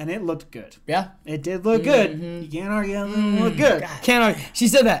Spartacus, and it looked good. Yeah. It did look good. You can't argue. It looked good. Can't argue. She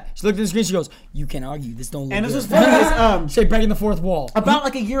said that. She looked at the screen. She goes, "You can't argue. This don't look And good." this was funny. Is, She's breaking the fourth wall. about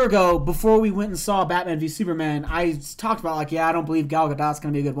like a year ago, before we went and saw Batman v Superman, I talked about I don't believe Gal Gadot's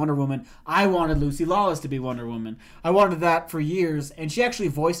gonna be a good Wonder Woman. I wanted Lucy Lawless to be Wonder Woman. I wanted that for years, and she actually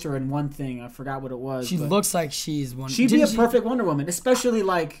voiced her in one thing. I forgot what it was. She but looks like she's one. she'd be a Didn't she- perfect Wonder Woman, especially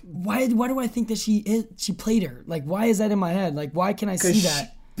like Why do I think that she played her? Like, why is that in my head? Like, why can I see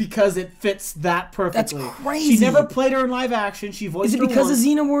that? because it fits that perfectly. crazy. She never played her in live action. She voiced Is it her because once. of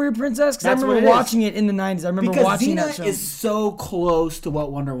Xena Warrior Princess? Because I That's what remember it is. watching it in the 90s. I remember Because watching Xena that show. is so close to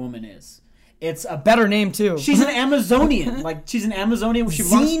what Wonder Woman is. It's a Better name, too. She's an Amazonian. Like she's an Amazonian. She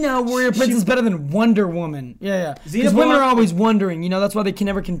belongs- Xena Warrior Princess is better than Wonder Woman. Yeah. Because Xena women are belong- always wondering. That's why they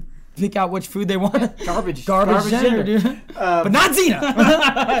never can pick out which food they want. Garbage gender, gender. dude. But not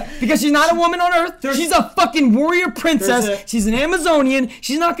Xena. Because she's not a woman on Earth. She's a fucking warrior princess. There's a- She's an Amazonian.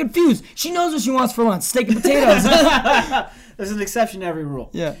 She's not confused. She knows what she wants for lunch. Steak and potatoes. There's an exception to every rule.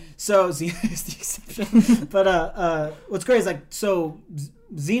 Yeah. So Xena is the exception. But what's great is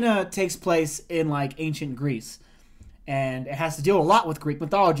Xena takes place in like ancient Greece, and it has to deal a lot with Greek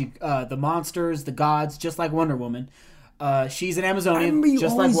mythology, the monsters, the gods, just like Wonder Woman. She's an I Amazonian, remember you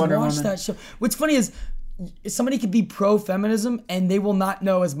just like always Wonder watched Woman. that show. What's funny is somebody could be pro-feminism and they will not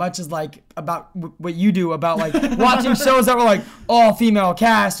know as much as like about what you do about like watching shows that were like all female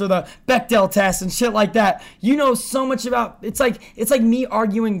cast or the Bechdel test and shit like that. You know so much about it's like me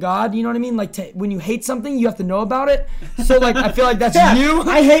arguing God. You know what I mean? Like when you hate something, you have to know about it. So like I feel like that's you.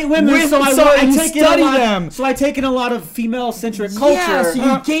 I hate women, so I you take in study a lot, them. So I take in a lot of female-centric culture. Yeah, so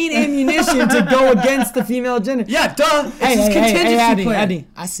you gain ammunition to go against the female gender. Yeah, duh. Hey, It's his contingency Addy, plan. Addy,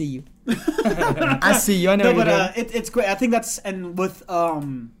 I see you. I see you. I know No, what but you're doing. it's great. I think that's and with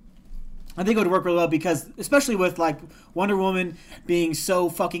I think it would work really well because especially with like Wonder Woman being so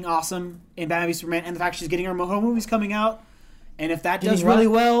fucking awesome in Batman v Superman and the fact she's getting her movies coming out, and if that does Getting what? really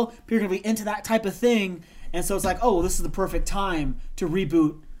well, people are gonna be into that type of thing, and so it's like, oh, this is the perfect time to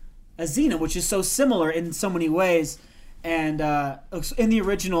reboot a Xena, which is so similar in so many ways, and in the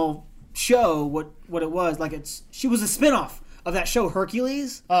original show, what it was like, she was a spinoff of that show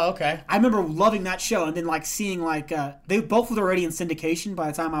Hercules. Oh, okay. I remember loving that show, and then like seeing like they both were already in syndication by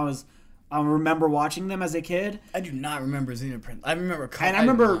the time I remember watching them as a kid. I do not remember Xena Prince. I remember. And I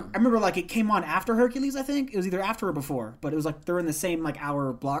remember like it came on after Hercules. I think it was either after or before, but it was like they're in the same like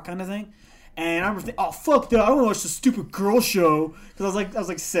hour block kind of thing. And I remember thinking, oh fuck that! I want to watch the stupid girl show because I was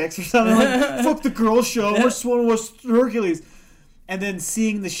like 6 or something. Like, fuck the girl show. I just want to watch Hercules. And then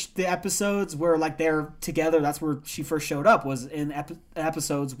seeing the episodes where like they're together, that's where she first showed up, was in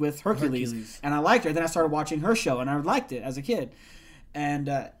episodes with Hercules. And I liked her. Then I started watching her show, and I liked it as a kid. And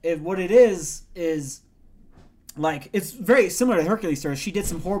what it is like, it's very similar to Hercules story. She did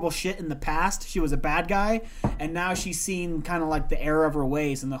some horrible shit in the past. She was a bad guy, and now she's seen kind of like the error of her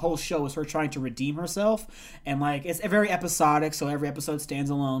ways, and the whole show is her trying to redeem herself. And like, it's very episodic, so every episode stands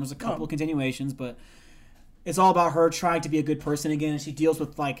alone. There's a couple of continuations, but it's all about her trying to be a good person again. And she deals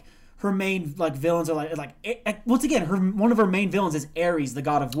with like her main like villains are like once again, one of her main villains is Ares, the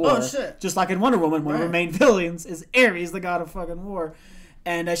god of war. Oh shit! Just like in Wonder Woman, one of her main villains is Ares, the god of fucking war.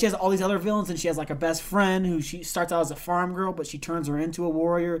 And she has all these other villains, and she has like a best friend who she starts out as a farm girl, but she turns her into a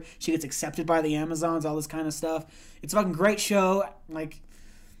warrior. She gets accepted by the Amazons, all this kind of stuff. It's a fucking great show. Like,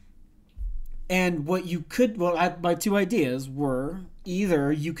 and what you could, my two ideas were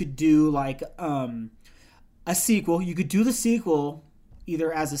either you could do like a sequel. You could do the sequel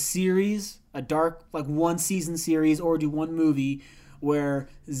either as a series, a dark like 1 season series, or do one movie where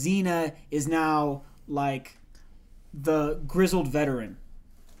Xena is now like the grizzled veteran.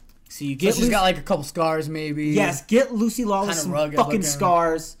 So you get she's got like a couple scars, maybe. Yes, get Lucy Lawless some rugged fucking looking.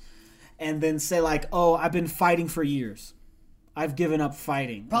 scars, and then say like, "Oh, I've been fighting for years. I've given up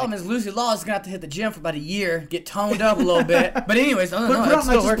fighting." Problem is, Lucy Lawless is gonna have to hit the gym for about a year, get toned up a little bit. But anyways,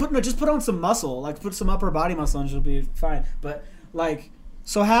 just put on some muscle, like put some upper body muscle, and she'll be fine. But like,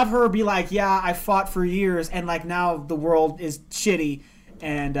 so have her be like, "Yeah, I fought for years, and like now the world is shitty."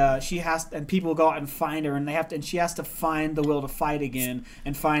 And people go out and find her, and she has to find the will to fight again,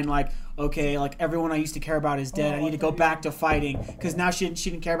 and find like, okay, like everyone I used to care about is dead. I need to go back to fighting because now she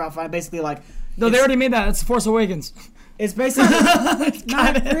didn't care about fighting. Basically, like, No, they already made that. It's Force Awakens. It's basically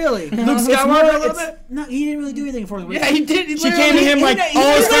not really. Luke Skywalker a little bit. No, he didn't really do anything for us. Yeah, he did. She came to him like,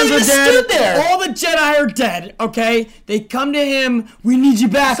 all his friends are stood dead. there. All the Jedi are dead, okay? They come to him, we need you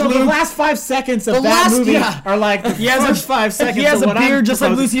back, So Luke. the last 5 seconds of The that last- movie yeah. are like the first 5 seconds. He has of a what I'm beard just like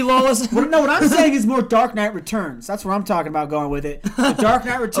proposing. Lucy Lawless. What I'm saying is more Dark Knight Returns. That's where I'm talking about going with it. The Dark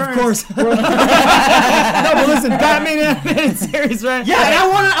Knight Returns. Of course. No, but listen, Batman animated series, right? Yeah, and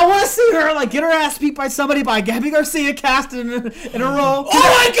I want to see her like get her ass beat by somebody by Gabby Garcia cast in a role. Oh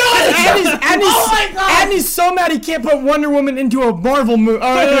my God! Oh my God! Andy's so mad he can't put Wonder Woman into a Marvel movie.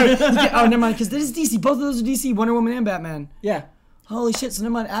 Oh, never mind, because this is DC. Both of those are DC, Wonder Woman and Batman. Yeah. Holy shit, so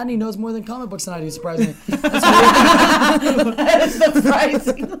never mind. Adney knows more than comic books than I do, surprisingly. That's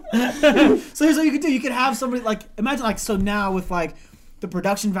surprising. So here's what you could do. You could have somebody like imagine like so now with like the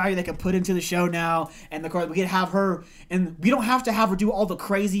production value they could put into the show now, and we could have her, and we don't have to have her do all the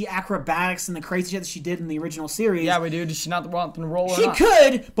crazy acrobatics and the crazy shit that she did in the original series. Yeah, we do. Does she not want them to roll or She not?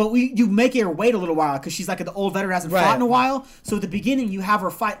 could, but you make her wait a little while because she's like an old veteran, hasn't Right. fought in a while. So at the beginning, you have her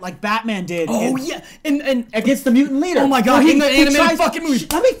fight like Batman did. Oh, yeah. And against the mutant leader. Oh my God, in the animated fucking movie.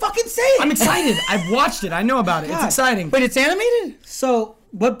 Let me fucking say it. I'm excited. I've watched it. I know about it. God. It's exciting. Wait, it's animated? So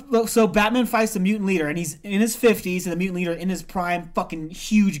Batman fights the mutant leader, and he's in his 50s, and the mutant leader in his prime, fucking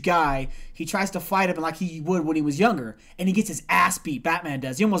huge guy. He tries to fight him like he would when he was younger, and he gets his ass beat. Batman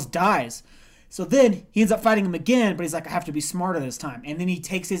does. He almost dies. So then he ends up fighting him again, but he's like, I have to be smarter this time. And then he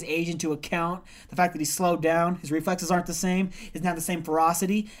takes his age into account, the fact that he's slowed down, his reflexes aren't the same, he doesn't have the same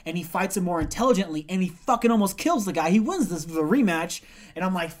ferocity, and he fights him more intelligently, and he fucking almost kills the guy. He wins this for the rematch, and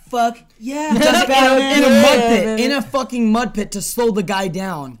I'm like, fuck yeah, that's Batman. in a mud pit, in a fucking mud pit to slow the guy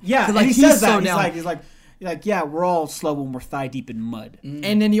down. Yeah, 'Cause, like he he's says slowed that. down. He's like, yeah, we're all slow when we're thigh deep in mud.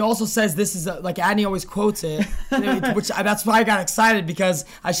 And then he also says this is like Adney always quotes it, that's why I got excited because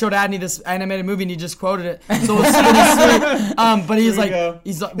I showed Adney this animated movie and he just quoted it. So it's pretty sweet. But he's like,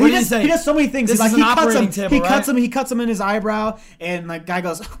 what did he say? He does so many things. This He's is like, an operating table, he cuts him in his eyebrow, and like guy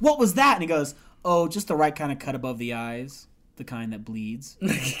goes, "What was that?" And he goes, "Oh, just the right kind of cut above the eyes." The kind that bleeds, and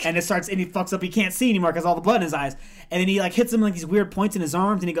he fucks up. He can't see anymore because all the blood in his eyes. And then he like hits him like these weird points in his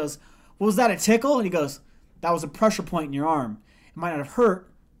arms, and he goes, "What was that? A tickle?" And he goes, "That was a pressure point in your arm. It might not have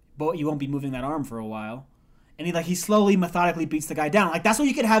hurt, but you won't be moving that arm for a while." And he slowly, methodically beats the guy down. Like that's what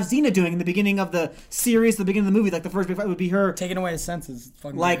you could have Xena doing in the beginning of the series, the beginning of the movie. Like the first big fight would be her taking away his senses. It's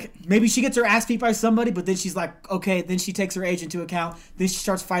fucking like weird. maybe she gets her ass beat by somebody, but then she's like, okay, then she takes her age into account, then she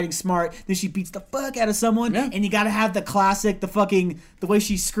starts fighting smart, then she beats the fuck out of someone, and you gotta have the classic, the way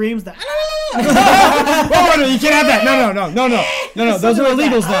she screams, the Oh, no, you can't have that. No. Those are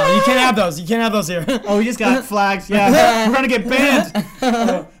illegals now. You can't have those. You can't have those here. oh, we just got flags, yeah, we're gonna get banned.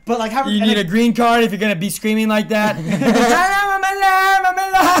 But like, how You need a green card if you're gonna be screaming like that.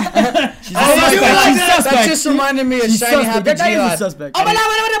 She's a suspect. She's suspect. That just reminded me of She's Shiny suspect. Happy That guy is a Jihad. suspect.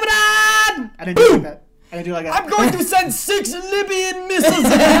 Dad! I didn't do it like that. I didn't do it like that. I'm going to send 6 Libyan missiles to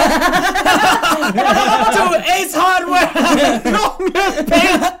Ace Hardware.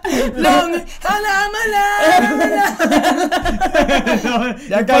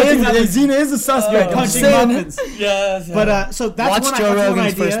 That guy is Xena is a suspect. Punching muffins. Yes. But so that's Watch one, Joe that's one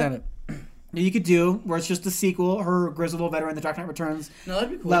Rogan's first idea stand-up. that you could do, where it's just a sequel, her Grizzled Old Veteran, The Dark Knight Returns No, that'd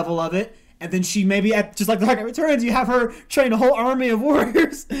be cool. level of it. And then she maybe, at just like The Dark Knight Returns, you have her train a whole army of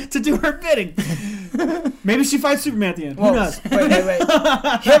warriors to do her bidding. Maybe she fights Superman at the end. Who knows? Wait.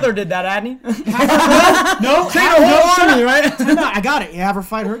 Hitler did that, hadn't he? No, Train a whole army, right? No, I got it. You have her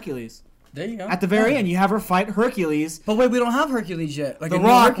fight Hercules. There you go. At the very end, you have her fight Hercules. But wait, we don't have Hercules yet. Like The a new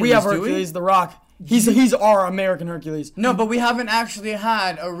Rock. We have do Hercules. The Rock. He's our American Hercules. No, but we haven't actually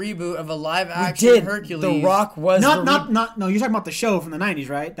had a reboot of a live action Did Hercules. The Rock was No, you're talking about the show from the 90s,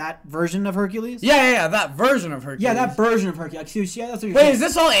 right? That version of Hercules? Yeah, that version of Hercules. Yeah, that version of Hercules. Yeah, that's what you're Wait, saying. is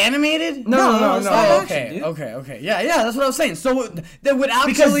this all animated? No. it's live Oh, action, okay. Yeah, that's what I was saying. So that would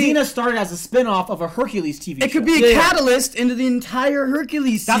Because actually Xena started as a spin-off of a Hercules TV show. it could be a catalyst into the entire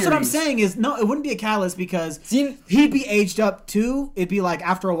Hercules series. That's what I'm saying is, no, it wouldn't be a catalyst because Xena- he'd be aged up too. It'd be like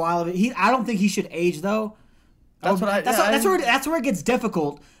after a while of it. I don't think he should age though. That's That's where it gets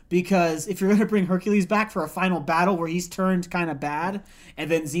difficult because if you're going to bring Hercules back for a final battle where he's turned kind of bad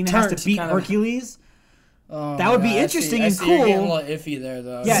and then Xena has to beat Hercules, that would be interesting and You're getting a cool. little iffy there,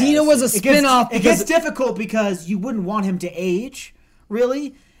 though. Yeah, Xena was a spin-off. It gets difficult because you wouldn't want him to age,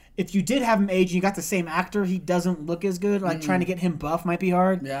 really. If you did have him age and you got the same actor, he doesn't look as good. Like trying to get him buff might be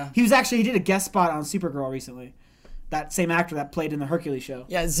hard. Yeah. He did a guest spot on Supergirl recently. That same actor that played in the Hercules show.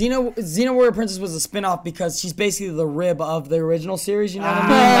 Yeah, Xena Warrior Princess was a spin-off because she's basically the rib of the original series, you know what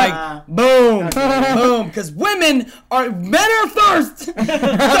I mean? Like, boom. Because men are first!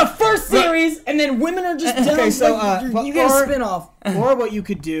 The first series, and then women are just down. Okay, so, you get a spin-off. Or what you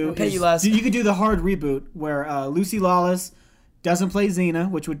could do pay is you less. you could do the hard reboot where Lucy Lawless doesn't play Xena,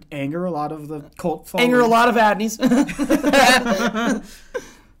 which would anger a lot of the cult followers. Anger a lot of Adneys.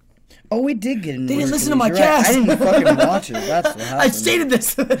 Oh, we did get a new They didn't listen to Hercules. my You're right. cast. I didn't fucking watch it. That's what happened. I stated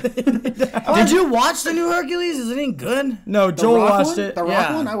this. Did you watch the new Hercules? Is it any good? No, The Joel Rock watched one? it. The Rock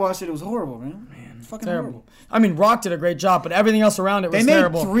Yeah. one? I watched it. It was horrible, man. It's fucking Terrible. horrible. I mean, Rock did a great job, but everything else around it was They made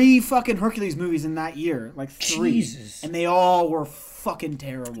terrible. 3 fucking Hercules movies in that year. Like 3. Jesus. And they all were fucking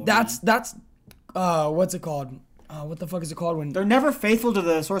terrible. That's what's it called? What the fuck is it called when They're never faithful to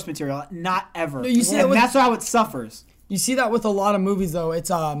the source material. Not ever. you see that and with- that's how it suffers. you see that with a lot of movies though?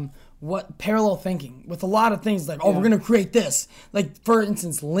 It's what parallel thinking with a lot of things like we're gonna create this. Like for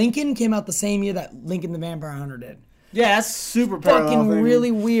instance, Lincoln came out the same year that Lincoln the Vampire Hunter did. Yeah, that's super parallel. Fucking thinking. really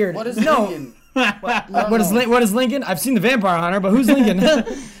weird. What is no? Lincoln? What is Lincoln? I've seen the Vampire Hunter, but who's Lincoln?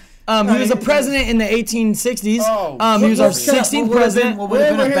 He was a president in the 1860s. Oh, he was our Shut up. 16th What would've president. been- what We're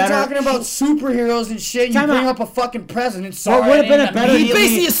would've over been a here better? talking about superheroes and shit. You Time bring out. up a fucking president. Sorry, What would've been a I didn't better- He's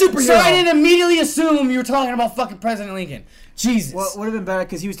basically a superhero. Sorry, I didn't immediately assume you were talking about fucking President Lincoln. Jesus. What would have been better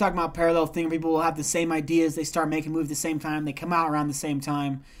because he was talking about parallel thing. People will have the same ideas. They start making movies at the same time. They come out around the same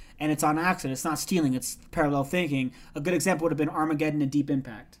time, and it's on accident. It's not stealing. It's parallel thinking. A good example would have been Armageddon and Deep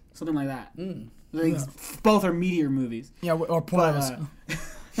Impact, something like that. Both are meteor movies. Yeah, or Polaris.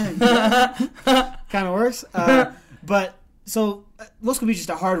 Kind of works. But so this could be just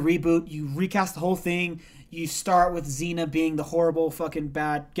a hard reboot. You recast the whole thing. You start with Xena being the horrible fucking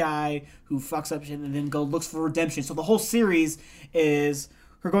bad guy who fucks up shit and then looks for redemption. So the whole series is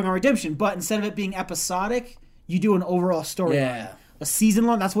her going on redemption. But instead of it being episodic, you do an overall story. Yeah. A season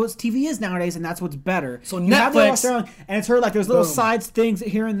long. That's what TV is nowadays, and that's what's better. So You have the overall Netflix- storyline, and it's her like there's little Boom. sides things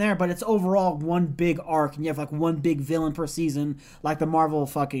here and there, but it's overall one big arc, and you have like one big villain per season, like the Marvel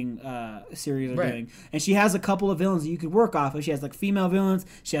fucking series are Right. doing. And she has a couple of villains that you could work off of. She has like female villains.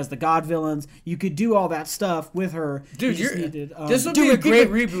 She has the god villains. You could do all that stuff with her. Dude, You just you're, needed, this would do be a it great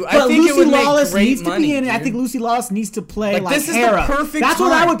great. reboot. But I think Lucy it would Lawless make great needs money, to be in it. I dude. think Lucy Lawless needs to play like this is the Hera. perfect That's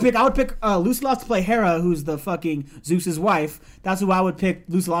what I time. would pick. I would pick Lucy Lawless to play Hera, who's the fucking Zeus's wife. That's who I would pick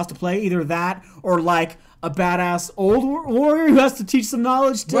Lucy Lawless to play. Either that or like a badass old warrior who has to teach some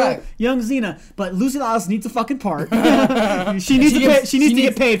knowledge to Right. young Xena. But Lucy Lawless needs a fucking part. she needs to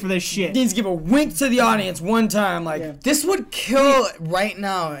get paid for this shit. Needs to give a wink to the audience one time, like This would kill right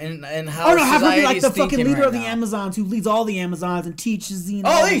now in how Oh no, have her be like society's the fucking thinking leader right of the now. Amazons who leads all the Amazons and teaches Xena. Oh,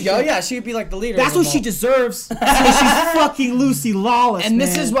 all there you this go. shit. Yeah, she'd be like the leader. That's of what them she all. deserves. Because she's fucking Lucy Lawless. And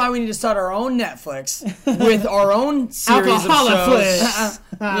this man. is why we need to start our own Netflix with our own series of Alcoholic shows. Flicks.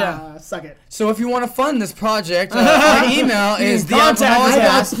 Yeah. Suck it. So if you want to fund this project, our email is Contact us. I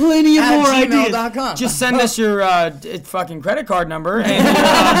got plenty of more ideas. gmail.com. Just send us your fucking credit card number,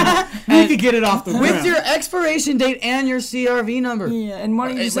 and We could get it off the with ground. your expiration date and your CRV number. yeah, and why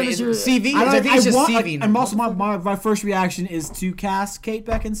don't you just send us your CV? I, I think it's just want, CV. and also my first reaction is to cast Kate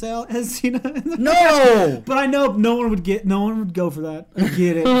Beckinsale as Cena. No. But I know no one would go for that. I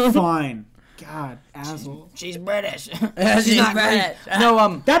get it. Fine. God, asshole. She's British. She's not British. Greek.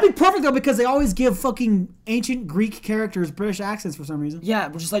 No, That'd be perfect though because they always give fucking ancient Greek characters British accents for some reason. yeah,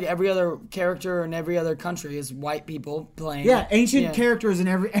 just like every other character in every other country is white people playing. Yeah, ancient Yeah. characters in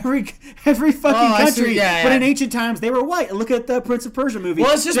every fucking I see. country. Yeah, But yeah. in ancient times they were white. Look at the Prince of Persia movie.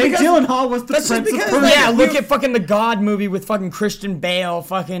 Well, it's just Jake because- Gyllenhaal was the that's just Prince of because, Persia. like, Yeah, look at fucking the God movie with fucking Christian Bale.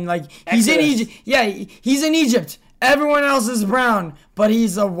 Fucking like he's in Exodus. Egypt. Yeah, he's in Egypt. Everyone else is brown, but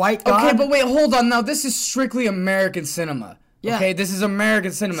he's a white God. Okay, but wait, hold on. Now this is strictly American cinema. Yeah. Okay, this is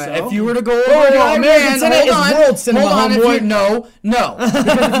American cinema. So? If you were to go over Whoa, to whoa, Iran, American cinema hold is on, world cinema, hold on. If homeboy. you, no,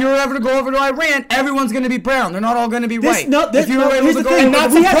 because if you were ever to go over to Iran, everyone's going to be brown. They're not all going to be white. this- if you no, were able here's to the go, thing, and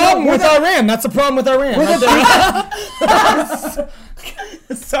that's we the have- problem we're with the- Iran. That's the problem with Iran.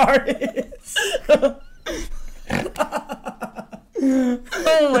 Sorry.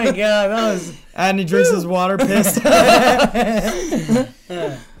 oh my god, that was. And he drinks his water pissed.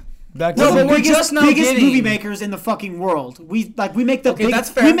 Back to No, the but we're biggest, just now biggest getting- movie makers in the fucking world. We make the Okay, big, that's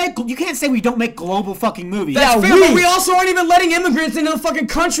fair. We make. You can't say we don't make global fucking movies. That's Yeah, fair, but we also aren't even letting immigrants into the fucking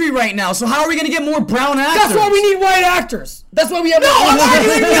country right now. So how are we going to get more brown actors? That's why we need white actors. That's why we have. No, I'm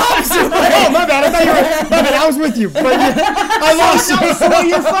arguing the opposite way. Oh my bad. I thought you were. My bad. I was with you, but I lost So you. what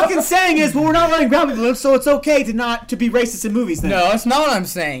you're fucking saying is, well, we're not letting brown people live, so it's okay to be racist in movies. Then No, that's not what I'm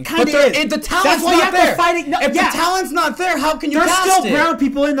saying. Kinda But there- is. the That's talent's why you not have to there. fight it- no, if yeah. the talent's not there, how can you there's cast still it? brown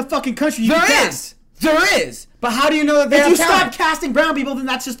people in the fucking country. You There can is. cast. There is. But how do you know that they If have you talent? stop casting brown people, then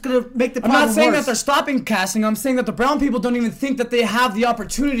that's just gonna make the I'm problem not saying worse. that they're stopping casting. I'm saying that the brown people don't even think that they have the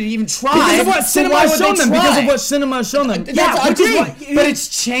opportunity to even try. Because of what So cinema why has would shown they them. Because try? of what cinema has shown them. That's which is agreed. why- But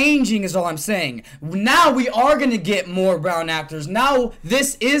it's changing, is all I'm saying. Now we are going to get more brown actors. Now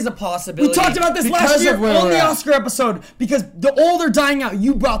this is a possibility. We talked about this because last year of where on we're the at. Oscar episode because the old are dying out.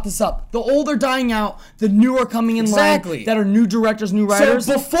 You brought this up. The old are dying out. The new are coming in Exactly. line that are new directors, new So writers.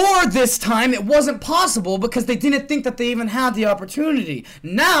 before this time, it wasn't possible because they didn't think that they even had the opportunity.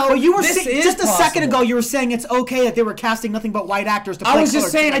 Now, But you were this saying, is just a second possible. ago, you were saying it's okay that they were casting nothing but white actors to play I was just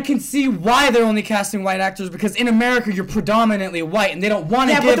colored saying I people. can see why they're only casting white actors because in America you're predominantly white and they don't want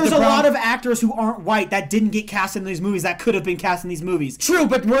to Yeah, give but there's the a brown... lot of actors who aren't white that didn't get cast in these movies that could have been cast in these movies. True,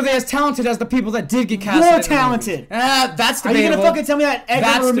 but were they as talented as the people that did get cast? More in the talented. movie? That's Are you debatable. gonna fucking tell me that Edgar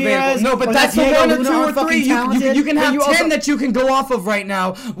That's Ramirez? debatable. No, but or that's that the Diego one or Luna two or aren't fucking three. talented? You can have you 10 also- that you can go off of right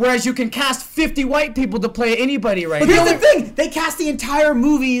now, whereas you can cast 50 white people to play anybody right But now. here's the thing: they cast the entire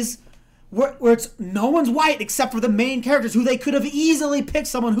movies where it's no one's white except for the main characters, who they could have easily picked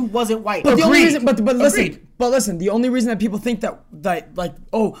someone who wasn't white. But the only Agreed. reason, but listen, Agreed. the only reason that people think that like,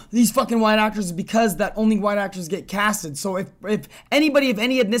 oh, these fucking white actors is because that only white actors get casted. So if anybody of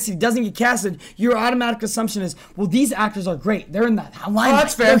any ethnicity doesn't get casted, your automatic assumption is, well, these actors are great. They're in that line.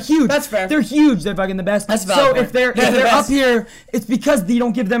 that's fair. They're huge. That's fair. They're huge. They're fucking the best. That's so valid if point. they're They're if the they're up best. here, it's because you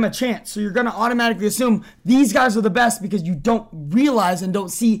don't give them a chance. So you're gonna automatically assume these guys are the best because you don't realize and don't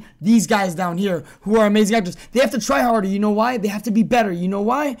see these guys down here who are amazing actors. They have to try harder. You know why? They have to be better. You know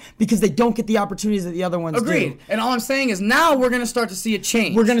why? Because they don't get the opportunities that the other ones Agreed. do. And all I'm saying is now we're going to start to see a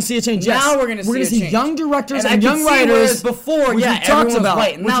change. We're gonna see a change. Yes. Now we're going to see a see change. young directors And and I can young see writers. whereas before, which yeah, we talked everyone was about.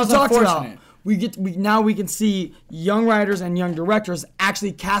 white, and which now we it's talked about. unfortunate. Now we can see young writers and young directors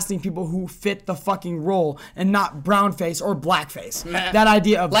actually casting people who fit the fucking role and not brown face or black face. That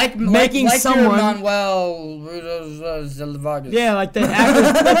idea of making like someone. your Manuel Vargas. Yeah, like the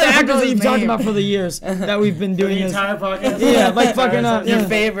actors that you've talked about for the years that we've been doing. the is- entire podcast. yeah, like fucking Your yeah.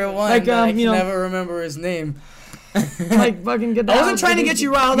 favorite one. Like, that I can you know- never rember his name. like fucking Gaddafi. I wasn't trying to get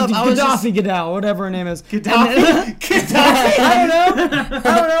you riled up. I was just- Gaddafi, Goodell, whatever her name is. Gaddafi? I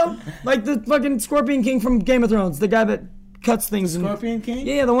don't know. Like the fucking Scorpion King from Game of Thrones, the guy that cuts things. Scorpion King?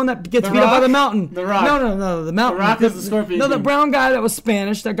 Yeah, the one that gets The beat up by Rock? the mountain. The Rock. No, the mountain. The Rock is the Scorpion No, the King. brown guy that was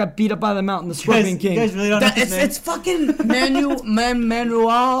Spanish that got beat up by the mountain, the Scorpion King. You guys really don't know his name? It's fucking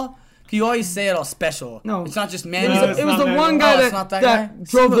Manuel. You always say it all special. No. It's not just It Manuel. was, it's it was not the that one guy. guy it's that, not that that guy?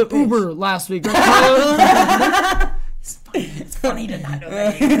 drove the Son of a bitch. Uber last week. Right? It's funny to not know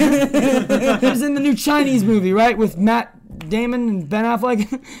that. He was in the new Chinese movie, right, with Matt Damon and Ben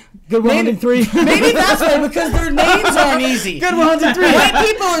Affleck. Good Will Hunting 3. Maybe that's why, because their names aren't easy. Good Will Hunting 3. White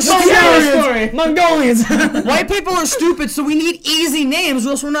people are stupid. Mongolians. White people are stupid, so we need easy names,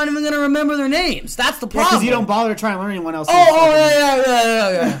 or else we're not even gonna remember their names. That's the problem. Because you don't bother to try and learn anyone else's.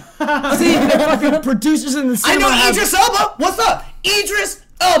 Yeah. See, the fucking producers in the I cinema know have- Idris Elba. What's up, Idris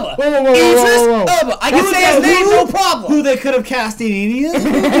Elba? Whoa. Idris Elba. I can say his name, no problem. Who they could have cast in any of the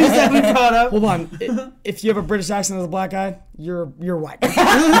movies that we brought up. Hold on. If you have a British accent as a black guy, you're white.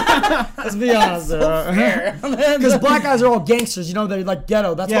 Let's be honest. Because black guys are all gangsters. You know, they're like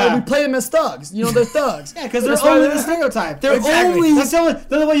ghetto. That's why Yeah. we play them as thugs. You know, they're thugs. Yeah, because they're That's why only they're- the stereotype. They're exactly. only- That's the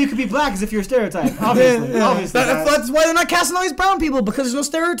only way you could be black is if you're a stereotype. Obviously. Yeah. Obviously. That's why they're not casting all these brown people, because there's no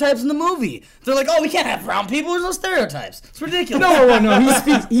stereotypes in the movie. They're like, oh, we can't have brown people. There's no stereotypes. It's ridiculous. No.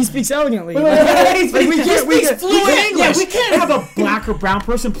 He speaks elegantly. He speaks fluent English. Yeah, we can't have a black or brown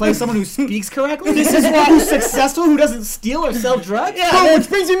person play someone who speaks correctly. This is why who's successful, who doesn't steal or sell drugs. Boom, which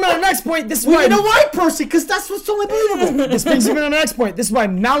brings me to my next point. This is We why need a white person, because that's what's only believable. This brings me to my next point. This is why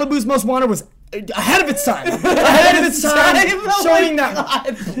Malibu's Most Wanted was ahead of its time. Ahead of its time, showing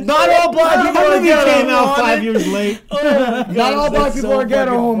that not all black people That are movie ghetto. came out 5 years late. Not all black that's people so are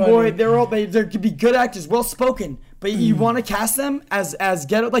ghetto, fucking homeboy. funny. They're all they could be good actors, well spoken. But you want to cast them as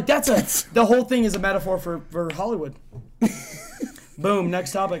ghetto? Like the whole thing is a metaphor for Hollywood. Boom.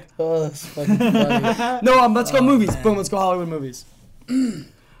 Next topic. Oh, that's fucking funny. No, let's go movies. Boom. Let's go Hollywood movies.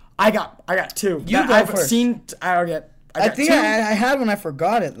 I got two. You that go I've first. seen. I I got think two. I had one. I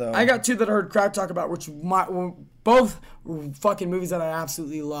forgot it though. I got two that I heard crowd talk about, which both fucking movies that I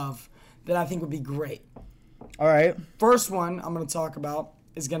absolutely love that I think would be great. All right. First one I'm going to talk about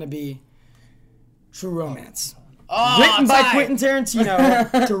is going to be True Romance. Oh, Written by tight. Quentin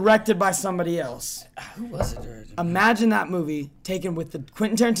Tarantino, directed by somebody else. Who was it? originally? Imagine that movie taken with the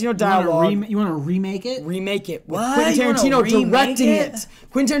Quentin Tarantino You want dialogue. to remake it? Remake it with What? Quentin You wanna Tarantino remake directing it? it.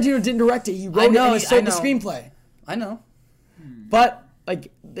 Quentin Tarantino didn't direct it. He wrote know, it and he sold I the know. screenplay. I know. But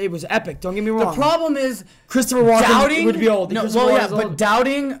like it was epic. Don't get me The wrong. problem is Christopher Walken doubting would be old. No, Christopher well, yeah, Walken's but old.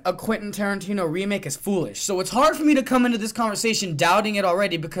 doubting a Quentin Tarantino remake is foolish. So it's hard for me to come into this conversation doubting it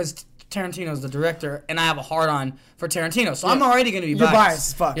already because Tarantino's the director and I have a hard on for Tarantino. So I'm already going to be You're biased. biased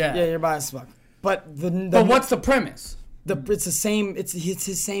as fuck. Yeah. Yeah, you're biased as fuck. But But what's the premise? it's the same. It's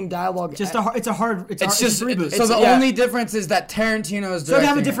his same dialogue. It's a hard It's just a reboot. So the yeah. only difference is that Tarantino's So it'd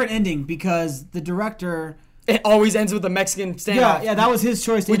have a directing different ending because the director. It always ends with a Mexican standoff. Yeah, that was his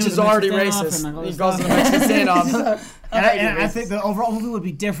choice. to Which end is with a already Mexican standoff racist. and all He this goes to stuff. the Mexican standoff. And I think the overall movie would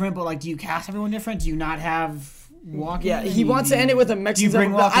be different, but like, do you cast everyone different? Do you not have Walken? Yeah, he wants to end it with a Mexican bring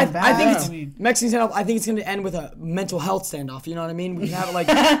standoff. Walken I think back? it's I mean- Mexican standoff. I think it's going to end with a mental health standoff. You know what I mean? We can have it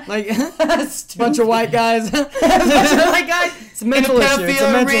like bunch of white guys. White guy. It's a mental In a issue. It's a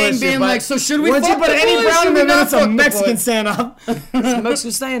pedophile mental ring issue. being but like, so should we once you fuck put the any boy or brown should in we there, then not it's a fuck the Mexican boy? standoff. It's a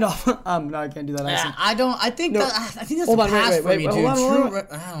Mexican standoff. No, I can't do that. Yeah, I don't. I think No. I think that's Hold a on, pass wait, for wait, me, wait, dude. hold on, hold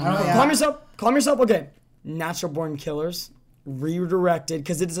on. I don't know. Yeah. Calm yourself. Okay, Natural Born Killers, redirected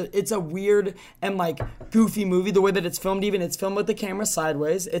because it's a weird and like goofy movie. The way that it's filmed, even it's filmed with the camera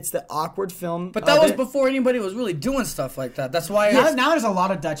sideways. It's the awkward film. But that of was it. before anybody was really doing stuff like that. That's why. Now there's a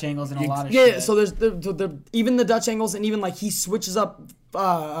lot of Dutch angles and a lot of Yeah, shit. so there's the even the Dutch angles and even like he switches up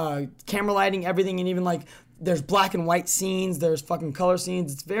camera lighting, everything, and even like there's black and white scenes, there's fucking color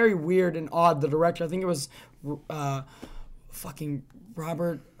scenes. It's very weird and odd. The director, I think it was fucking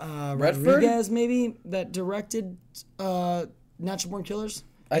Robert Redford? Rodriguez, maybe, that directed Natural Born Killers.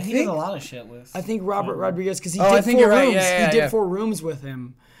 I he does think a lot of shit with. I think Robert Rodriguez, because he Oh, I did think 4 you're right. rooms. Yeah, He did yeah. 4 rooms with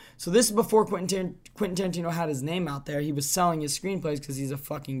him. So this is before Quentin Tarantino had his name out there. He was selling his screenplays because he's a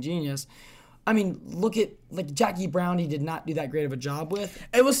fucking genius. I mean, look at like Jackie Brown. He did not do that great of a job with.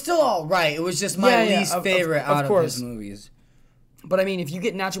 it was still all right. It was just my Yeah, least of favorite out of course. his movies. But I mean, if you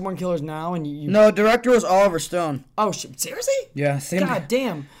get Natural Born Killers now and you No, director was Oliver Stone. oh shit, seriously? Yeah, same. God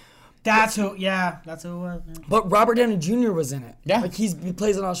damn. That's who. Yeah, that's who. It was. Yeah. But Robert Downey Jr. was in it. Yeah. Like he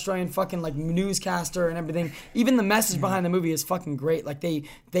plays an Australian fucking like newscaster and everything. Even the message behind the movie is fucking great. Like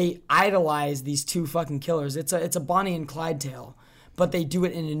they idolize these 2 fucking killers. It's a Bonnie and Clyde tale. But they do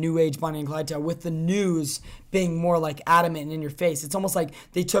it in a new age Bonnie and Clyde tale with the news being more like adamant and in your face. It's almost like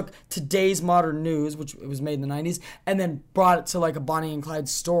they took today's modern news, which it was made in the 90s, and then brought it to like a Bonnie and Clyde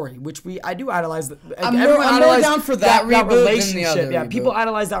story, which I do idolize. I'm more idolized down for that reboot than the relationship. other Yeah, reboot. people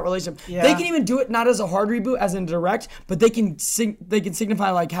idolize that relationship. Yeah. They can even do it not as a hard reboot, as in direct, but they can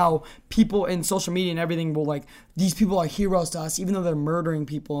signify like how people in social media and everything will like, these people are heroes to us, even though they're murdering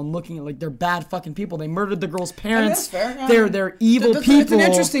people and looking at like they're bad fucking people. They murdered the girl's parents. that's fair. They're evil. evil people. It's an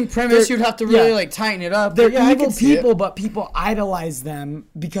interesting premise. You'd have to really like tighten it up. They're But I evil can see it. people, but people idolize them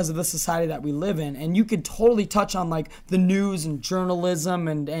because of the society that we live in. And you could totally touch on like the news and journalism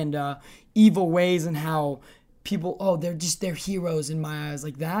and evil ways and how people, they're heroes in my eyes,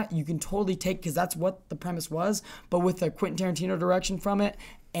 like that. You can totally take, because that's what the premise was, but with the Quentin Tarantino direction from it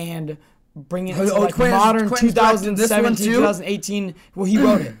and bringing it to like modern Quentin's directing this one 2017, too? 2018. Well, he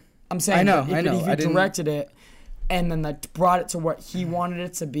wrote it. I'm saying I know. He directed it and then like brought it to what he wanted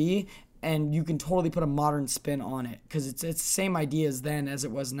it to be. And you can totally put a modern spin on it because it's the same ideas then as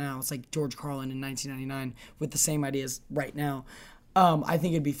it was now. It's like George Carlin in 1999 with the same ideas right now. I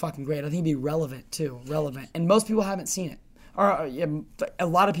think it'd be fucking great. I think it'd be relevant too. And most people haven't seen it. Or a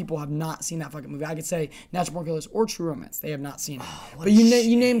lot of people have not seen that fucking movie. I could say Natural Born Killers or True Romance. They have not seen it. But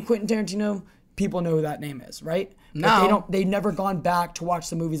you name Quentin Tarantino, people know who that name is, right? No. They've never gone back to watch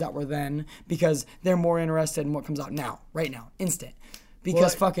the movies that were then because they're more interested in what comes out now, right now, instant.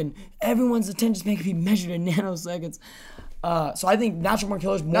 Because fucking everyone's attention span can be measured in nanoseconds. So I think Natural Born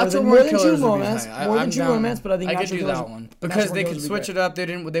Killers more than True Romance, but I think I could Natural do Killers, that one because they could switch it up. They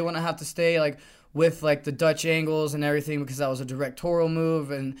wouldn't have to stay like with like the Dutch angles and everything because that was a directorial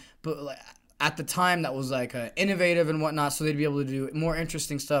move but like, at the time that was like innovative and whatnot. So they'd be able to do more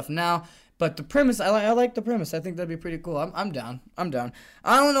interesting stuff now. But the premise, I like the premise. I think that'd be pretty cool. I'm down. I don't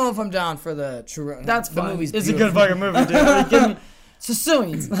know if I'm down for the True Romance. That's the fine. movie's It's a beautiful. good fucking movie, dude. Are you kidding me?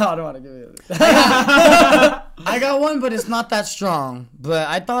 Sicilians. No, I don't want to give you that. I got one, but it's not that strong. But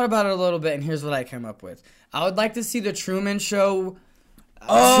I thought about it a little bit, and here's what I came up with. I would like to see the Truman Show.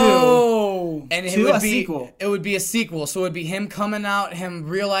 And it would be sequel. It would be a sequel, so it would be him coming out, him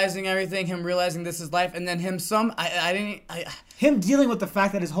realizing everything, him realizing this is life, and then him Him dealing with the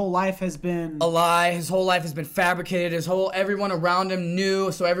fact that his whole life has been a lie. His whole life has been fabricated. Everyone around him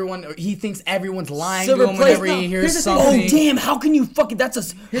knew, so he thinks everyone's lying to him whenever he hears something. Oh damn! How can you fucking? That's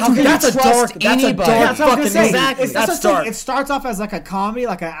a trust dark anybody? That's what I was gonna say. Exactly. That's dark. It starts off as like a comedy,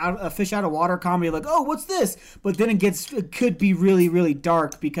 like a fish out of water comedy, like, oh, what's this? But then it could be really, really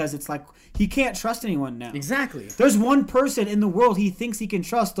dark because it's like he can't trust anyone now. Exactly. There's one person in the world he thinks he can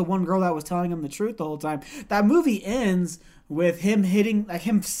trust, the one girl that was telling him the truth the whole time. That movie ends with him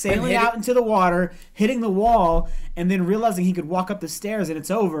sailing out into the water, hitting the wall, and then realizing he could walk up the stairs and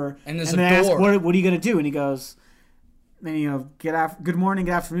it's over. And there's they a ask, door. what are you gonna do? And he goes, then good morning,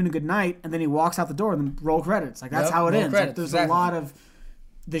 good afternoon, and good night, and then he walks out the door and then roll credits. Like that's how it roll ends. credits, Like, there's exactly. a lot of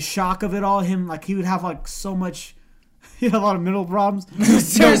the shock of it all. Him like he would have like so much. He had a lot of mental problems.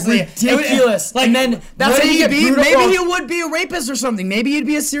 Seriously, ridiculous. Like, And then that's would how you he get be? brutal. Maybe he would be a rapist or something. Maybe he'd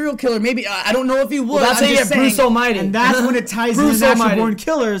be a serial killer. Maybe I don't know if he would. That's how you get Bruce Almighty. And that's when it ties into Bruce Natural Almighty. Born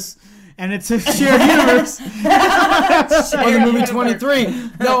Killers, and it's a shared universe. Or the movie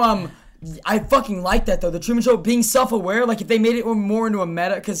 23. No, I fucking like that though. The Truman Show being self-aware. Like if they made it more into a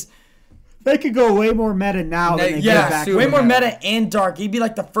meta, because They could go way more meta now than they did back super way then. more meta. meta and dark. He'd be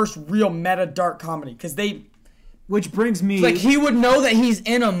like the first real meta dark comedy because they. Which brings me... Like he would know that he's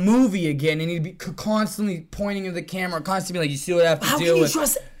in a movie again, and he'd be constantly pointing at the camera, constantly be like, "You see what I have to How deal can you with."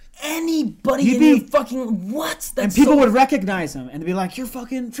 trust anybody He'd in be- your fucking what? That's and people so, would recognize him and be like, "You're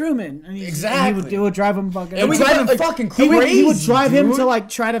fucking Truman." And Exactly. It would drive him fucking... It would drive him fucking He crazy. would drive him dude. to like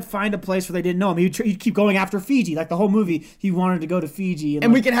try to find a place where they didn't know him. He'd keep going after Fiji. Like the whole movie, he wanted to go to Fiji.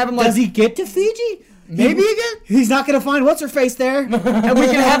 And we can have him like Does he get to Fiji? Maybe again. He's not gonna find what's her face there. and we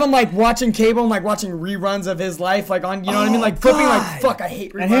can have him like watching cable and like watching reruns of his life, like on you know what I mean, like flipping like God. fuck, I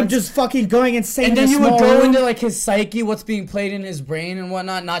hate reruns. And him just fucking going insane. And in then a you would small go room. into like his psyche, what's being played in his brain and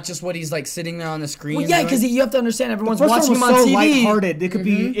whatnot, not just what he's like sitting there on the screen. well, yeah, doing. because you have to understand everyone's First watching him one on was so TV. lighthearted. It could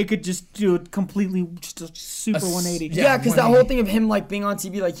be. It could just do it completely, just a super 180. Yeah, because that 180. whole thing of him like being on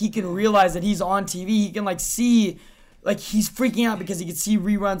TV, like he can realize that he's on TV. He can like see, like he's freaking out because he can see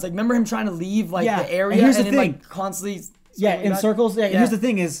reruns. Like remember him trying to leave like Yeah, the area and here's the then thing. like constantly. Yeah, circling in back. circles. Yeah, Yeah. here's the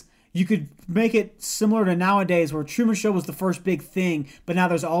thing: is you could make it similar to nowadays, where Truman Show was the first big thing, but now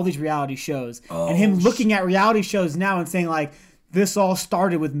there's all these reality shows, and him looking at reality shows now and saying like, "This all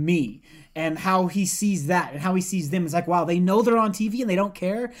started with me." And how he sees that and how he sees them. It's like, wow, they know they're on TV and they don't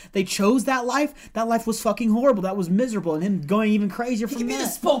care. They chose that life. That life was fucking horrible. That was miserable. And him going even crazier He from can be the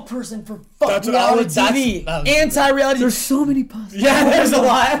that. spokesperson for That's fucking what I reality would- that's- TV, that was- anti-reality. There's so many possibilities. Yeah, there's a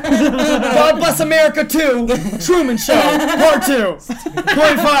lot. God Bless America 2, Truman Show, Part 2,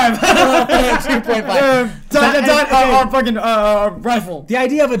 0.5. 2.5. Fucking rifle. The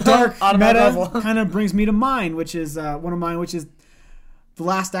idea of a dark Automatic meta rifle. kind of brings me to mine, which is one of mine, which is The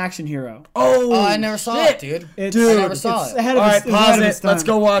Last Action Hero. Oh, I never saw it, dude. I never saw it's it. ahead All of right, its, it was ahead pause of it. its time. Let's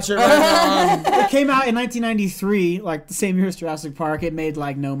go watch it right now. It came out in 1993, like the same year as Jurassic Park. It made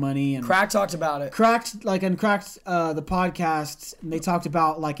like no money and Crack talked about it. Cracked the podcast. And they talked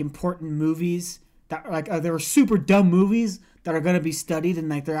about like important movies that like they were super dumb movies that are going to be studied and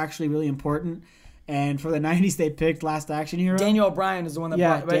like they're actually really important. And for the 90s, they picked Last Action Hero. Daniel O'Brien is the one that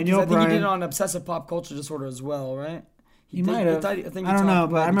Yeah, brought, right? Daniel 'Cause I think he O'Brien. did it on Obsessive Pop Culture Disorder as well, right? He might have. I don't know,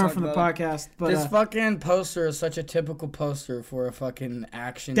 but I remember from the podcast. But This fucking poster is such a typical poster for a fucking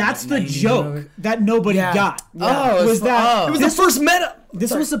action. that's the 90s joke movie. that nobody Yeah. got. Oh, was that It was the first meta.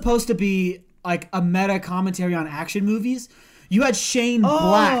 this was supposed to be like a meta commentary on action movies. You had Shane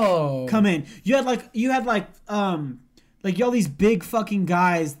Black come in. You had all these big fucking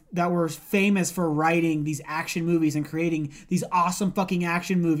guys that were famous for writing these action movies and creating these awesome fucking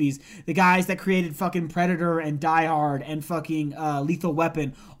action movies. The guys that created fucking Predator and Die Hard and fucking Lethal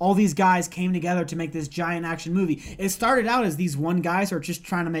Weapon. All these guys came together to make this giant action movie. It started out as these one guys who are just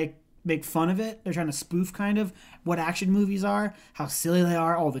trying to make fun of it. They're trying to spoof kind of what action movies are, how silly they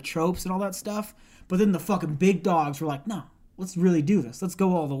are, all the tropes and all that stuff. But then the fucking big dogs were like, no, let's really do this. Let's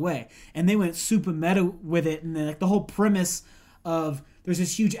go all the way. And they went super meta with it. And then like the whole premise of there's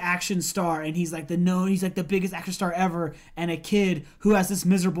this huge action star and he's like the biggest action star ever, and a kid who has this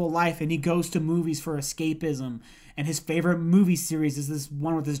miserable life and he goes to movies for escapism. And his favorite movie series is this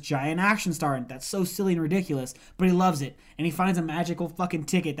one with this giant action star, and that's so silly and ridiculous, but he loves it. And he finds a magical fucking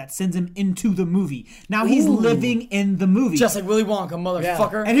ticket that sends him into the movie. Now he's living in the movie. Just like Willy Wonka,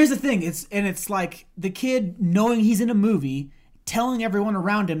 motherfucker. And here's the thing, it's like the kid knowing he's in a movie, telling everyone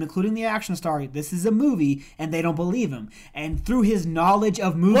around him, including the action star, this is a movie, and they don't believe him. And through his knowledge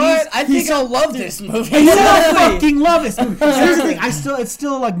of movies, What? I think I'll love this movie. He's gonna fucking love this movie. Here's the thing, it's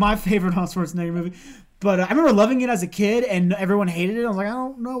still like my favorite Arnold Schwarzenegger movie. But I remember loving it as a kid, and everyone hated it. I was like, I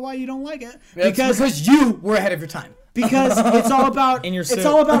don't know why you don't like it. Because you were ahead of your time. Because it's all about In your it's suit.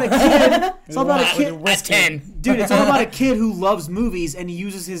 all about a kid. It's all about a kid. At 10. Dude, it's all about a kid who loves movies and he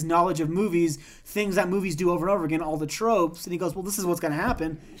uses his knowledge of movies, things that movies do over and over again, all the tropes, and he goes, well, this is what's going to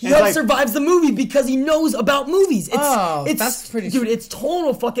happen. He And it's survives the movie because he knows about movies. It's that's pretty dude. It's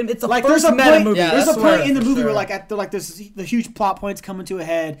total fucking. It's a like first there's a meta point, movie. Yeah, there's a that's point where- in the for movie sure. where like there's the huge plot points coming to a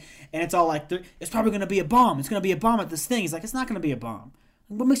head, and it's all like it's probably going to be a bomb. It's going to be a bomb at this thing. He's like, it's not going to be a bomb.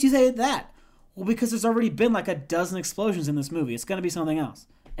 What makes you say that? Well, because there's already been like a dozen explosions in this movie. It's going to be something else.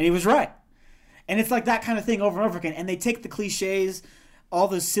 And he was right. And it's like that kind of thing over and over again. And they take the cliches, all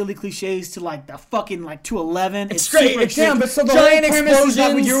those silly cliches to like the fucking like to 11. It's great. super It's extreme. Damn, but so the Giant whole premise is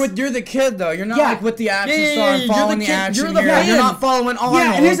that explosions. you're the kid though. You're not Yeah. like with the action Yeah, yeah, star yeah, and you're following the the kid. action You're the hero. fan. You're not following Arnold.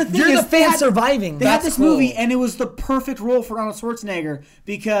 Yeah, and here's the thing: You're the is fan they had- surviving. They had That's this cool. movie, and it was the perfect role for Arnold Schwarzenegger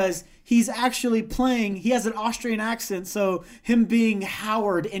because he's actually playing. He has an Austrian accent, so him being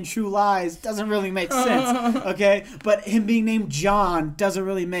Howard in True Lies doesn't really make sense. Okay, but him being named John doesn't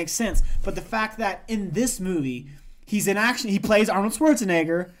really make sense. But the fact that in this movie he's in action, he plays Arnold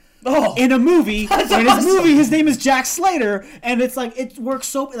Schwarzenegger. In a movie, and his name is Jack Slater, and it's like it works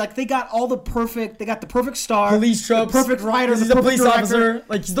so like they got the perfect star, police tropes, the perfect writer, He's the a perfect police director. officer.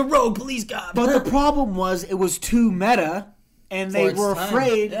 Like he's the rogue police cop. But the problem was it was too meta, and they its were time.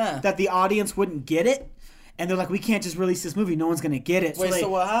 afraid Yeah. that the audience wouldn't get it. And they're like, we can't just release this movie; no one's gonna get it. Wait, so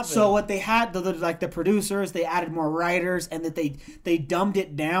what happened? So what they had, the producers, they added more writers, and that they dumbed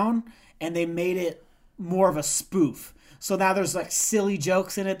it down, and they made it more of a spoof. So now there's like silly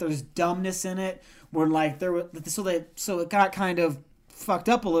jokes in it. There's dumbness in it. Where like so it got kind of fucked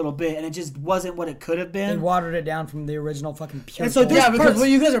up a little bit, and it just wasn't what it could have They been. watered it down from the original fucking pure. And so gold. there's Yeah, because parts- what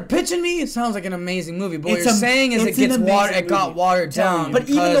you guys are pitching me, it sounds like an amazing movie. But what It's you're a- saying is it it's an gets amazing watered. It got movie. watered I'm telling down. you. But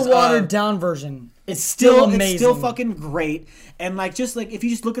even because the watered of- down version, It's still It's amazing. still fucking great. And like just like if you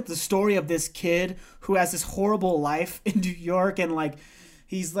just look at the story of this kid who has this horrible life in New York, and like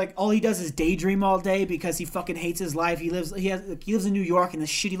he's like all he does is daydream all day because he fucking hates his life. He lives in New York in this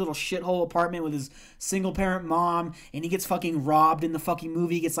shitty little shithole apartment with his single parent mom, and he gets fucking robbed in the fucking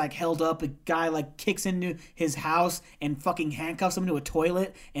movie. He gets like held up. A guy like kicks into his house and fucking handcuffs him to a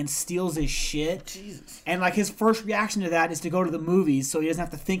toilet and steals his shit. Jesus. And like his first reaction to that is to go to the movies so he doesn't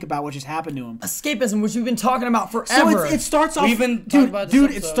have to think about what just happened to him. escapism, which we've been talking about So forever. it starts off, We've been talking about this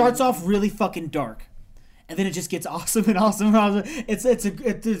dude. It episode. starts off really fucking dark, and then it just gets awesome and awesome and awesome.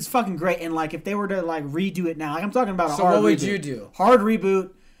 It's fucking great. And like if they were to like redo it now, like I'm talking about a So hard what would reboot. you do? Hard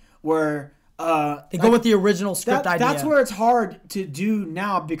reboot where they go with the original script idea. that's where it's hard to do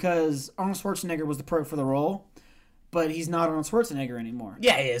now because Arnold Schwarzenegger was the perfect for the role. but he's not Arnold Schwarzenegger anymore.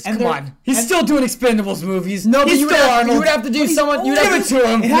 Yeah, he is. And Come they're- on. He's still doing Expendables movies. No, but he's you would, still have, Arnold. you would have to do someone. You would Give have it to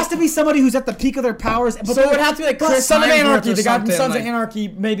him. It has to be somebody who's at the peak of their powers. But So it would have to be like But Chris Son of Hemsworth Anarchy, or the guy from something, Sons like- of Anarchy,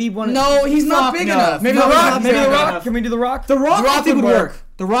 maybe one. No, he's not big no. enough. maybe No, The he's Rock. not Maybe big The enough. Rock. Can we do The Rock? The Rock, The Rock I think would would work. work.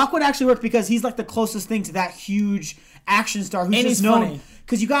 The Rock would actually work because he's like the closest thing to that huge action star who's And just he's known. funny.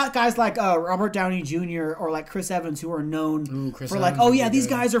 Because you got guys like Robert Downey Jr. or like Chris Evans who are known Chris for like, Evans oh would yeah, be these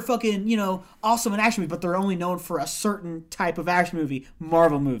good. guys are fucking, awesome in action movies, but they're only known for a certain type of action movie,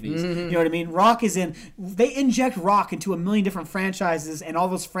 Marvel movies. Mm-hmm. You know what I mean? Rock is in. They inject Rock into a million different franchises, and all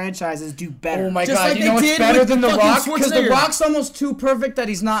those franchises do better. Oh my Just god, like you they know what's did better with than The fucking Rock? Because The Schwarzenegger. Rock's almost too perfect that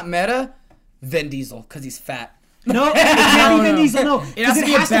he's not meta. Vin Diesel, because he's fat. No, it can't be Vin Diesel. No, It has 'cause to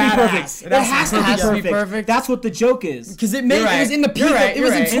be a badass. perfect. It has to be perfect. perfect. That's what the joke is. Because it You're was in the right. peak. You're right. It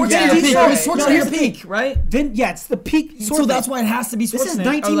was in You're right. Schwarzenegger Vin peak. Diesel- It was no, Schwarzenegger here's the peak, right? It's the peak. So that's why it has to be Schwarzenegger. This is or,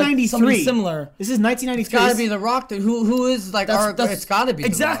 like, 1993. somebody similar. This is 1993. It's gotta be The Rock. Who is like our? It's gotta be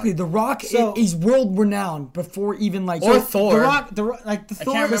exactly. The The Rock. So- He's world renowned before even like Or so- Thor. The Rock, like the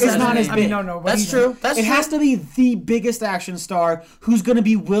Thor remember is his not name. as I big. mean, no. what That's he's- true. That's It true. has to be the biggest action star who's going to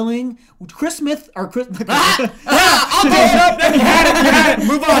be willing. Chris Smith or Chris. I'll blow it up. You had it.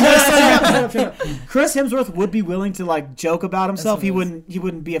 Move on. Chris Hemsworth would be willing to like joke about himself. He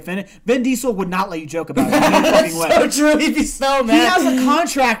wouldn't be offended. Vin Diesel would not let you joke about it. No fucking way. So true. He'd be so He mad. has a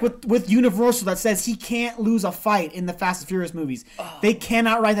contract with Universal that says he can't lose a fight in the Fast and Furious movies. They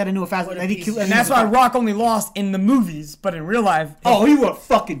cannot write that into a Fast. What a that he piece can- of And that's why Rock only lost in the movies, but in real life, Oh, he would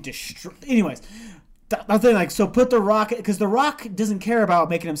fucking destroy. Anyways, I think like so. Put The Rock because The Rock doesn't care about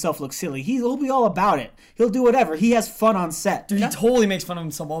making himself look silly. He'll be all about it. He'll do whatever. He has fun on set. dude, he totally makes fun of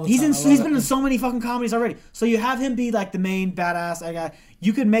himself all the He's time. he's been in so many fucking comedies already. So you have him be like the main badass guy.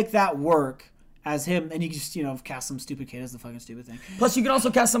 You could make that work as him, and you can just cast some stupid kid as the fucking stupid thing. Plus, you can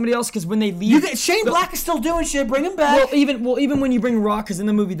also cast somebody else because when they leave, You get Shane Black is still doing shit. Bring him back. Well, even when you bring Rock, because in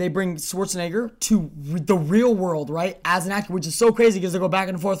the movie they bring Schwarzenegger to the real world, right, as an actor, which is so crazy because they go back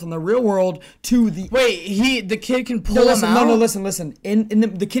and forth from the real world to the. Wait, the kid can pull No, him listen, out? no, listen. In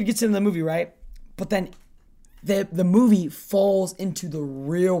the kid gets into the movie, right, but then. The movie falls into the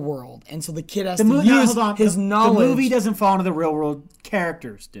real world, and so the kid has to use his knowledge. The movie doesn't fall into the real world.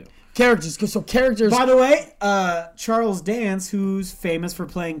 Characters do. Characters. So characters. By the way, Charles Dance, who's famous for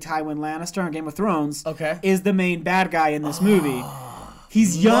playing Tywin Lannister on Game of Thrones, Okay. is the main bad guy in this movie.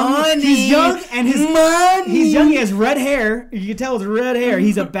 He's young. Money. He's young, and Money. he's young. He has red hair. You can tell it's red hair.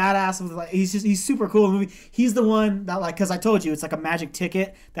 He's a badass. With he's super cool in the movie. He's the one that because I told you it's like a magic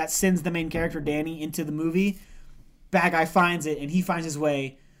ticket that sends the main character Danny into the movie. Bad guy finds it, and he finds his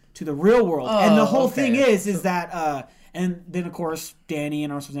way to the real world. And the whole thing is that, and then of course Danny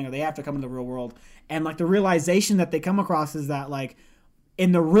and Arnold Schwarzenegger, they have to come into the real world, and like the realization that they come across is that like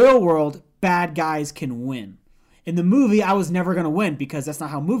in the real world, bad guys can win. In the movie, I was never gonna win because that's not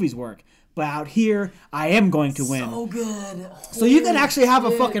how movies work. But out here, I am going to win. So good. So you can actually have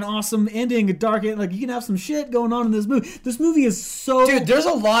a fucking awesome ending, a dark end. Like you can have some shit going on in this movie. This movie is so Dude, there's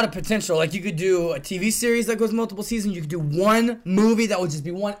a lot of potential. Like, you could do a TV series that goes multiple seasons. You could do one movie that would just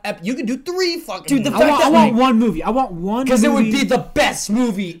be one You could do 3 fucking Dude, the movies. fact I that want one movie. I want one Because it would movie. be the best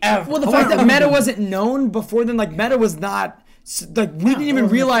movie ever. Well, the I fact want that a Meta movie. wasn't known before then, like Meta was not. Like we didn't even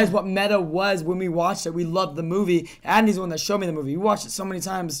realize what Meta was when we watched it. We loved the movie. Andy's the one that showed me the movie. We watched it so many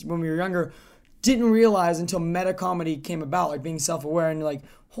times when we were younger. Didn't realize until meta comedy came about, like being self-aware, and you're like,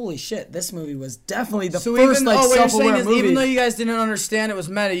 holy shit, this movie was definitely the So first even, like what you're saying self-aware is, movie. even though you guys didn't understand it was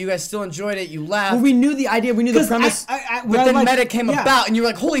meta, you guys still enjoyed it, you laughed. well, we knew the idea, we knew the premise. but then meta came yeah. about, and you were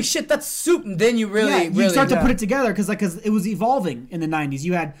like, holy shit, that's soup. And then you really, you start to yeah. put it together because it was evolving in the 90s.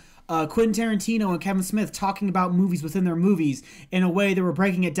 You had Quentin Tarantino and Kevin Smith talking about movies within their movies in a way they were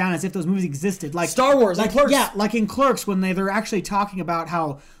breaking it down as if those movies existed. Like Star Wars, like like Clerks. Yeah, like in Clerks when they're actually talking about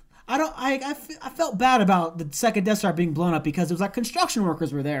how. I felt bad about the second Death Star being blown up because it was like construction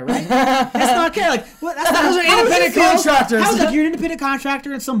workers were there, right? That's not okay. Like, what? That's not, Those are how would independent you feel? contractors. How's like you're an independent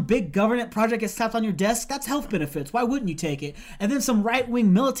contractor and some big government project gets slapped on your desk? That's health benefits. Why wouldn't you take it? And then some right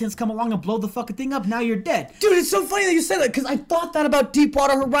wing militants come along and blow the fucking thing up. Now you're dead. Dude, it's so funny that you said that because I thought that about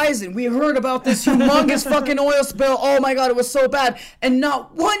Deepwater Horizon. We heard about this humongous fucking oil spill. Oh my god, it was so bad. And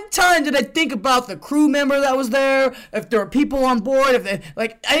not one time did I think about the crew member that was there, if there were people on board, if they,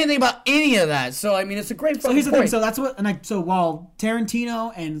 like I didn't think about any of that. So I mean, it's a great fucking So here's the point. thing. So that's what. So while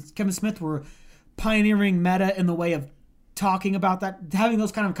Tarantino and Kevin Smith were pioneering meta in the way of talking about that, having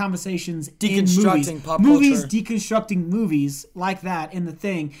those kind of conversations in Deconstructing movies, pop movies culture. deconstructing movies like that in the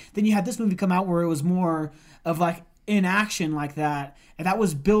thing. Then you had this movie come out where it was more of like in action like that, and that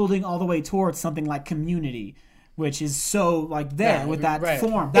was building all the way towards something like Community, which is so like there Yeah, with that right.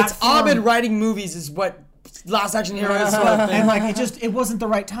 form. it's That form- Abed writing movies is what Last Action Hero is sort of thing. And like it wasn't the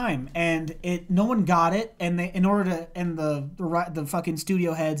right time, and no one got it, and the fucking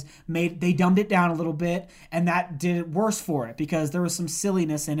studio heads they dumbed it down a little bit, and that did it worse for it because there was some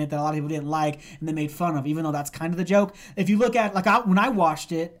silliness in it that a lot of people didn't like, and they made fun of, even though that's kind of the joke. If you look at when I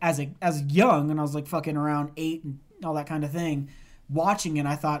watched it as young, and I was like fucking around 8 and all that kind of thing, watching it,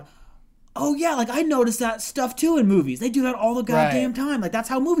 I thought, oh yeah, like I noticed that stuff too in movies. They do that all the goddamn time. Like that's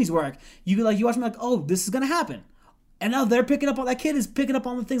how movies work. You watch them like, oh, this is gonna happen, and now they're picking up on that kid is picking up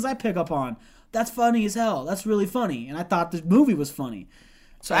on the things I pick up on. That's funny as hell. That's really funny, and I thought the movie was funny.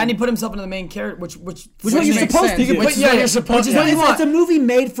 So and he put himself into the main character, which what you're supposed to do. You're supposed to. It's a movie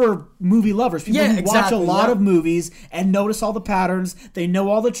made for movie lovers. People who watch a lot of movies and notice all the patterns. They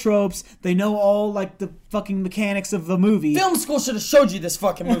know all the tropes. They know all like the fucking mechanics of the movie. Film school should have showed you this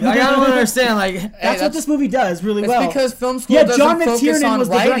fucking movie. Like, I don't understand. Like that's what this movie does really well. It's because film school doesn't focus on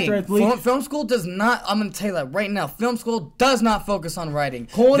writing. Film school does not. I'm going to tell you that right now. Film school does not focus on writing.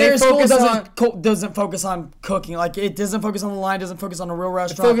 Culinary school doesn't focus on cooking. Like it doesn't focus on the line. Doesn't focus on a real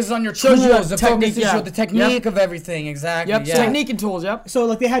restaurant. It focuses on your tools. It focuses on the technique of everything. Exactly. Yep. Technique and tools. Yep. So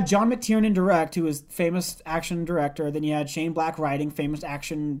like they had John McTiernan direct, who was famous action director. Then you had Shane Black writing, famous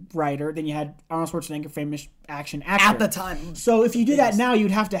action writer. Then you had Arnold Schwarzenegger, famous action actor. At the time. So if you do that now,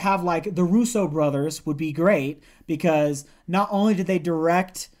 you'd have to have like the Russo brothers would be great, because not only did they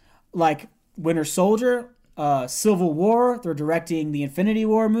direct like Winter Soldier, Civil War, they're directing the Infinity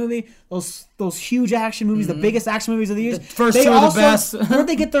War movie, those huge action movies, the biggest action movies of the years. The first two are the best. Where'd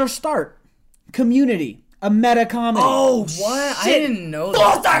they get their start? Community. A meta comedy. Oh, what? Shit. I didn't know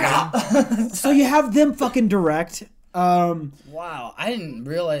that. So you have them fucking direct. Wow, I didn't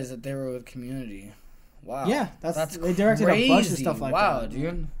realize that they were with Community. Wow. Yeah, that's they directed crazy. a bunch of stuff like that. Wow,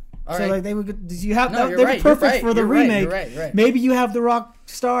 dude. All so right. like they would, did you have? No, They're you're right, perfect for the remake. You're right. Maybe you have the Rock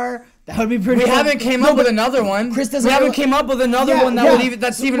Star. That would be pretty. We cool. haven't came up with another one. Chris doesn't. We haven't came up with another one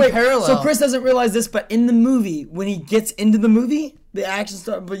that's even parallel. So Chris doesn't realize this, but in the movie, when he gets into the movie, the action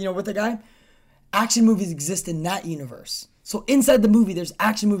star, but with the guy, action movies exist in that universe. So inside the movie, there's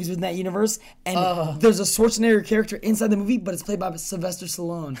action movies within that universe, and there's a Schwarzenegger character inside the movie, but it's played by Sylvester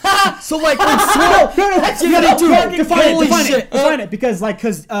Stallone. So like, define it, because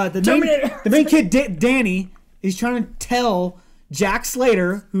the main kid Danny is trying to tell Jack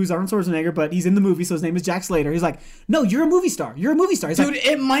Slater, who's Arnold Schwarzenegger, but he's in the movie, so his name is Jack Slater. He's like, no, you're a movie star. You're a movie star. He's dude, like,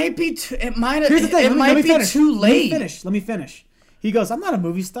 it might be. Here's the thing. It might be too late. Let me finish. He goes, I'm not a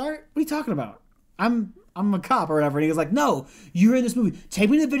movie star. What are you talking about? I'm a cop or whatever. And he goes like, no, you're in this movie. Take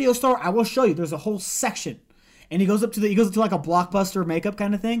me to the video store. I will show you. There's a whole section. And he goes up to like a Blockbuster makeup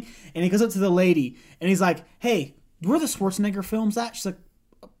kind of thing. And he goes up to the lady and he's like, hey, where are the Schwarzenegger films at? She's like,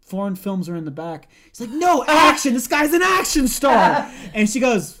 foreign films are in the back. He's like, no, action. This guy's an action star. And she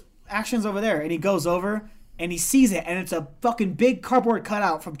goes, action's over there. And he goes over and he sees it, and it's a fucking big cardboard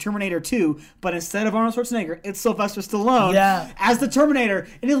cutout from Terminator 2, but instead of Arnold Schwarzenegger, it's Sylvester Stallone as the Terminator.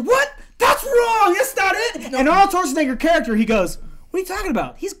 And he's like, what? That's wrong. That's not it. No. And Arnold Schwarzenegger character, he goes, what are you talking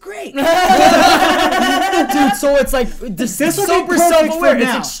about? He's great. Dude, so it's like this super self-aware.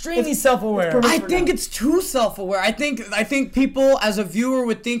 It's extremely self-aware. I think it's too self-aware. I think people as a viewer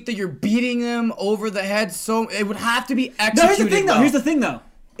would think that you're beating them over the head, so it would have to be executed. No, here's the thing though.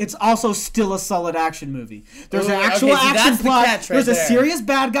 It's also still a solid action movie. There's an actual action plot. There's a serious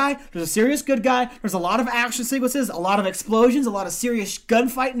bad guy. There's a serious good guy. There's a lot of action sequences, a lot of explosions, a lot of serious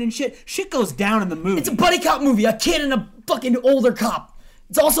gunfighting and shit. Shit goes down in the movie. It's a buddy cop movie. A kid and a fucking older cop.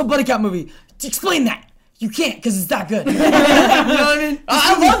 It's also a buddy cop movie. Explain that. You can't, because it's that good. You know what I mean?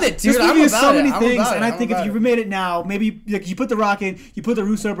 I love it, dude. This movie has so many things, and I think if you remade it now, maybe like you put The Rock in, you put the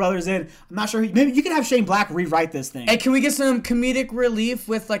Russo brothers in. I'm not sure. Maybe you can have Shane Black rewrite this thing. Hey, can we get some comedic relief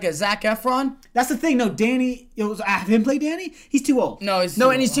with like a Zac Efron? That's the thing. No, Danny. Have him play Danny? He's too old. No,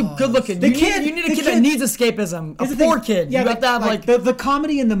 and he's too good looking. You need a kid that needs escapism. A poor kid. Yeah, you have to have like the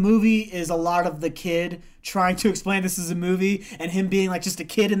comedy in the movie is a lot of the kid trying to explain this is a movie and him being like just a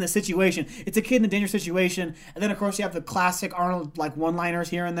kid in the situation. It's a kid in a dangerous situation, and then of course you have the classic Arnold like one-liners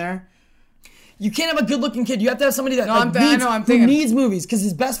here and there. You can't have a good-looking kid. You have to have somebody that who needs movies, because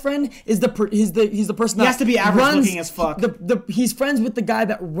his best friend is the person that he has to be average-looking as fuck. He's friends with the guy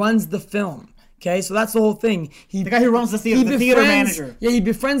that runs the film. Okay, so that's the whole thing. The guy who runs the theater, the theater manager. Yeah, he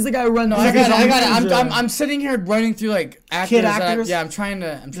befriends the guy who runs. I got it. I'm sitting here running through like kid actors. I'm trying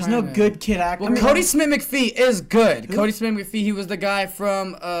to. There's no good kid actor. Well, Cody Smith McPhee is good. Who? Cody Smith McPhee. He was the guy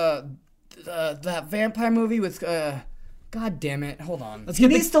from that vampire movie with. God damn it! Hold on. He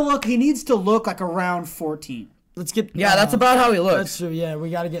needs to look like around 14. Let's get. Yeah, that's about how he looks. That's true. Yeah, we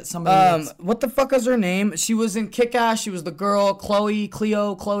got to get somebody. What the fuck is her name? She was in Kick-Ass. She was the girl, Chloe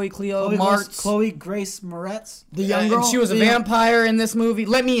Cleo Martz. Chloe Grace Moretz. The young girl. And she was a vampire in this movie.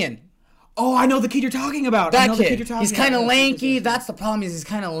 Let Me In. Oh, I know the kid you're talking about. That kid. He's kind of lanky. That's the problem. Is he's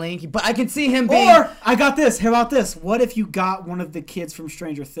kind of lanky. But I can see him being. Or I got this. How about this? What if you got one of the kids from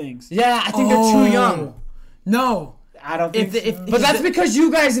Stranger Things? Yeah, I think they're too young. No. I don't think so. But that's because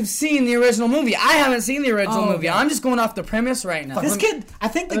you guys have seen the original movie. I haven't seen the original movie. God. I'm just going off the premise right now. This kid, I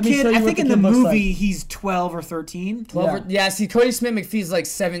think Let me show you what in the the kid looks movie like. he's 12 or 13. Yeah, see, Cody Smith McPhee's like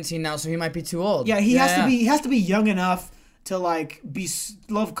 17 now, so he might be too old. Yeah, he has to be young enough to like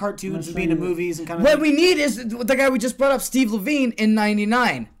love cartoons and be into movies and kind of. What we need is the guy we just brought up, Steve Levine, in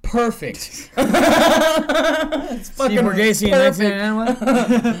 '99. Perfect. Steve Borghese in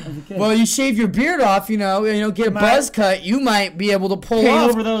 1991. Well, you shave your beard off, get a buzz cut. You might be able to pull paint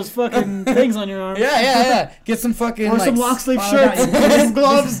off. over those fucking things on your arm. Yeah. Get some fucking Or some long sleeve Oh, shirts, God. some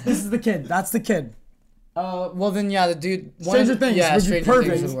gloves. This is the kid. That's the kid. Well then, yeah, the dude. Stranger Things Yeah, would be Stranger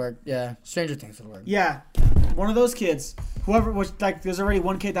perfect. Things would work. Yeah, Stranger Things would work. Yeah, one of those kids. Whoever was like, there's already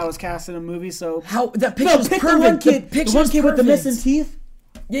one kid that was cast in a movie, so How that no, picture's pick perfect. the one kid, The the one kid with the perfect. missing teeth.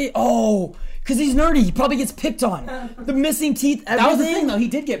 Yeah. Oh, because he's nerdy. He probably gets picked on. The missing teeth. Everything. That was the thing, though. He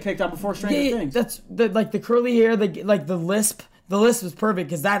did get picked on before Stranger Things. That's the curly hair. The lisp. The lisp was perfect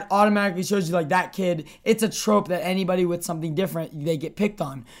because that automatically shows you like that kid. It's a trope that anybody with something different they get picked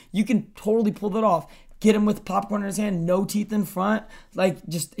on. You can totally pull that off. Get him with popcorn in his hand, no teeth in front. Like,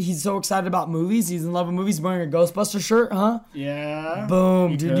 just he's so excited about movies. He's in love with movies. He's wearing a Ghostbuster shirt, huh? Yeah.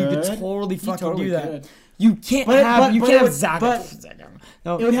 Boom, He dude. You could could. totally He fucking totally do that. could. You can't But- have but- you but can't it have would- Zac. but-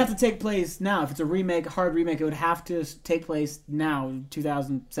 No. It would have to take place now. If it's a remake, hard remake, it would have to take place now,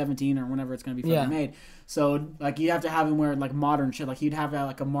 2017 or whenever it's going to be fucking Yeah. made. So, like, you'd have to have him wear, like, modern shit. Like, he'd have,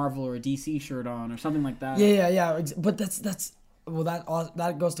 like, a Marvel or a DC shirt on or something like that. Yeah. But that's well,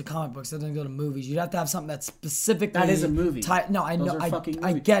 that goes to comic books. That doesn't go to movies. You'd have to have something that's specifically. That is a movie. No, I Those know. are fucking I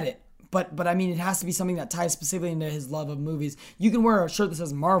movies. get it. But I mean, it has to be something that ties specifically into his love of movies. You can wear a shirt that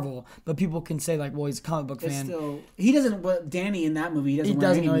says Marvel, but people can say like, well, he's a comic book It's fan. still, he doesn't, but Danny in that movie, he doesn't He wear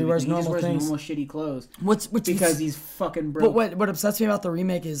doesn't, any no, he movie wears thing. normal just things. normal shitty clothes. Which Because he's fucking broke. But what upsets me about the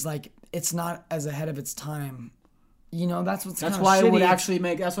remake is like it's not as ahead of its time. You know, that's what's That's kinda why it would shitty. actually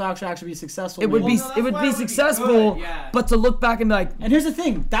make. That's why actually be successful. It would be maybe. it would be successful, but to look back and be like, And here's the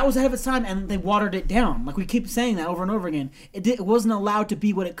thing: that was ahead of its time, and they watered it down. Like we keep saying that over and over again. It wasn't allowed to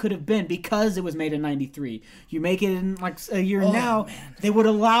be what it could have been because it was made in '93. You make it in like a year now, they would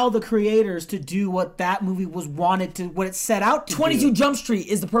allow the creators to do what that movie was wanted to, what it set out to 22 do. Jump Street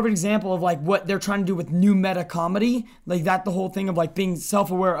is the perfect example of like what they're trying to do with new meta comedy. Like that, the whole thing of like being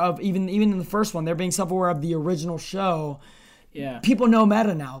self-aware of even in the first one, they're being self-aware of the original show. Yeah. People know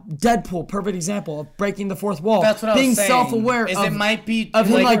meta now. Deadpool, perfect example of breaking the fourth wall. That's what I was being saying. self-aware Is of it might be of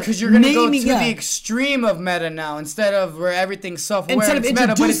him like because you're gonna go to naming- yeah. the extreme of meta now instead of where everything's self-aware. Instead of it's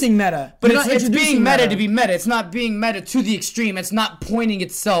meta, introducing meta. But You're it's not being introducing meta meta. to be meta. It's not being meta to the extreme. It's not pointing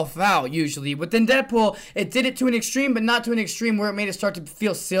itself out usually. Within Deadpool, it did it to an extreme, but not to an extreme where it made it start to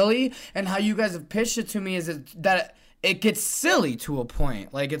feel silly. And how you guys have pitched it to me is that it gets silly to a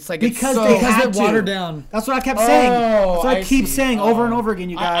point. Like it's like Because it's so, they because had they to. watered down. That's what I kept saying. That's what I I keep see. saying over and over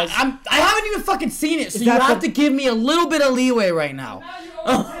again, you guys. I haven't even fucking seen it, so you that have the- to give me a little bit of leeway right now.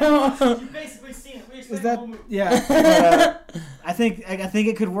 basically seen it. Is that yeah? But, I think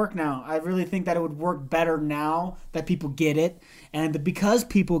it could work now. I really think that it would work better now that people get it, and because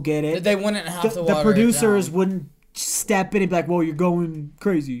people get it, They wouldn't have to the water it producers down. wouldn't step in and be like, "Well, you're going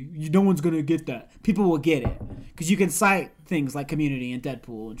crazy. No one's gonna get that." People will get it because you can cite things like Community and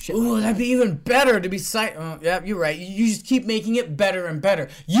Deadpool and shit. Ooh, like that'd be even better to be yeah, you're right. You just keep making it better and better.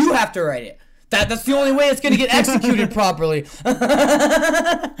 You have to write it. That's the only way it's gonna get executed properly.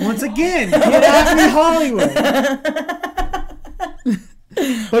 that. Once again, get at me, Hollywood.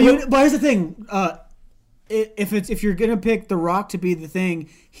 but here's the thing. If you're gonna pick The Rock to be the thing,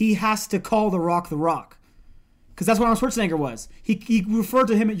 he has to call The Rock The Rock. Because that's what Arnold Schwarzenegger was. He referred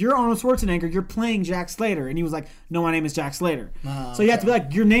to him, you're Arnold Schwarzenegger, you're playing Jack Slater. And he was like, no, my name is Jack Slater. So you have to be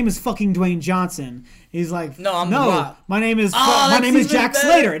like, your name is fucking Dwayne Johnson. He's like, No, I'm The Rock. my name is that's Jack even better.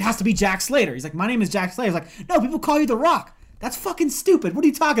 Slater. It has to be Jack Slater. He's like, my name is Jack Slater. He's like, no, people call you The Rock. That's fucking stupid. What are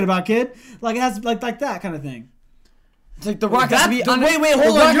you talking about, kid? Like, it has like that kind of thing. It's like the Rock has to be wait, hold The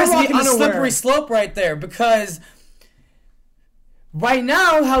on. Rock You're has to be walking a unaware. slippery slope right there because right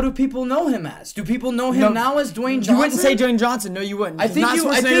now, how do people know him as? Do people know him now as Dwayne Johnson? You wouldn't say Dwayne Johnson. No, you wouldn't. I It's think not I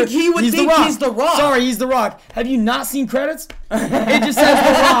Schwarzenegger. think he would He's think the Rock. he's The Rock. Sorry, he's The Rock. Have you not seen credits? It just says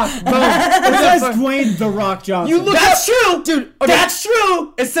The Rock. Boom. says Dwayne The Rock Johnson. You look That's true, dude. Okay. That's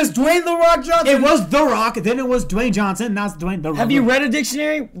true. It says Dwayne The Rock Johnson. It was The Rock, then it was Dwayne Johnson, now it's Dwayne The Rock. Have you read a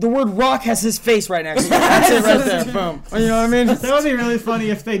dictionary? The word rock has his face right next to it. That's it right there. Boom. You know what I mean? That would be really funny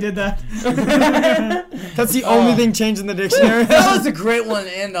if they did that. That's the only thing changed in the dictionary. That was a great one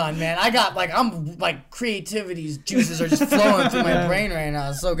to end on, man. I'm creativity's juices are just flowing through my brain right now.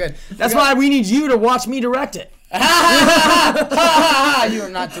 It's so good. That's why we need you to watch me direct it. You are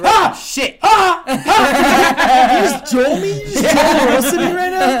not directing shit. You just Joel me? You just Joel roasted me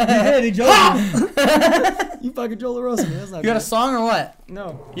right now? He Joel me. You fucking Joel roasted me. That's not You got a good. song or what?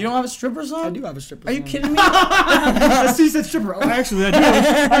 No. You don't have a stripper song? I do have a stripper Are you song. kidding me? He said stripper. Oh, actually,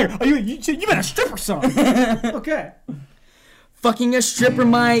 I do. You meant a stripper song. Okay. Fucking a stripper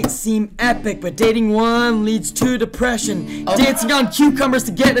might seem epic, but dating one leads to depression. Dancing on cucumbers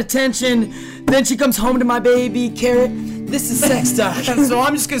to get attention. Then she comes home to my baby carrot. This is sex talk. So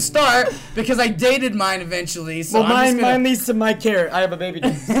I'm just gonna start because I dated mine eventually. So Well, I'm just mine gonna... leads to my carrot. I have a baby.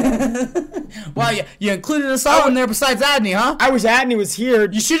 Wow, you included a song in there besides Adney, huh? I wish Adney was here.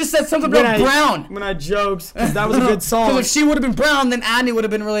 You should have said something about Brown. When I joked, 'cause that was a good song. Because if she would have been Brown, then Adney would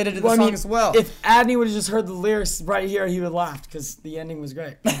have been related to the Well, I song mean, as well. If Adney would have just heard the lyrics right here, he would have laughed because the ending was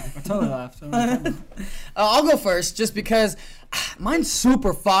great. I totally laughed. I'll go first just because mine's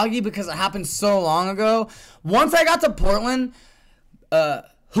super foggy because it happened so long ago. Once I got to Portland,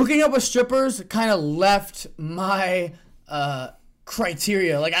 hooking up with strippers kind of left my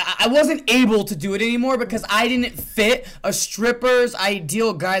criteria. Like I wasn't able to do it anymore because I didn't fit a stripper's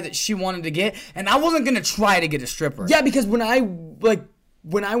ideal guy that she wanted to get, and I wasn't gonna try to get a stripper. Yeah, because when I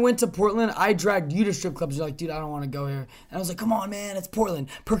went to Portland, I dragged you to strip clubs. You're like, dude, I don't want to go here. And I was like, come on, man, it's Portland.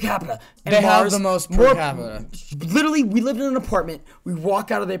 Per capita. And They have bars, the most per capita. Literally, we lived in an apartment. We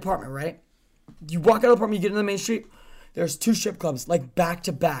walk out of the apartment, right? You walk out of the apartment, you get into the main street. There's 2 strip clubs, like back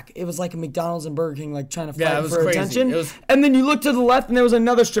to back. It was like a McDonald's and Burger King, like trying to fight it was for crazy. attention. It was- And then you look to the left, and there was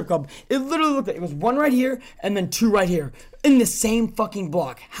another strip club. It literally looked like it was 1 right here, and then 2 right here, in the same fucking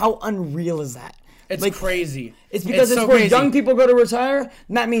block. How unreal is that? It's Like, crazy. It's because it's so where crazy. young people go to retire,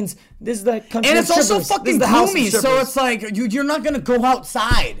 and that means this is the country And of it's also strippers. This fucking is the house of gloomy, so strippers. it's like you're not gonna go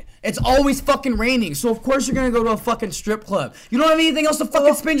outside. It's always fucking raining, so of course you're gonna go to a fucking strip club. You don't have anything else to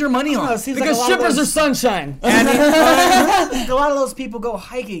fucking spend your money on. Seems like because a lot of strippers are those- sunshine. a lot of those people go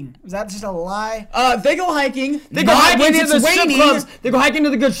hiking. Is that just a lie? They go hiking. They go not hiking when to it's the strip raining. clubs. They go hiking to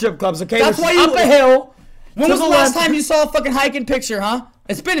the good strip clubs. Okay, That's which why is you- up a hill. When to was the the last left. time you saw a fucking hiking picture, huh?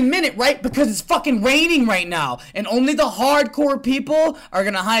 It's been a minute, right? Because it's fucking raining right now. And only the hardcore people are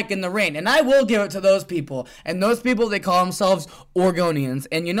gonna hike in the rain. And I will give it to those people. And those people, they call themselves Oregonians.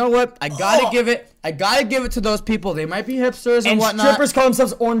 And you know what? I gotta give it to those people. They might be hipsters and, And whatnot. strippers call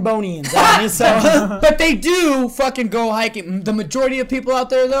themselves Ornbonians. But they do fucking go hiking. The majority of people out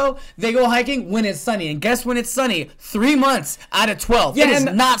there, though, they go hiking when it's sunny. And guess when it's sunny? 3 months out of 12. it is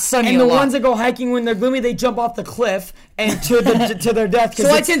not sunny And a the lot. ones that go hiking when they're gloomy, they jump off the cliff and to their death. 'cause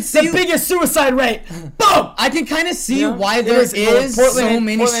So I it's can see- the biggest suicide rate. Boom. I can kind of see You know? why It there is. is Portland so and-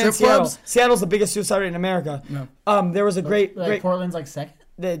 many Portland strip and Seattle. clubs. Seattle's the biggest suicide rate in America. There was a great Portland's like second.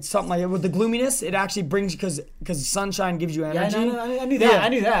 it's something like it. With the gloominess, it actually brings because sunshine gives you Yeah, energy. I knew that. I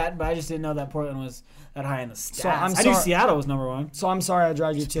knew that, but I just didn't know that Portland was that high in the stats. I'm I knew sorry- Seattle was number 1. So I'm sorry I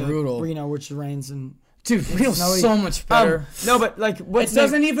dragged you to brutal. Reno, which rains and Dude, Reno's snowy. so much better. No, but like what's It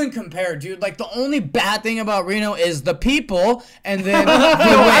doesn't even compare, dude. Like, the only bad thing about Reno is the people, and then the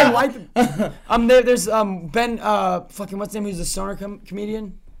I weather. like there's Ben fucking what's his name? Who's the stoner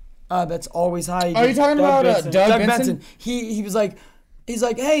comedian? That's always high. Are you talking about Benson. Doug Benson? He was like. He's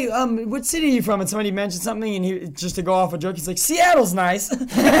like, hey, what city are you from? And somebody mentioned something, and he just to go off a joke, he's like, Seattle's nice. And like,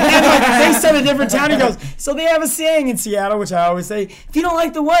 they said a different town. He goes, so they have a saying in Seattle, which I always say, if you don't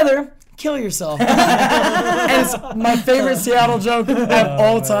like the weather, kill yourself. And it's my favorite Seattle joke of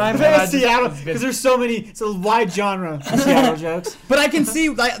all time. And I just- Seattle, because there's so many, it's a wide genre of Seattle jokes. But I can see,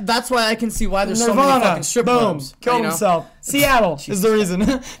 like, that's why I can see why there's so many Nirvana, fucking strip boom, clubs. killed you know? himself. Seattle is the reason.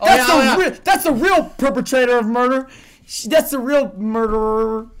 That's yeah. that's the real perpetrator of murder. That's the real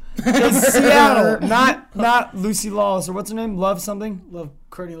murderer. It's Seattle, not Lucy Lawless or what's her name? Love something. Love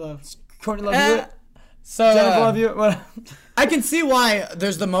Courtney Love. Courtney Love. You. So Jennifer Love. You. What? I can see why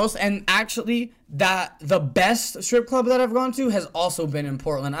there's the most, and actually that the best strip club that I've gone to has also been in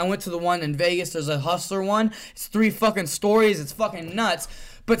Portland. I went to the one in Vegas. There's a Hustler one. It's 3 fucking stories. It's fucking nuts.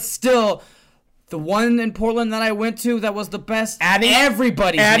 But still, the one in Portland that I went to that was the best.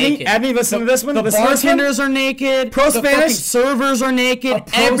 Everybody's naked. Adney, listen to this one. The Listen to this one. bartenders are naked. Pro the Spanish. fucking servers are naked. A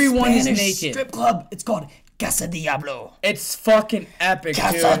pro Everyone is Spanish naked. Strip club. It's called Casa Diablo. It's fucking epic,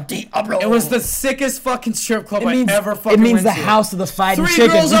 Casa dude. Diablo. It was the sickest fucking strip club I ever It fucking means went the to. house of the fighting 3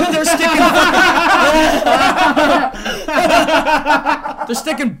 chickens. girls up there sticking they're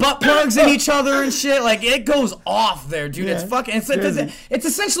sticking butt plugs in each other and shit. Like, it goes off there, dude. It's fucking it's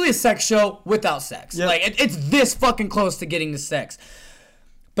essentially a sex show without sex. Yep. Like, it's this fucking close to getting to sex.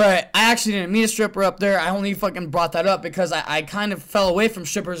 But I actually didn't meet a stripper up there. I only fucking brought that up because I kind of fell away from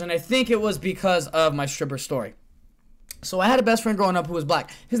strippers, and I think it was because of my stripper story. So I had a best friend growing up who was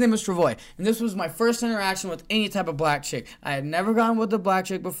black. His name was Travoy, and this was my first interaction with any type of black chick. I had never gone with a black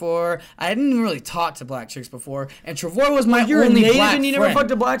chick before. I didn't even really talk to black chicks before, and Travoy was my You're a only native black and you never friend.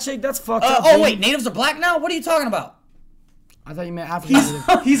 fucked a black chick? That's fucked up. Oh dude. wait, natives are black now? What are you talking about? I thought you meant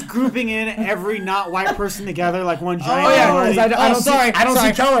African. He's grouping in every not white person together like one giant. yeah, minority. 'cause I don't sorry, see- I don't see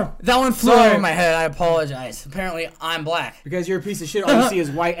sorry. color. That one flew Sorry. over my head. I apologize. Apparently, I'm black. Because you're a piece of shit. All you see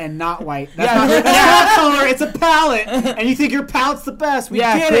is white and not white. That's Yeah. not color. It's a palette, and you think your palette's the best. We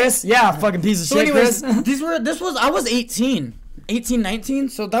Yeah, get Chris. it. Yeah, fucking piece of So shit, anyways, Chris. I was 18, 19,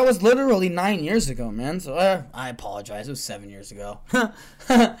 so that was literally 9 years ago, man. So I apologize. It was 7 years ago.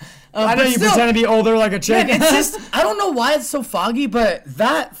 I know but you still, pretend to be older like a chick. Man, it's just, I don't know why it's so foggy, but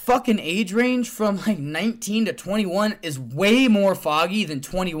that fucking age range from like 19 to 21 is way more foggy than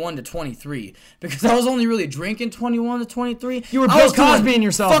 21 to 23. Because I was only really drinking 21 to 23. You were I Bill was doing Cosbying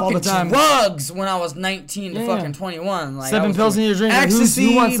yourself all the fucking time. drugs when I was 19 to Yeah. fucking 21. Like, 7 I was pills doing in your drink. Like, ecstasy,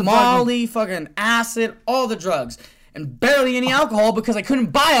 who wants to Molly, fucking acid, all the drugs. And barely any alcohol because I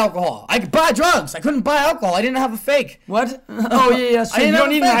couldn't buy alcohol. I could buy drugs. I couldn't buy alcohol. I didn't have a fake. What? Oh, yeah. So I you didn't don't have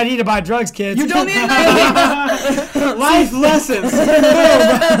need a an fake. ID to buy drugs, kids. You don't need an Life lessons.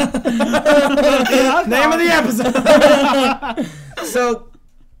 Name of the episode. So,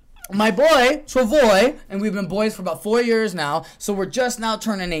 my boy, Travoy, and we've been boys for about 4 years now, so we're just now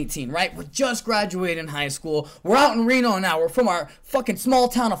turning 18, right? We're just graduating high school. We're out in Reno now. We're from our fucking small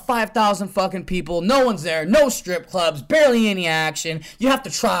town of 5,000 fucking people. No one's there. No strip clubs. Barely any action. You have to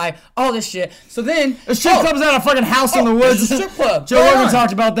try all this shit. So then... The strip club's at a fucking house in the woods. It's a strip club. Joe Right Rogan on.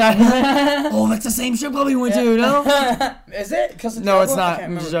 talked about that. Oh, that's the same strip club we went to, no? Is it? 'Cause No, it's I not.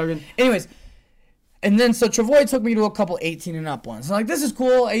 can't I'm just remember. joking. Anyways, and then so Travoy took me to a couple 18 and up ones. I'm like, this is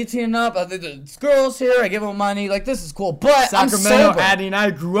cool, 18 and up. There's girls here. I give them money. Like, this is cool. But Sacramento, I'm sober. Addie, and I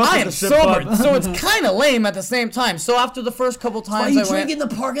grew up I at am the strip sober, club. so it's kind of lame at the same time. So after the first couple Why are times you I went, drinking in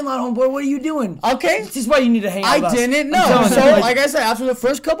the parking lot, homeboy? What are you doing? okay, This is why you need to hang out with I us. didn't I'm know. telling So you, like I said, after the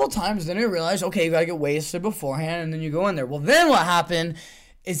first couple times, then I realized, okay, you gotta get wasted beforehand, and then you go in there. Well, then what happened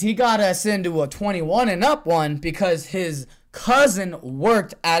is he got us into a 21 and up one because his cousin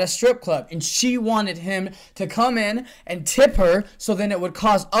worked at a strip club and she wanted him to come in and tip her so then it would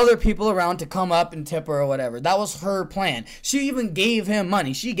cause other people around to come up and tip her or whatever. That was her plan. She even gave him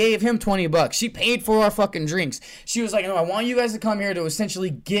money. She gave him $20. She paid for our fucking drinks. She was like, no, I want you guys to come here to essentially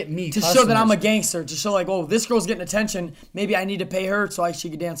get me to show that I'm a gangster, to show like, oh, this girl's getting attention. Maybe I need to pay her so she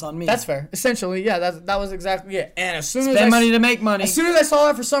can dance on me. That's fair. Essentially, yeah, that was exactly it. And as soon as Spend money to make money. As soon as I saw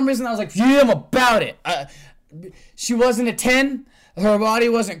her, for some reason, I was like, yeah, I'm about it. She wasn't a 10. Her body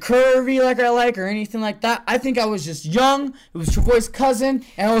wasn't curvy like I like or anything like that. I think I was just young. It was Travoy's cousin,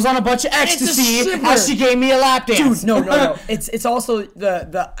 and I was on a bunch of ecstasy stripper. as she gave me a lap dance. Dude, no. It's also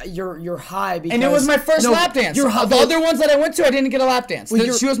you're high because And it was my first lap dance. You're high. The other ones that I went to, I didn't get a lap dance.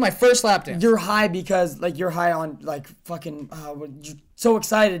 Well, She was my first lap dance. You're high because like you're high on like fucking. You're so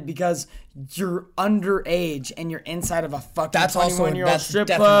excited because you're underage and you're inside of a fucking That's also- 21-year-old that's strip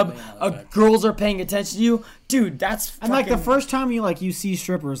definitely club. another fact. Girls are paying attention to you, dude. That's And like the fucking- first time you see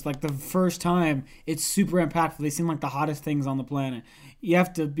strippers, like the first time, it's super impactful. They seem like the hottest things on the planet. You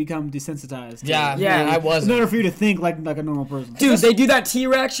have to become desensitized. to Yeah, it. man, I In wasn't. order for you to think like a normal person. Dude, they do that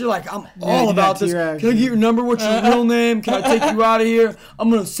T-Rex. You're like, I'm all do about that this. T-Rex. Can I get your number? What's your real name? Can I take you out of here? I'm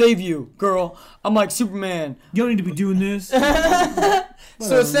gonna save you, girl. I'm like Superman. You don't need to be doing this.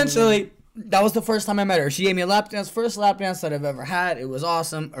 So essentially, that was the first time I met her. She gave me a lap dance, first lap dance that I've ever had. It was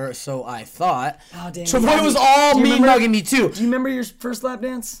awesome, or so I thought. Oh, damn. Travoy was all Do you mean remember- mugging me too. Do you remember your first lap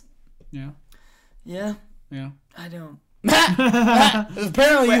dance? Yeah. Yeah, Yeah. I don't.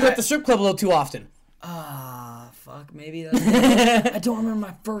 Apparently, you hit the strip club a little too often. Fuck, maybe that's I don't remember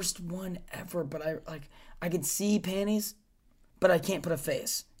my first one ever, but I can see panties, but I can't put a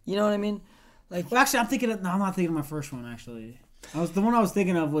face. You know what I mean? Like, Well, actually, I'm not thinking of my first one. Actually, the one I was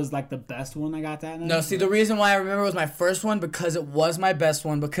thinking of was like the best one I got that night. No, see, the reason why I remember it was my first one because it was my best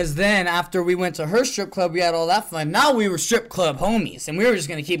one. Because then, after we went to her strip club, we had all that fun. Now we were strip club homies, and we were just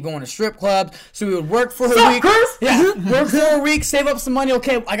gonna keep going to strip clubs. So we would work for a week. Chris? Yeah, work for a week, save up some money.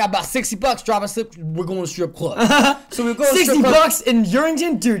 Okay, I got about $60. Drop a slip. We're going to strip club. So we go to strip club. $60 in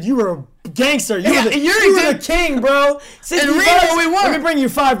Urington, dude. You were gangster. You Yeah, were the, and you're you were the- the king, bro. 60 In Reno, bucks? we weren't. Let me bring you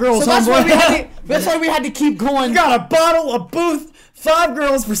 5 girls, So that's homeboy. why we had to keep going. You got a bottle, a booth, 5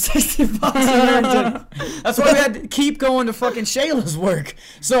 girls for 60 bucks. That's why we had to keep going to fucking Shayla's work.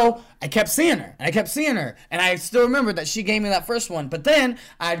 So I kept seeing her, and I kept seeing her, and I still remember that she gave me that first one. But then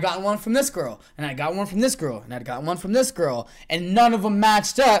I had gotten one from this girl, and I got one from this girl, and I'd gotten one from this girl, and none of them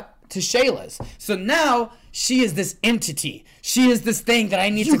matched up to Shayla's. So now she is this entity. She is this thing that I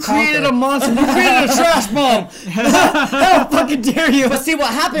need You to conquer. created a monster. You created a trash bomb. How fucking dare you? But see,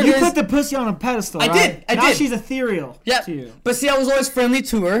 what happened You is... put the pussy on a pedestal. I right? did, I now did. she's ethereal Yeah, to you. but see, I was always friendly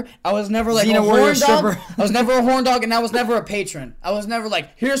to her. I was never like Xena a warrior horn dog. stripper. I was never a horn dog, and I was never a patron. I was never like,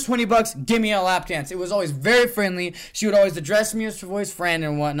 here's $20, give me a lap dance. It was always very friendly. She would always address me as Travoy's friend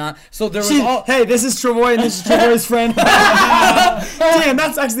and whatnot. So there was Hey, this is Travoy and this is Travoy's friend. Damn,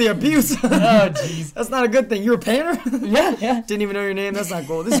 that's actually abuse. Oh, jeez. That's not a good thing. You were paying her? yeah. Didn't even know your name. That's not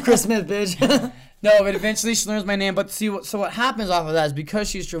cool. This is Chris Smith, bitch. No, but eventually she learns my name. But see, what happens off of that is because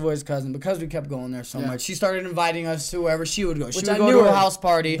she's Travoy's cousin, because we kept going there so much, she started inviting us to wherever she would go. She Which would I go knew to a her. house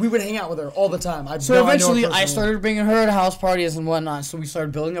party. We would hang out with her all the time. So eventually, I started bringing her to house parties and whatnot. So we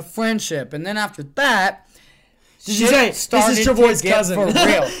started building a friendship, and then after that, Did you say, this is Travoy's cousin? For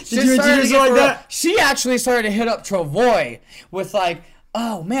real. Did you introduce her like that? She actually started to hit up Travoy with like,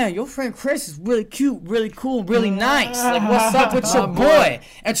 oh man, your friend Chris is really cute, really cool, really nice. Like, what's up with your boy?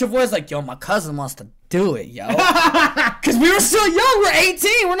 And Travoy's like, yo, my cousin wants to do it, yo. Because we were still young. We're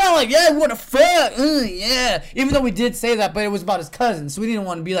 18. We're not like, yeah, what the fuck? Yeah. Even though we did say that, but it was about his cousin. So we didn't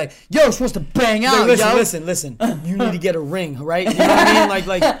want to be like, yo, we're supposed to bang out, yo. Listen. You need to get a ring, right? You know what I mean?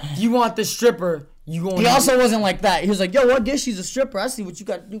 Like, you want this stripper. You going? He also wasn't like that. He was like, yo, well, I guess she's a stripper. I see what you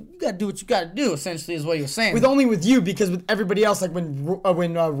got to do. You got to do what you got to do, essentially, is what he was saying. with you, because with everybody else, like when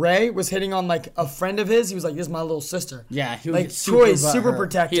Ray was hitting on like a friend of his, he was like, "This is my little sister." Yeah, he like was Troy is super super butthurt.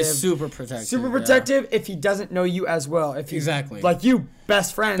 protective. He's super protective. Super yeah. protective if he doesn't know you as well. If he, Exactly. like you,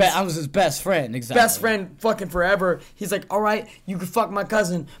 best friends. I was his best friend, exactly. Best friend fucking forever. He's like, all right, you can fuck my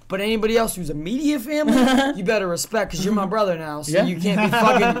cousin, but anybody else who's immediate family, you better respect because you're my brother now, so Yeah. you can't be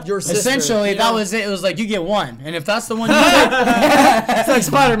fucking your sister. Essentially, you know? that was it. It was like, you get one. And if that's the one you pick, It's like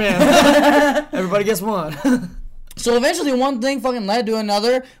Spider-Man. Everybody gets one. So eventually, one thing fucking led to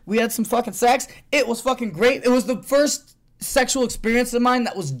another. We had some fucking sex. It was fucking great. It was the first sexual experience of mine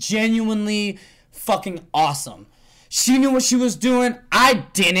that was genuinely fucking awesome. She knew what she was doing. I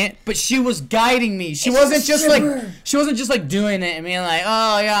didn't, but she was guiding me. She wasn't just like doing it and being like,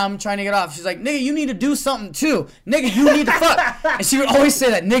 oh yeah, I'm trying to get off. She's like, nigga, you need to do something too. Nigga, you need to fuck. And she would always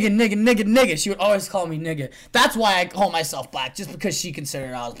say that, nigga. She would always call me nigga. That's why I call myself black, just because she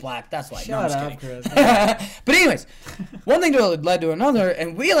considered I was black. That's why. No, I'm just kidding. But anyways, one thing led to another,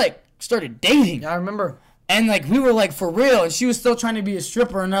 and we like started dating. Yeah, I remember. And, like, we were, like, for real. And she was still trying to be a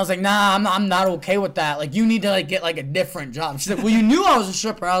stripper. And I was like, nah, I'm not okay with that. Like, you need to, like, get, like, a different job. She's like, well, you knew I was a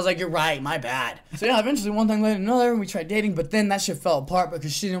stripper. I was like, you're right. My bad. So, yeah, eventually one thing led to another. And we tried dating. But then that shit fell apart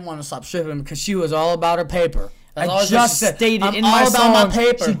because she didn't want to stop stripping because she was all about her paper. That's all I she just said. stated I'm in all my about song, my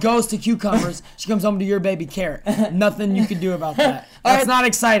paper. she goes to cucumbers, she comes home to your baby carrot. Nothing you can do about that. All That's right. not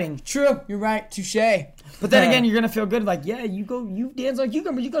exciting. True. You're right. Touche. But then again, you're gonna feel good, like, yeah, you dance on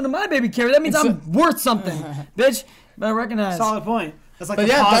cucumbers, you go to my baby carrot. That means I'm worth something, bitch. Better recognize. Solid point. That's like But a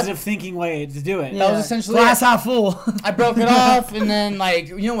yeah, positive thinking way to do it. That was essentially glass it. half full. I broke it off, and then, like,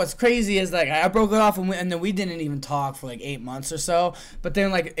 you know what's crazy is, like, I broke it off, and then we didn't even talk for, like, 8 months or so. But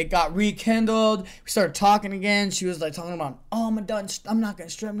then, like, it got rekindled. We started talking again. She was, like, talking about, oh, I'm not gonna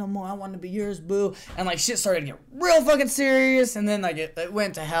strip no more. I want to be yours, boo. And, like, shit started to get real fucking serious. And then, like, it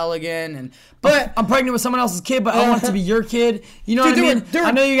went to hell again. But I'm pregnant with someone else's kid, but I want it to be your kid. You know Dude, what I mean?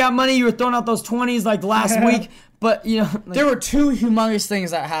 I know you got money. You were throwing out those 20s, like, last week. But, you know, like, there were two humongous things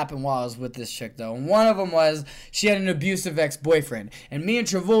that happened while I was with this chick, though. And one of them was she had an abusive ex-boyfriend. And me and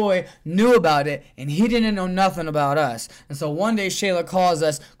Travoy knew about it, and he didn't know nothing about us. And so one day Shayla calls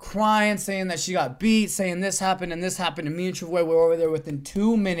us crying, saying that she got beat, saying this happened and this happened. And me and Travoy were over there within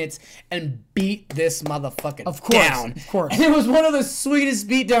 2 minutes and beat this motherfucker down. Of course. And it was one of the sweetest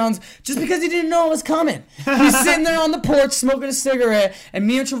beatdowns just because he didn't know it was coming. He's sitting there on the porch smoking a cigarette, and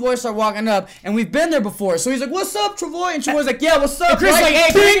me and Travoy start walking up, and we've been there before. So he's like, what's up, Travoy? And Travoy's like, yeah, what's up? Chris right? like,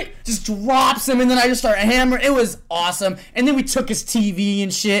 hey, Bing! Just drops him, and then I just start hammering. It was awesome. And then we took his TV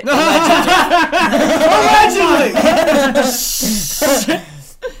and shit. Allegedly.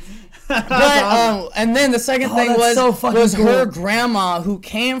 But and then the second thing that's was so fucking her cool. grandma, who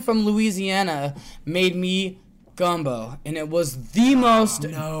came from Louisiana, made me gumbo, and it was the most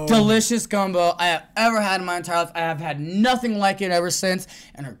delicious gumbo I have ever had in my entire life. I have had nothing like it ever since,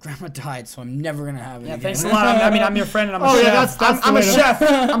 and her grandma died, so I'm never gonna have it again. Thanks a lot. I'm your friend, and I'm a chef. yeah, that's I'm the a way to- chef.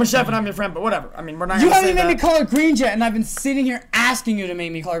 I'm a chef, and I'm your friend. But whatever. I mean, we're not. You gonna haven't say even made me that. collard greens yet, and I've been sitting here asking you to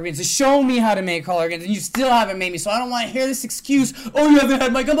make me collard greens, to show me how to make collard greens, and you still haven't made me, so I don't want to hear this excuse, oh, you haven't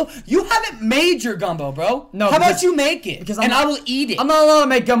had my gumbo. You haven't made your gumbo, bro. No, how about because- you make it, because and I'm I not- will eat it. I'm not allowed to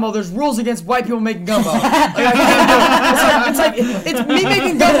make gumbo. There's rules against white people making gumbo. It's me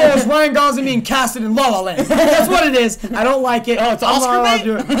making gumbo is Ryan Gosling being casted in La La Land. That's what it is. I don't like it. Oh, it's I'm not Oscar allowed bait?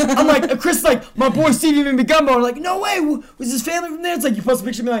 to do it. I'm like, Chris, like, my boy Stevie made me gumbo. I'm like, no way. Was his family from there? It's like you post a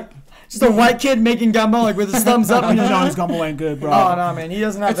picture of me like, just a white kid making gumbo, like with his thumbs up. And you're John's gumbo ain't good, bro. oh no, man, he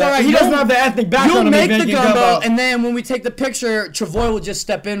doesn't have It's that. all right. He doesn't You'll- have the ethnic You'll background of me make the making gumbo, and then when we take the picture, Travoy will just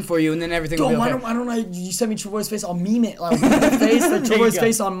step in for you, and then everything will be Why okay. don't I? You send me Travoy's face, I'll meme it. Like the face, like There you Travoy's go.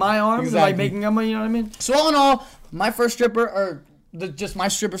 face on my arms, and, like Exactly. making gumbo. You know what I mean? So all in all, my first stripper, or just my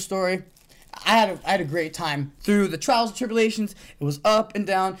stripper story, I had a great time through the trials and tribulations. It was up and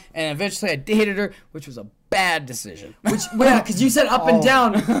down, and eventually I dated her, which was a bad decision. Because you said up and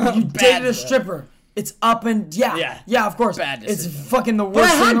down. You dated a decision. stripper. It's up and yeah, of course. Bad It's decision. fucking the But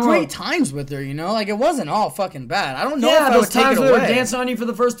worst I thing had in the great world. times with her, you know? Like, it wasn't all fucking bad. I don't know Yeah, if I those would take times it where away. they're dancing on you for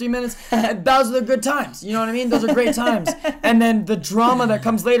the first 3 minutes, those are the good times. You know what I mean? Those are great times. And then the drama that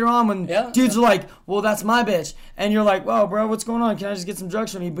comes later on when dudes are like, well, that's my bitch. And you're like, whoa, bro, what's going on? Can I just get some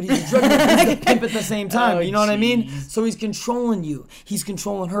drugs from you? But he's a drug dealer. He's a pimp at the same time. Oh, you know what I mean? jeez. So he's controlling you. He's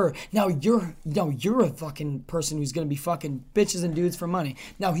controlling her. Now you're a fucking person who's going to be fucking bitches and dudes for money.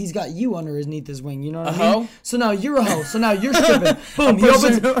 Now he's got you underneath his wing. You know what I mean? hoe? So now you're a hoe. So now you're stripping. Boom.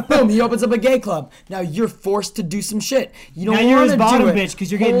 He opens up a gay club. Now you're forced to do some shit. You don't Now you're want his to bottom do it. bitch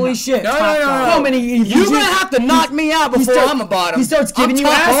 'cause you're getting Holy shit. No. Boom, and You're gonna have to knock me out before I'm a bottom. He starts giving I'm you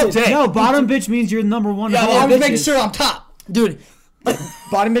top all acid. day. No, bottom bitch means you're number one. Yeah, of all I'm making bitches. sure I'm top. Dude,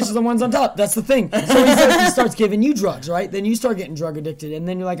 bottom bitches are the ones on top. That's the thing. So he starts giving you drugs, right? Then you start getting drug addicted. And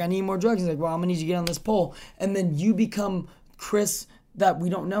then you're like, I need more drugs. He's like, well, I'm going to need you to get on this pole. And then you become Chris that we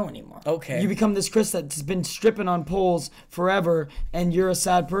don't know anymore. Okay. You become this Chris that's been stripping on poles forever, and you're a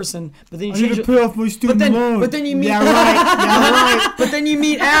sad person. But then you I need change to it. pay off my student loan. But then you meet. Yeah, right. But then you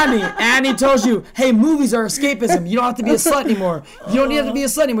meet Annie. Annie tells you, hey, movies are escapism. You don't have to be a slut anymore. You don't have to be a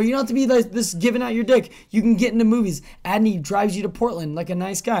slut anymore. You don't have to be like this giving out your dick. You can get into movies. Annie drives you to Portland like a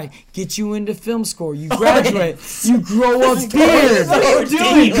nice guy. Gets you into film school. You graduate. You grow a beard.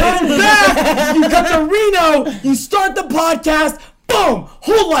 You come back. You come to Reno. You start the podcast. Boom!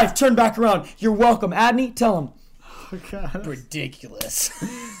 Whole life turned back around. You're welcome. Adney, tell him. Ridiculous.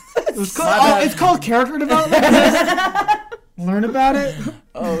 It's called character development. Learn about it.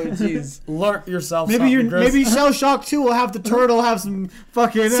 Oh, jeez. Learn yourself. Maybe Shell Shock 2 will have the turtle have some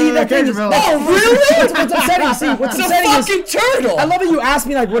fucking See, that thing character is, development. oh, really? What's upsetting? See, what's It's a upsetting is fucking turtle. I love that you asked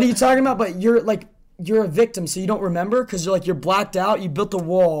me like, what are you talking about? But you're a victim, so you don't remember because you're blacked out. You built a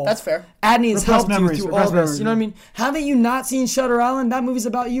wall. That's fair. Adney has helped memories, you through repressed all this. memories. You know what I mean? Haven't you not seen Shutter Island? That movie's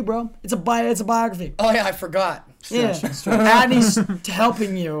about you, bro. It's a biography. Oh, yeah, I forgot. Yeah, Adney's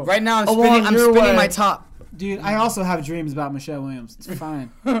helping you. Right now, I'm along spinning your way. my top. Dude, I also have dreams about Michelle Williams. It's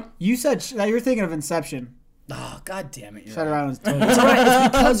fine. You said that you're thinking of Inception. Oh, god damn it. Shutter Island's totally. It's alright. It's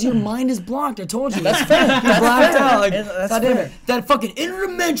because your mind is blocked. I told you. That's fair. You're blacked out. Like, That's goddamn fair. it. That fucking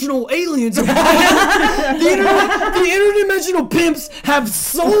interdimensional aliens. the interdimensional pimps have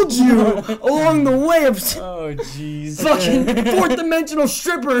sold you along the way of Oh, jeez. fucking fourth dimensional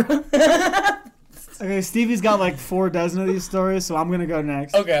stripper. Okay, Stevie's got like 4 dozen of these stories, so I'm gonna go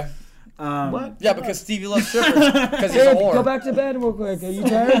next. Okay. What? Yeah, because Stevie loves strippers. Because he's a Hey, whore. go back to bed real quick. Are you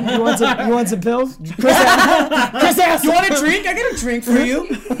tired? You want some pills? Chris asked. You want a drink? I got a drink for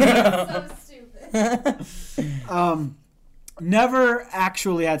you. So stupid. Never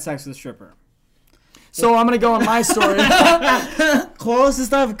actually had sex with a stripper. So I'm gonna go on my story.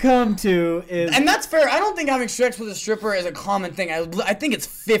 Closest I've come to is. And that's fair. I don't think having sex with a stripper is a common thing. I think it's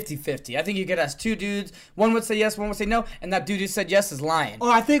 50-50. I think you could ask 2 dudes. One would say yes, one would say no. And that dude who said yes is lying. Oh,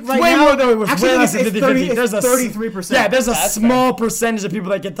 I think right Way now. more though. It was actually, way I less think than it's 50-50. 30, There's it's a 33%. Yeah, there's a That's small percentage of people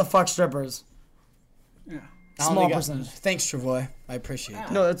that get to fuck strippers. I only Small got- percentage. Thank Travoy. I appreciate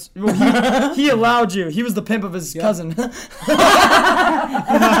that. No, that's well, he allowed you. He was the pimp of his cousin.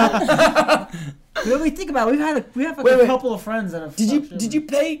 When we think about it, we have Wait. a couple of friends that have. Did you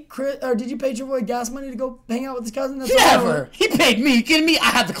pay Chris or did you pay Travoy gas money to go hang out with his cousin? That's all I Never. know. He paid me. You kidding me? I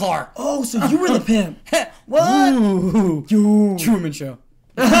had the car. Oh, so you were the pimp. What? You. Truman Show.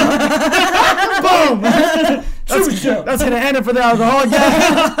 Boom. That's gonna end it for the alcohol.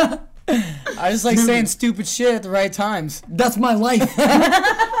 Yeah. I just like saying stupid shit at the right times. That's my life.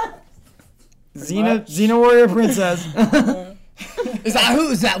 Xena Warrior Princess. Is that who?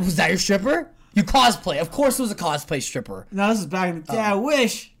 Was that your stripper? You cosplay. Of course it was a cosplay stripper. No, this is back in the day. I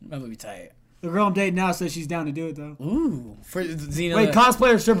wish. That would be tight. The girl I'm dating now says she's down to do it, though. Ooh. For Xena. Wait,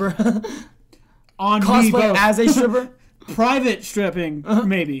 cosplay or stripper? On Cosplay Weibo. as a stripper? Private stripping,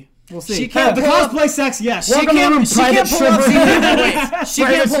 maybe. We'll see. She can't the pull up- cosplay sex, yes. She can't pull off Xena. Wait, she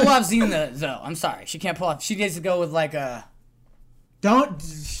Private can't pull stripper. off Xena, though. I'm sorry. She can't pull off. She needs to go with like a... Don't.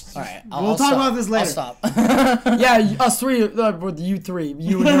 All right. We'll talk about this later. I'll stop. Yeah, us three, with you three.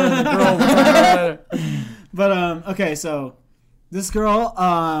 You and her and the girl. We'll talk about it later. But, okay, so this girl,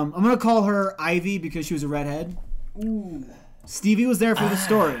 I'm going to call her Ivy because she was a redhead. Ooh. Stevie was there for the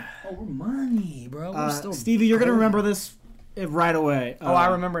story. Oh, we're money, bro. We're still Stevie, you're going to remember this right away. Oh, I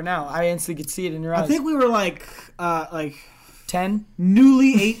remember now. I instantly could see it in your eyes. I think we were like 10?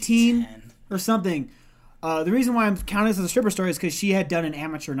 newly 18 or something. The reason why I'm counting this as a stripper story is because she had done an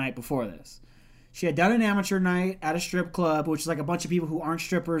amateur night before this. She had done an amateur night at a strip club, which is like a bunch of people who aren't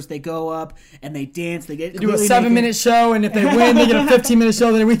strippers. They go up and they dance. They get They do a 7-minute show, and if they win, they get a 15-minute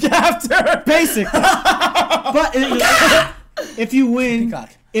show the week after. Basically. But if you win, Peacock.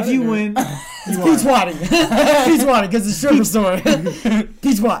 if you win, It's Peach Waddy. Peach Waddy, because it's a stripper story.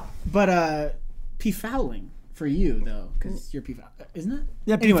 Peach Waddy. but P fouling for you though, because you're P fouling, isn't it?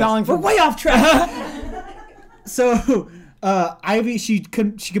 Yeah, P Anyways, fouling for we're way off track. So Ivy, she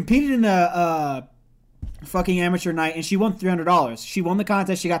competed in a fucking amateur night, and she won $300. She won the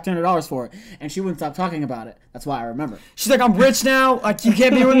contest. She got $300 for it, and she wouldn't stop talking about it. That's why I remember. She's like, I'm rich now. Like, you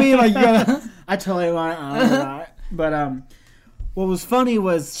can't be with me. Like, you gotta. I totally want it. But what was funny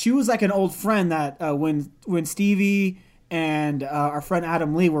was she was like an old friend that when Stevie and our friend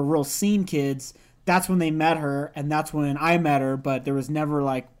Adam Lee were real scene kids, that's when they met her, and that's when I met her. But there was never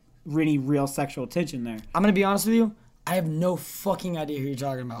like any real sexual tension there. I'm gonna be honest with you. I have no fucking idea who you're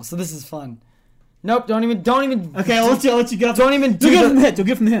talking about. So this is fun. Nope. Don't even. Okay, I'll let you get up. Don't even do give the- them the hints. We'll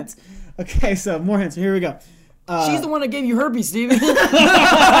give them the hints. Okay, so more hints. Here we go. She's the one that gave you herpes, Stevie.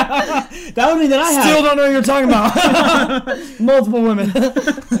 That would mean that I have. Still don't know what you're talking about. Multiple women.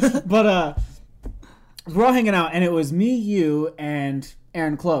 But we're all hanging out, and it was me, you, and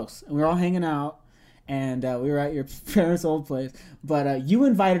Aaron Close, and we were all hanging out, and we were at your parents' old place. But you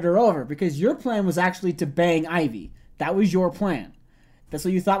invited her over because your plan was actually to bang Ivy. That was your plan. That's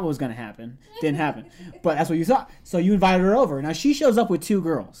what you thought was going to happen. Didn't happen, but that's what you thought. So you invited her over. Now she shows up with two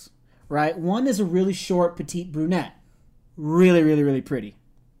girls, right? One is a really short, petite brunette, really, really, really pretty,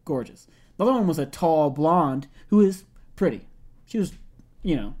 gorgeous. The other one was a tall blonde who is pretty. She was,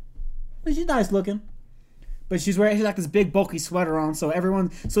 she's nice looking. But she's wearing like this big bulky sweater on, so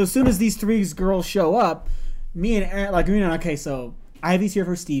as soon as these three girls show up, me and Aaron, okay, so Ivy's here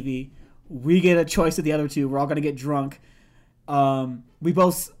for Stevie. We get a choice of the other two. We're all gonna get drunk.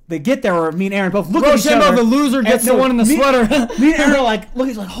 They get there, or me and Aaron both look at each other. The loser gets the one in the sweater. Me and Aaron are like, look,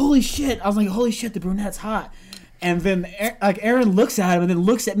 he's like, holy shit. I was like, holy shit, the brunette's hot. And then Aaron looks at him and then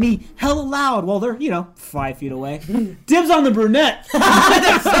looks at me hella loud while they're 5 feet away. Dibs on the brunette.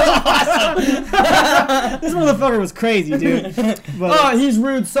 That's so awesome. This motherfucker was crazy, dude. But, He's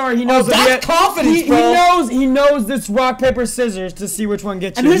rude. Sorry, he knows. That's confidence, bro. He knows this rock paper scissors to see which one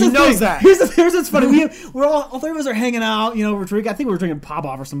gets and you. here's He the knows thing. that. Here's what's funny. We're all three of us are hanging out. We're drinking. I think we were drinking pop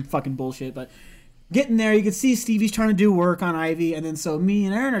off or some fucking bullshit. But getting there, you can see Stevie's trying to do work on Ivy, and then so me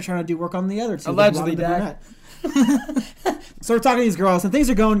and Aaron are trying to do work on the other two. Allegedly, the Dak. brunette. So we're talking to these girls, and things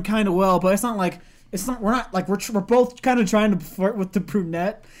are going kind of well, but we're both kind of trying to flirt with the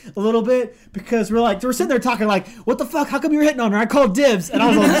brunette a little bit because we're sitting there talking like, what the fuck? How come you're hitting on her? I called dibs, and I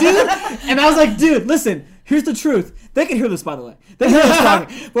was like, dude, listen. Here's the truth. They can hear this, by the way. They can hear us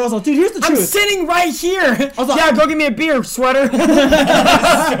talking. But I was like, dude, here's the I'm truth. sitting right here. was like- Yeah, go get me a beer, sweater.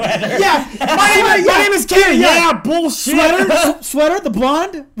 Yeah, My name is Kenny. Yeah, bullshit. Sweater, the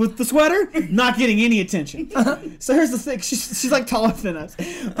blonde with the sweater, not getting any attention. So here's the thing. She's like taller than us.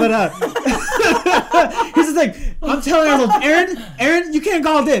 But here's the thing. I'm telling her, like, Aaron, you can't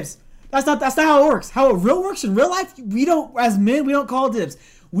call dibs. That's not how it works. How it real works in real life, as men, we don't call dibs.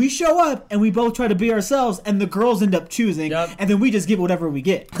 We show up and we both try to be ourselves, and the girls end up choosing, Yep. and then we just get whatever we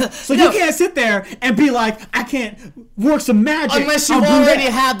get. So you can't sit there and be like, I can't work some magic. Unless you on already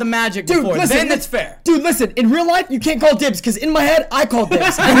brunette. had the magic Dude, before, listen, then that's fair. Dude, listen. In real life, you can't call dibs because in my head, I call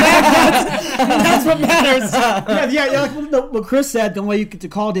dibs. And that's what matters. Yeah. Like what Chris said, the only way you get to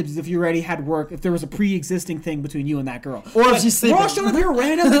call dibs is if you already had work, if there was a pre-existing thing between you and that girl, Or if she's we're all sleeping. showing up here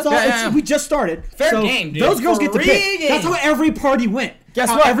random. It's all, Yeah. we just started. Fair game, dude. Those girls get to Free pick. game. That's how every party went. Guess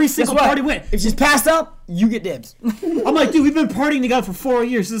how what? every Guess single what? party went. If she's passed out, you get dibs. I'm like, dude, we've been partying together for 4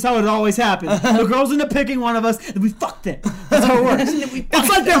 years. This is how it always happens. The girls end up picking one of us, and we fucked it. That's how it works. It's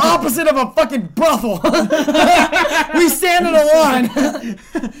like the opposite of a fucking brothel. We stand in a line.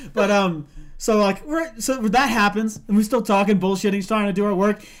 But so like so that happens, and we're still talking, bullshitting, trying to do our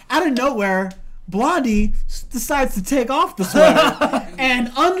work. Out of nowhere, Blondie decides to take off the sweater and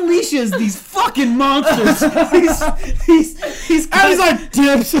unleashes these fucking monsters. He's like,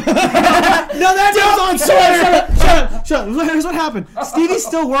 dibs. No, that dibs on sweater. Shut up. Here's what happened. Stevie's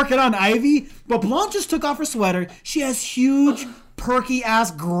still working on Ivy, but Blonde just took off her sweater. She has huge, perky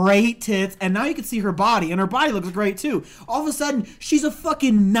ass, great tits, and now you can see her body, and her body looks great too. All of a sudden, she's a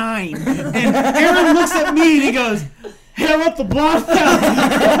fucking 9, and Aaron looks at me and he goes, "Hey, I want the blonde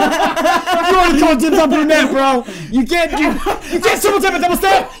now." You already called dibs on brunette, bro. You can't triple tap a double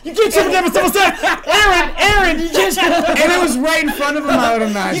step. You can't triple tap a double step. Aaron, you can't. And it was right in front of him, I would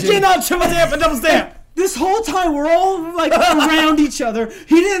imagine. You cannot triple tap a double step. This whole time we're all like around each other.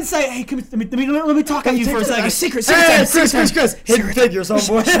 He didn't say, "Hey, come, let me talk to you for a second." Secret Hey, time. Chris. Hidden figures,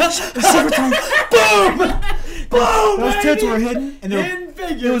 homeboy. Secret time. Boom! Boom! Those tits were hidden, and Hidden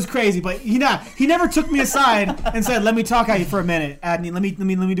figures. it was crazy. But he never took me aside and said, "Let me talk at you for a minute, Adney. Let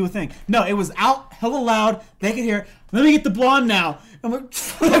me do a thing." No, it was out hella loud. They could hear. Let me get the blonde now. And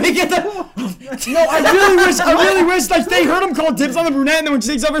let me get the. No, I really wish like they heard him call dibs on the brunette, and then when she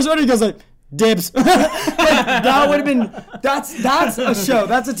takes off her sweater, he goes like, dibs. Like, that would have been. That's a show.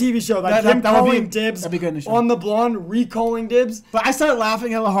 That's a TV show. Like him that would calling be- dibs that'd be good in the show. on the blonde, recalling dibs. But I started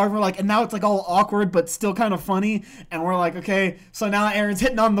laughing hella hard. We're like, and now it's like all awkward, but still kind of funny. And we're like, okay, so now Aaron's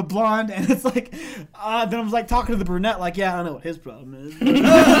hitting on the blonde, and it's like, then I was like talking to the brunette, like, yeah, I know what his problem is.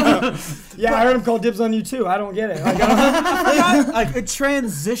 Yeah, I heard him call dibs on you too. I don't get it. Like, Like it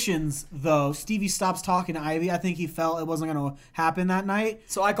transitions though. Stevie stops talking to Ivy. I think he felt it wasn't gonna happen that night.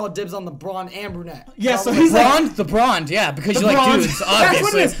 so I called dibs on the blonde and brunette. Yeah, so he's like, The blonde, yeah, because you like blonde. dudes, That's what it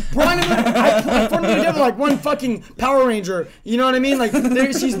obviously. is. Blonde and I formed together like one fucking Power Ranger. You know what I mean? Like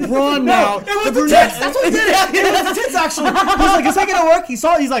she's blonde now. it was the tits. That's what he did. It was the tits actually. He's like, is that gonna work? He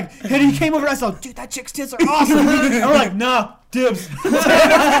saw it. He's like, and he came over. I saw, dude, that chick's tits are awesome. And we're like, nah, dibs.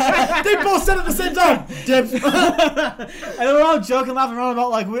 They both said it at the same time. Dibs. And we're all joking, laughing around about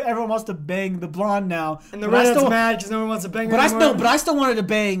like everyone wants to bang the blonde now. And the But I redhead's still- mad because no one wants to bang her But anymore. I still wanted to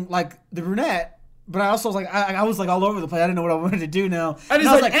bang like the brunette. But I also was like, I was like all over the place. I didn't know what I wanted to do now. And he's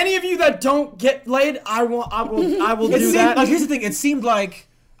I was like, any of you that don't get laid, I will it do seemed, that. like here's the thing. It seemed like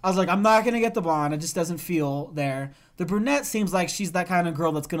I was like, I'm not gonna get the blonde. It just doesn't feel there. The brunette seems like she's that kind of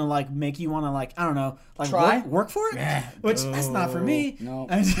girl that's gonna like make you want to like, I don't know, like Try? work for it. Which that's not for me. No.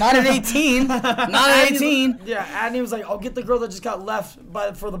 Not at 18. Not at 18. Yeah, Adney was like, I'll get the girl that just got left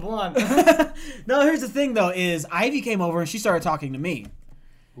for the blonde. No, here's the thing though: is Ivy came over and she started talking to me,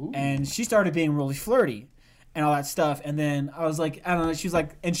 and she started being really flirty. And all that stuff, and then I was like, I don't know. She was like,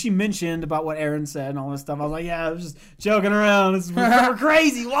 and she mentioned about what Aaron said and all this stuff. I was like, yeah, I was just joking around. We're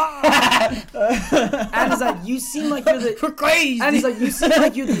crazy. Wow. And he's like, you seem like you're the. We're crazy. And he's like, you seem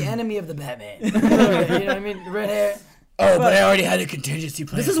like you're the enemy of the Batman. You know what I mean? The red hair. Oh, but I already had a contingency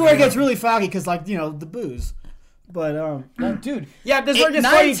plan. This is where it gets really foggy because, like, you know, the booze. But dude. Yeah, this is where it gets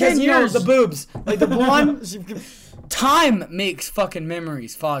 9, funny 10 because you know years. the boobs, like the blonde. Time makes fucking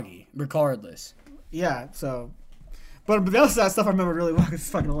memories foggy, regardless. yeah. So, but the other side stuff I remember really well. It's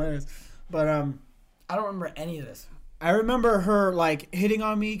fucking hilarious. But I don't remember any of this. I remember her like hitting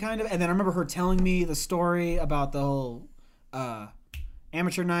on me, kind of, and then I remember her telling me the story about the whole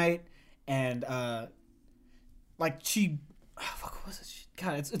amateur night, and like she, what was it?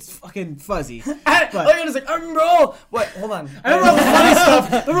 God, it's fucking fuzzy. Look at this, like, I remember all. What? Hold on. I remember all the funny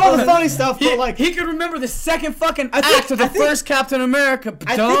stuff. I remember all the funny stuff, but like He could remember the second fucking I think- act of the I think- first Captain America. But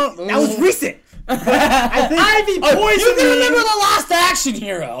I don't. think that was recent. I think Ivy Oh, poisoned you can me. remember the Last Action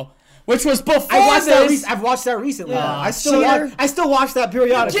Hero, which was before I've watched that recently. Yeah. I still watch that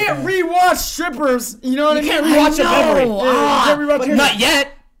periodically. You can't rewatch strippers. You know what I mean? can't rewatch a memory. Yeah, you can't rewatch it. Not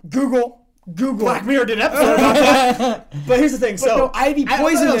yet. Google. Black Mirror did an episode about that. But here's the thing. So no, Ivy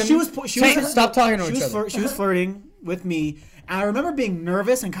poisoned him. She was Stop talking to she each was other. she was flirting with me, and I remember being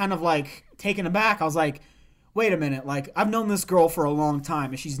nervous and kind of like taken aback. I was like, "Wait a minute! Like I've known this girl for a long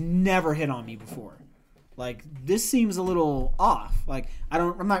time, and she's never hit on me before. Like this seems a little off. Like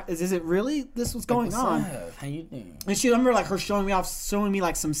I'm not. Is it really this what's going on?" How you doing? And she I remember like her showing me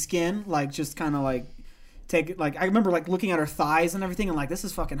like some skin, like just kind of like I remember like looking at her thighs and everything, and like this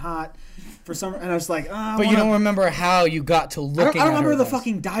is fucking hot for some. And I was like, But you don't remember how you got to looking. I don't remember at the her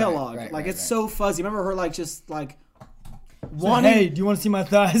fucking dialogue. Right, like right, it's so fuzzy. Remember her like just like One Hey, do you want to see my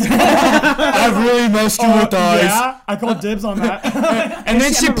thighs? I've really muscular thighs. Yeah, I called dibs on that. And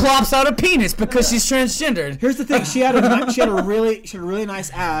then she plops out a penis because she's transgendered. Here's the thing: she had a really nice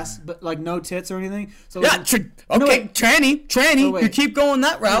ass, but like no tits or anything. So Yeah, okay, tranny. wait. You keep going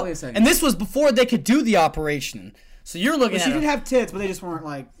that route. wait a second. And this was before they could do the operation. So you're looking she at did her. have tits, but they just weren't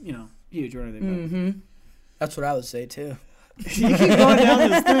like huge or anything. That's what I would say too. But you keep going down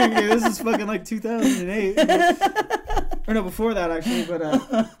this thing. Dude. This is fucking like 2008, or no, before that actually.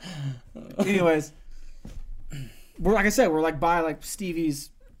 But anyways, we're like I said, we're like by like Stevie's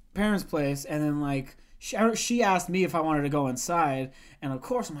parents' place, and then like she asked me if I wanted to go inside, and of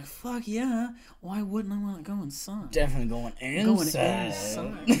course I'm like, fuck yeah, why wouldn't I want to go inside? Definitely going inside.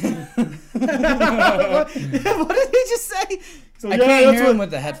 What did he just say? So, I can't hear him with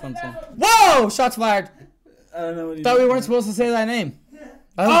the headphones in. Whoa! Shots fired. I don't know what he Thought we weren't supposed to say that name.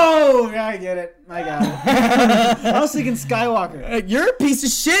 Oh, yeah, I get it. I got it. I was thinking Skywalker. You're a piece of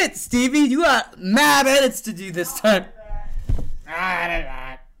shit, Stevie. You got mad edits to do this time.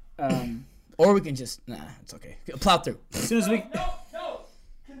 Or we can just it's okay. Plow through. As soon as we No,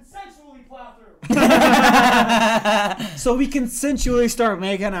 consensually plow through. So we consensually start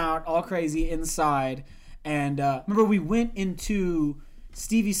making out all crazy inside. And remember, we went into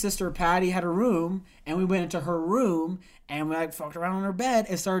Stevie's sister Patty had a room, and we went into her room, and we like fucked around on her bed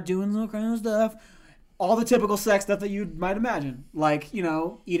and started doing some kind of stuff. All the typical sex stuff that you might imagine, like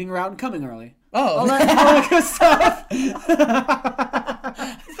eating her out and coming early. Oh, All that good stuff.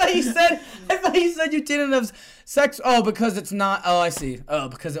 I thought you said you didn't have sex. Oh, because it's not. Oh, I see. Oh,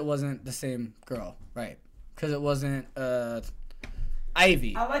 because it wasn't the same girl, right? Because it wasn't Ivy.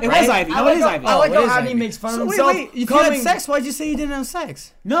 It was Ivy. No, it is Ivy. I like it how is Ivy Ivy. makes fun So of wait, himself. if you had sex, why'd you say you didn't have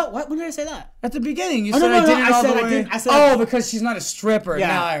sex? No, what? When did I say that? At the beginning, you Oh, said no, I did it I all said the I way. didn't- I said- Oh, because she's not a stripper. Yeah,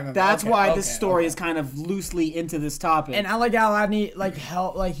 Now I remember. that's Okay, why okay, this story okay. is kind of loosely into this topic. And I like how Abney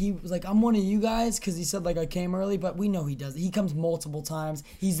he was like, I'm one of you guys, because he said like I came early, but we know he does. He comes multiple times.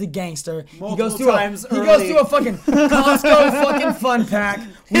 He's the gangster. Multiple times He goes early. through a fucking Costco fucking fun pack.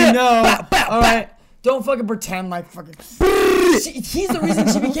 We know. All right. Don't fucking pretend like fucking. He's the reason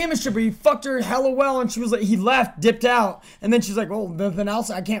she became a stripper. He fucked her hella well, and she was like, he left, dipped out, and then she's like, "Oh, nothing else.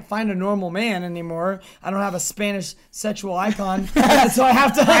 I can't find a normal man anymore. I don't have a Spanish sexual icon, so I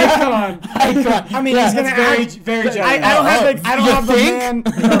have to icon. I mean, he's gonna that's act. very generous. I don't have the. I don't You have the think? man.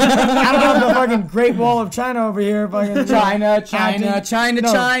 I don't have the fucking Great Wall of China over here. Fucking China.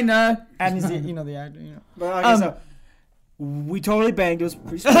 No. Abney's the, the actor. But okay, so we totally banged. It was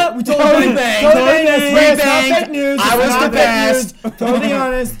pretty sweet. We totally banged. Totally banged. It's not fake news. I was It's not the fake best. news. Totally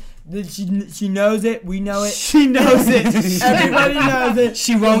honest. She knows it. We know it. She knows it. Everybody knows it.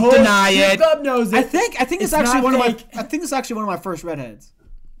 She The won't whole deny strip it. club knows it. I think It's it's actually not one of fake. my. I think it's actually one of my first redheads.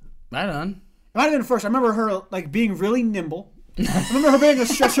 Right on. It might have been first. I remember her like being really nimble. I remember her being able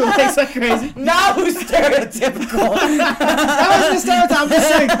to stretch her legs like crazy. Now who's stereotypical? That wasn't a stereotype. I'm just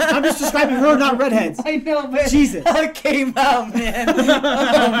saying. I'm just describing her, not redheads. I know, man. Jesus. How it came out, man.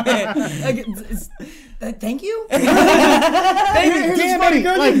 Oh, man. Like, thank you. Here's Damn, what's baby funny.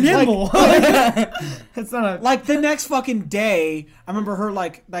 girl, Like- you nimble. It's not a. Like the next fucking day, I remember her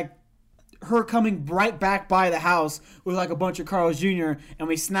like her coming right back by the house with like a bunch of Carl's Jr. and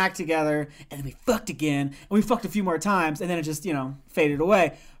we snacked together and then we fucked again and we fucked a few more times and then it just faded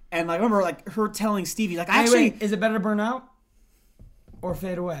away. And like I remember like her telling Stevie like actually Wait, is it better to burn out or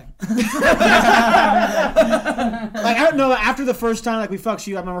fade away? like I don't know after the first time like we fucked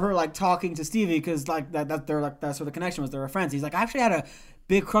you I remember her like talking to Stevie because like that's where the connection was. They were friends. He's like I actually had a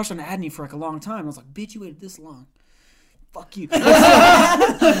big crush on Adney for like a long time. I was like bitch you waited this long. Fuck you.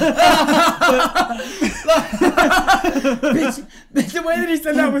 Bitch, the way that he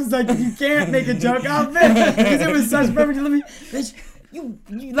said that was like you can't make a joke out of it because it was such perfect delivery. Bitch, you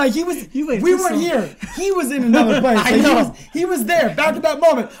like he was. You waited We this weren't long. here. He was in another place. I Like, know. He was there back at that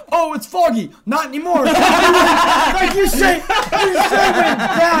moment. Oh, it's foggy. Not anymore. Like you straight went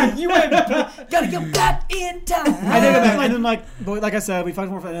back. You went. Gotta get back in time. I think of that, and then but like I said, we fucked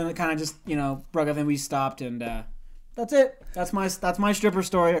more, and then it kind of just broke up, and we stopped, and that's it. That's my stripper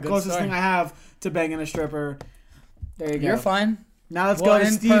story. The closest story. thing I have to banging a stripper. There you go. You're fine. Now let's We'll go to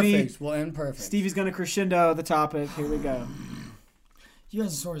end Stevie. perfect. We'll end perfect. Stevie's gonna crescendo the topic. Here we go. You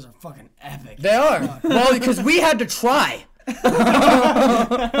guys' stories are fucking epic. They are. Well, because we had to try. That's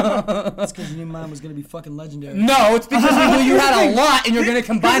because you knew mine was gonna be fucking legendary. No, it's because we knew you had a lot and you're gonna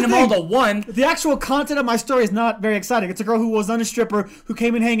combine them all to one. The actual content of my story is not very exciting. It's a girl who wasn't a stripper who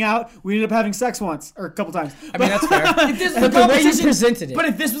came and hang out. We ended up having sex once or a couple times. I mean, that's fair. If this was a But the way you competition- presented it. But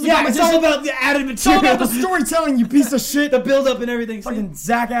if this was a Yeah, it's competition, all about the added it's all material. about the storytelling, you piece of shit. the build up and everything. Fucking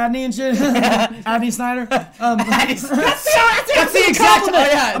Zach Adney and shit. Adney Snyder. That's the exact. Oh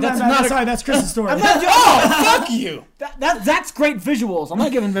yeah, that's not. Sorry, that's Chris's story. Oh, fuck you. That's great visuals. I'm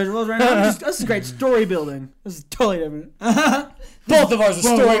not giving visuals right now. This is great story building. This is totally different. Both of ours are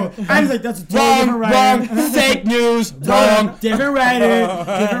story. I was like, that's a totally different Wrong. writer. Fake news. Wrong. Different writer.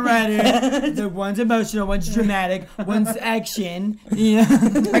 Different writer. The one's emotional, one's dramatic, one's action. Yeah.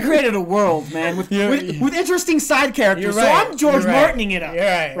 I created a world, man, with interesting side characters. You're So right. I'm George You're right. Martining it up. You're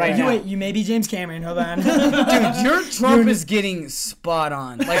right. Right You now. wait, you may be James Cameron. Hold on. Dude, your Trump is getting spot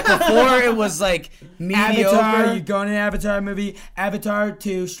on. Like before, it was like mediocre. Avatar, you go in an Avatar movie. Avatar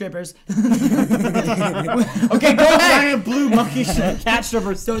 2, strippers. Okay, go ahead. Giant blue monkey cat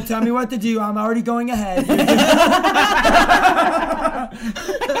strippers. So tell me what to do. I'm already going ahead.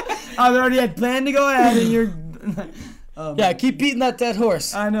 I already had planned to go ahead, and you're. Yeah, keep beating that dead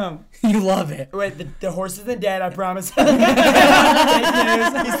horse. I know. You love it. Wait, the horse isn't dead. I promise. Fake news.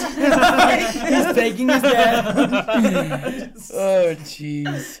 He's faking his death. Oh,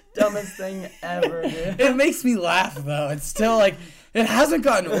 jeez. Dumbest thing ever, dude. It makes me laugh though. It's still like it hasn't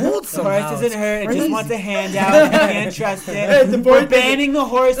gotten old somehow. Horse isn't hurt. It just wants a handout. You can't trust it. the We're point- banning the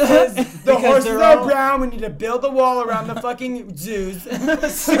horses. The because horses they're are all- brown. We need to build a wall around the fucking zoos. Yeah,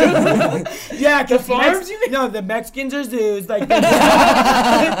 because farms, you mean? No, the Mexicans are zoos. Like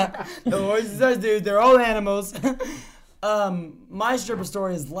the horses are zoos. They're all animals. My stripper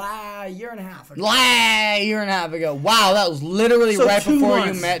story is year and a half ago. Year and a half ago. Wow, that was literally So right 2 before you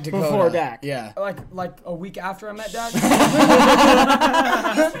months met Dakota. before Dak. Yeah. Like a week after I met Dak. He's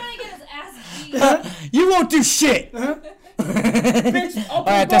trying to get his ass beat. You won't do shit. Bitch, I'll All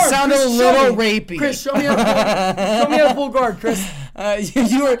right, that sounded a little rapey. Chris, show me how to pull guard, Chris.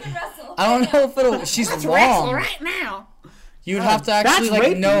 You were. Wrestle. I don't know if it'll. She's long. now. You'd have to actually That's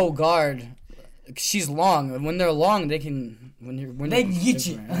like rapey. no guard. She's long. And when they're long, they can. They can get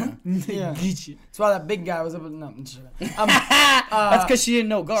you. Yeah. Yeah. That's why that big guy was able to. No, I'm just kidding. That's because she didn't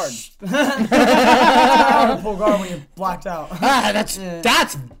know guard. How to pull guard when you're blacked out. That's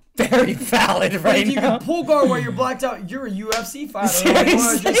very valid right If you now. can pull guard while you're blacked out, you're a UFC fighter.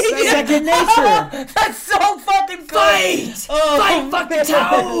 Seriously? Just saying. Second nature. That's so fucking Fight! Oh, Fight! Fuck the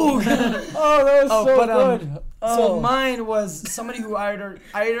toad! Oh, that was so good. So Oh. mine was somebody who I had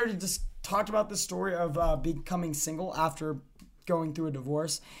already just talked about the story of becoming single after going through a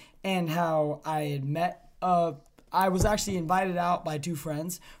divorce, and how I had met. I was actually invited out by 2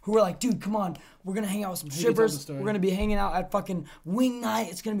 friends who were like, "Dude, come on, we're gonna hang out with some the strippers. story. We're gonna be hanging out at fucking wing night.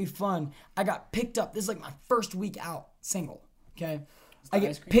 It's gonna be fun." I got picked up. This is like my first week out single. Okay, I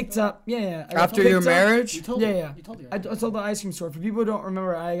get picked up. Yeah. I got After your picked up. marriage? You told Yeah, me. yeah. You told me. I told the ice cream store. For people who don't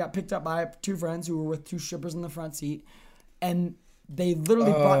remember, I got picked up by 2 friends who were with 2 strippers in the front seat, and they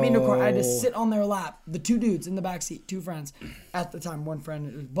literally brought me into a car. I had to sit on their lap. The 2 dudes in the back seat, 2 friends at the time. One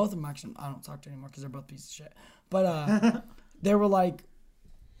friend, both of them actually, I don't talk to anymore because they're both pieces of shit. But they were like,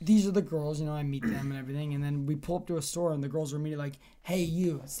 these are the girls, you know, I meet them and everything. And then we pull up to a store and the girls were immediately like, "Hey,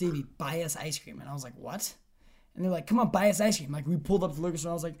 you, Stevie, buy us ice cream." And I was like, "What?" And they're like, "Come on, buy us ice cream." Like, we pulled up to the liquor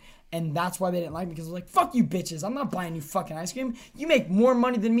store. And I was like, and that's why they didn't like me, because I was like, "Fuck you, bitches. I'm not buying you fucking ice cream. You make more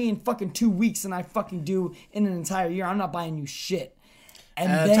money than me in fucking 2 weeks than I fucking do in an entire year. I'm not buying you shit."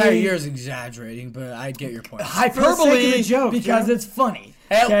 And entire year is exaggerating, but I get your point. For the sake hyperbole of the joke, because yeah. it's funny.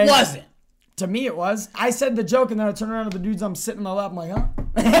 It okay? wasn't. To me, it was. I said the joke, and then I turned around to the dudes I'm sitting in my lap. I'm like, huh?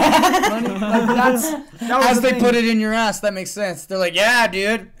 Funny? Like, that was As the they thing. put it in your ass, that makes sense. They're like, "Yeah,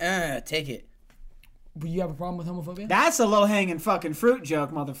 dude, take it." But you have a problem with homophobia? That's a low-hanging fucking fruit joke,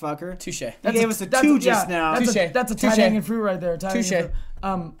 motherfucker. Touche. You gave us a 2 just now. That's Touche. that's a Touche. tight hanging fruit right there. Tight hanging Touche.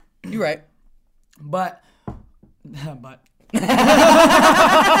 fruit. You're right. But Woo,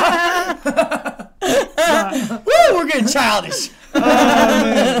 we're getting childish.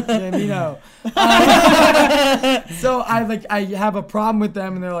 Jamino. So I have a problem with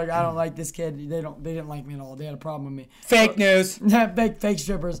them, and they're like, "I don't like this kid." They didn't like me at all. They had a problem with me. Fake news. fake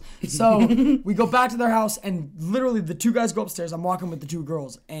strippers. So we go back to their house, and literally the 2 guys go upstairs. I'm walking with the 2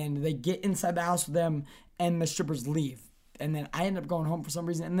 girls, and they get inside the house with them, and the strippers leave. And then I end up going home for some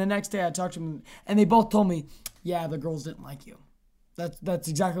reason. And the next day I talked to them, and they both told me, "Yeah, the girls didn't like you." That's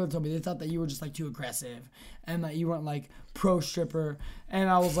exactly what they told me. They thought that you were just like too aggressive, and that you weren't like pro stripper. And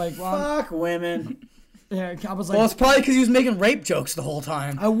I was like, "Well, Fuck women. Yeah, I was like, Well, it's probably because he was making rape jokes the whole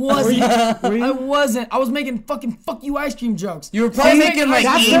time. I wasn't. Were you? I wasn't. I was making fucking fuck you ice cream jokes. You were probably making like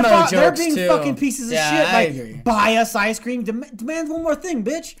That's emo they're jokes being too. fucking pieces of yeah, shit. I Like, agree. buy us ice cream. Demand one more thing,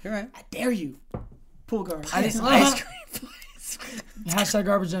 bitch. You're right. I dare you. Pull guard. I didn't. Ice cream. Hashtag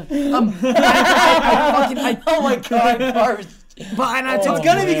garbage. I Oh my god, garbage. But and I told It's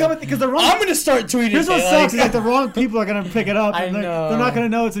gonna be coming because the wrong. I'm gonna start tweeting. Here's what it, sucks: is like the wrong people are gonna pick it up. I And they're know. not gonna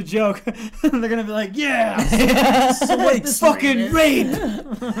know it's a joke. They're gonna be like, "Yeah, so what this fucking rape."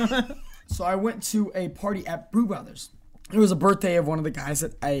 So I went to a party at Brew Brothers. It was a birthday of one of the guys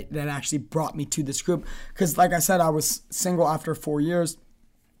that actually brought me to this group. Because like I said, I was single after 4 years.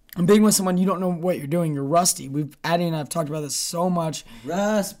 And being with someone you don't know what you're doing, you're rusty. Addie and I have talked about this so much.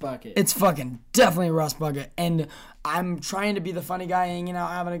 Rust bucket. It's fucking definitely a rust bucket. And I'm trying to be the funny guy hanging out,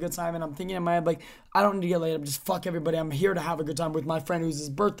 having a good time. And I'm thinking in my head, like, I don't need to get laid up. Just fuck everybody. I'm here to have a good time with my friend who's his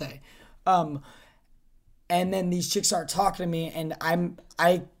birthday. And then these chicks start talking to me. And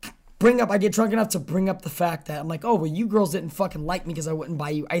I get drunk enough to bring up the fact that I'm like, oh, well, you girls didn't fucking like me because I wouldn't buy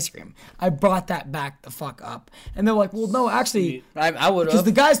you ice cream. I brought that back the fuck up. And they're like, well, no, actually, I would because have.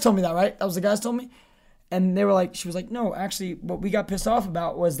 the guys told me that, right? That was the guys told me. And they were like, she was like, no, actually, what we got pissed off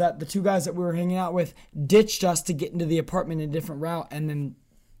about was that the two guys that we were hanging out with ditched us to get into the apartment in a different route. And then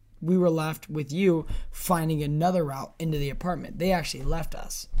we were left with you finding another route into the apartment. They actually left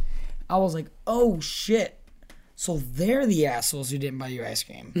us. I was like, oh, shit. So they're the assholes who didn't buy you ice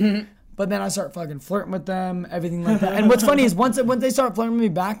cream. But then I start fucking flirting with them, everything like that. And what's funny is once they start flirting with me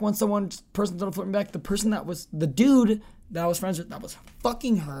back, once the one person started flirting back, the person that was the dude that I was friends with, that was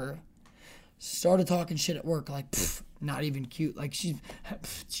fucking her, started talking shit at work, like, not even cute, like she's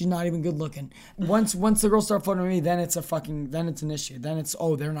not even good looking. Once the girls start flirting with me, then it's an issue. Then it's,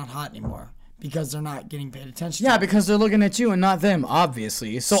 oh, they're not hot anymore because they're not getting paid attention. Yeah, because they're looking at you and not them,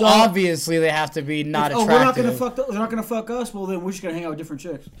 obviously. So obviously they have to be not Oh, attractive. we're not gonna fuck. They're not gonna fuck us. Well, then we're just gonna hang out with different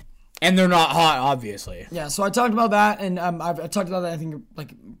chicks. And they're not hot, obviously. Yeah, so I talked about that, and I talked about that, I think,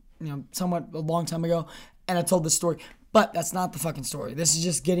 like, somewhat a long time ago, and I told this story. But that's not the fucking story. This is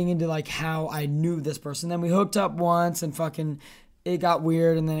just getting into, like, how I knew this person. Then we hooked up once, and fucking, it got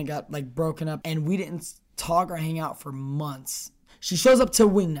weird, and then it got, like, broken up, and we didn't talk or hang out for months. She shows up to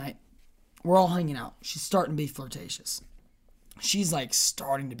wing night. We're all hanging out. She's starting to be flirtatious. She's, like,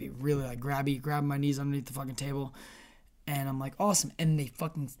 starting to be really, like, grabbing my knees underneath the fucking table. And I'm like, awesome. And they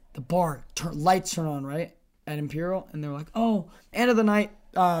fucking, the bar, lights turn on, right? At Imperial. And they're like, oh, end of the night.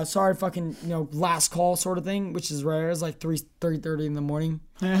 Sorry, fucking, last call sort of thing, which is rare. It's like 3:30 in the morning.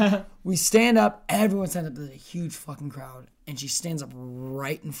 We stand up. Everyone stands up. There's a huge fucking crowd. And she stands up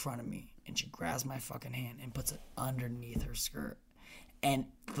right in front of me. And she grabs my fucking hand and puts it underneath her skirt. And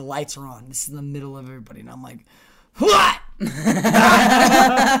the lights are on. This is in the middle of everybody. And I'm like, what?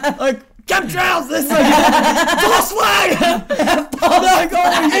 Like, chemtrails, this is like, false flag! Like,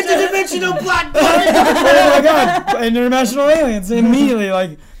 Interdimensional black. oh my god, international aliens, immediately,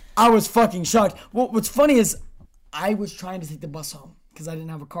 like, I was fucking shocked. What's funny is, I was trying to take the bus home, because I didn't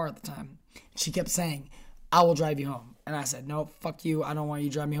have a car at the time. She kept saying, I will drive you home. And I said, no, fuck you, I don't want you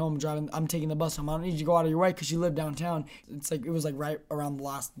to drive me home, I'm taking the bus home, I don't need you to go out of your way, because you live downtown. It was like right around the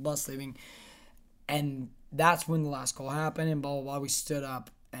last bus leaving, and that's when the last call happened, and blah, blah, blah. We stood up,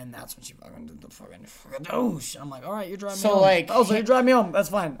 and that's when she fucking did the fucking douche. I'm like, all right, you're driving me home. So, like, I was like, you drive me home. That's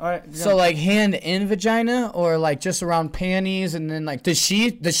fine. All right. So like hand in vagina or like just around panties and then like does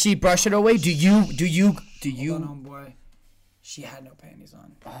she brush it away? Do you Hold on, homeboy. She had no panties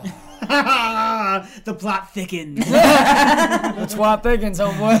on. The plot thickens. That's what I'm thinking,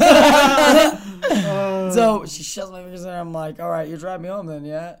 homeboy. So she shoves my fingers in, and I'm like, all right, you're driving me home then,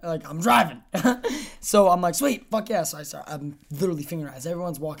 yeah? Like, I'm driving. So I'm like, sweet, fuck yeah. So I'm literally fingering her. As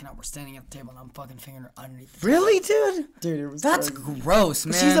everyone's walking out, we're standing at the table, and I'm fucking fingering her underneath the table. Really, dude? Dude, it was That's crazy. gross,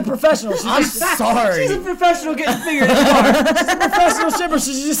 man. She's a professional. I'm sorry. She's a professional getting fingered in the bar. She's a professional shipper.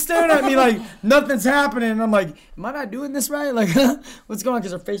 She's just staring at me like nothing's happening. And I'm like, am I not doing this right? Like, what's going on?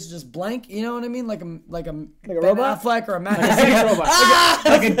 Because her face is just blank. You know what I mean? Like a Ben robot? Affleck or a Matt. Sex robot.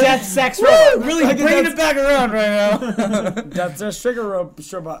 Like a death sex robot. Really bringing it back around right now. That's a strobot.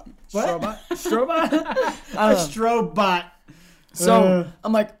 What? Strobot? A strobot. So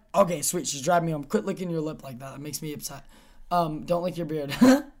I'm like, okay, sweet. She's driving me home. Quit licking your lip like that. That makes me upset. Don't lick your beard.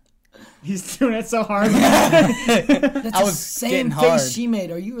 He's doing it so hard. That's I the was same getting face hard. she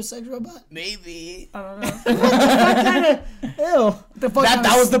made. Are you a sex robot? Maybe. I don't know. Ew. The fuck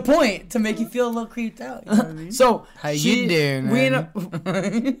That was the point, to make you feel a little creeped out. You know what I mean? So How you doing, We end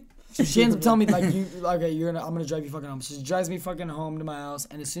man? up. She ends up telling me like, I'm gonna drive you fucking home. So she drives me fucking home to my house,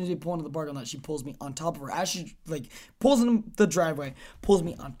 and as soon as we pull into the parking lot, she pulls me on top of her. As she like pulls in the driveway, pulls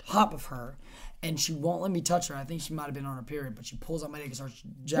me on top of her, and she won't let me touch her. I think she might have been on her period, but she pulls out my dick and starts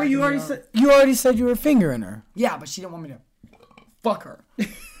jacking Wait, you me already on. said you already said you were fingering her. Yeah, but she didn't want me to fuck her.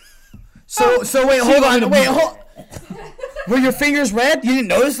 So wait, hold on. Wait, hold. Were your fingers red? You didn't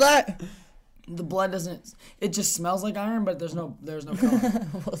notice that? The blood doesn't. It just smells like iron, but there's no color.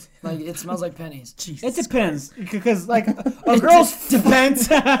 Like it smells like pennies. It depends, because like a girl's Depends.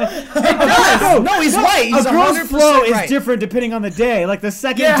 No, he's right. He's a girl's 100% flow right. is different depending on the day. Like the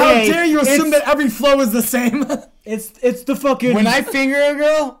second Yeah, how day, dare you assume that every flow is the same? it's the fucking. When I finger a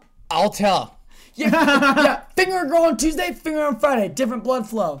girl, I'll tell. Yeah, finger a girl on Tuesday, finger her on Friday, different blood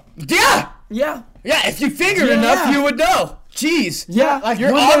flow. Yeah. Yeah. Yeah, if you fingered Yeah. enough, you would know. Jeez. Yeah. like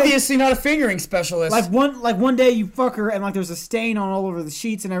You're one day- obviously not a fingering specialist. Like one day you fuck her and like there's a stain on all over the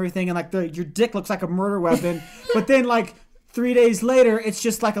sheets and everything and like your dick looks like a murder weapon, but then like 3 days later it's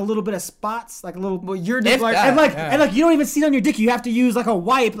just like a little bit of spots, like a little. Well, your If dick like that. And like you don't even see it on your dick. You have to use like a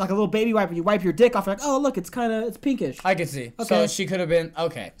wipe, like a little baby wipe, and you wipe your dick off. Like, oh look, it's pinkish. I can see. So Okay. she could have been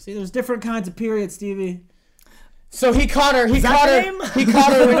okay. See, there's different kinds of periods, Stevie. So he caught her. He caught her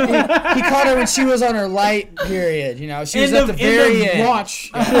when she was on her light period. You know, she was at the very end. watch.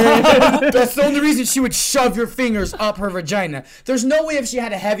 That's the only reason she would shove your fingers up her vagina. There's no way if she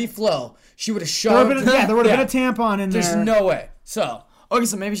had a heavy flow, she would have There shoved. would have been a tampon in There's there. no way. So. Okay,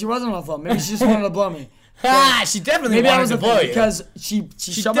 so maybe she wasn't on the flow. Maybe she just wanted to blow me. She definitely Maybe I wanted was to a blow thing you. because she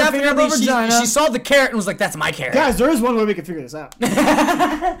shoved my finger up her Definitely, vagina. she saw the carrot and was like, "That's my carrot." Guys, there is one way we can figure this out.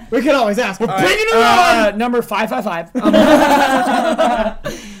 We can always ask. Bring it on. Number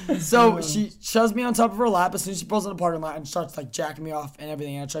 555. So she shoves me on top of her lap as soon as she pulls in the parking lot and starts like jacking me off and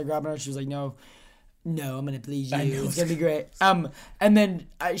everything. And I try grabbing her. She was like, "No, I'm gonna please you. It's gonna be great." And then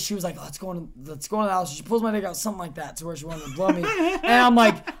she was like, "Let's go in the house." She pulls my dick out, something like that, to where she wanted to blow me. And I'm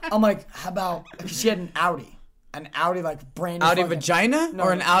like, how about? Because she had an Audi like brand new. Audi fucking- vagina No,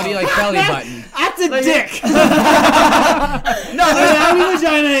 or an no. Audi like belly button? That's a dick. No, An Audi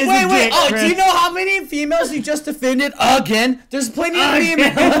vagina is a wait. dick. Oh, Chris. do you know how many females you just offended again? There's plenty of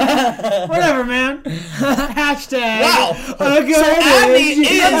females. Whatever, man. Hashtag. Wow. A good So Abby age is-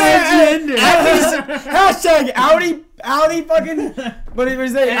 gender. Hashtag Audi fucking. What did he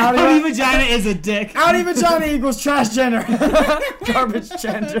say? Audi vagina is a dick. Audi vagina equals trash gender. Garbage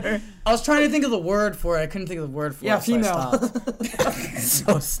gender. I was trying to think of the word for it. I couldn't think of the word for Yeah, it. so I female. stopped.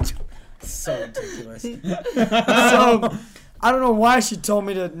 So stupid. So ridiculous. So I don't know why she told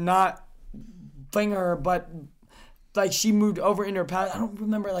me to not finger her, but like she moved over in her past. I don't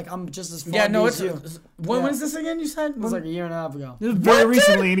remember. Like I'm just as foggy Yeah, no, as it's. you. When Yeah. was this again? You said It was like a year and a half ago. This was very What?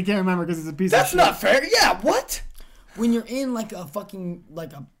 recently, and he can't remember because it's a piece That's of shit. not fair. Yeah, what? When you're in like a fucking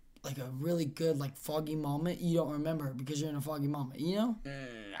like a really good like foggy moment, you don't remember because you're in a foggy moment. You know,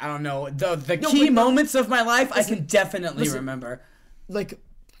 I don't know. The key but- moments of my life, I can definitely listen. remember. like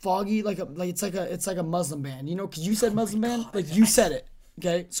foggy, it's like a Muslim band. You know, because you said Muslim band, like you said it.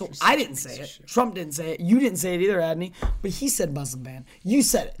 Okay, so I didn't say it. Trump didn't say it. You didn't say it either, Adney. But he said Muslim ban. You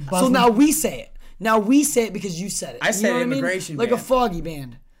said it. So now we say it. Now we say it because you said it. I You said know what immigration Like ban. a foggy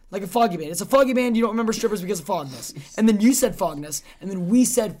band. Like a foggy band. It's a foggy band. You don't remember strippers because of fogness. And then you said fogness. And then we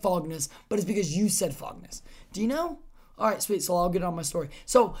said fogness. But it's because you said fogness. Do you know? All right, sweet. So I'll get on my story.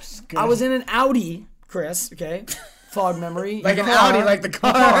 So I was in an Audi, Chris. Okay, fog memory. Like an Audi, like the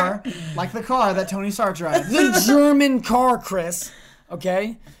car. Like the car that Tony Stark drives. The German car, Chris.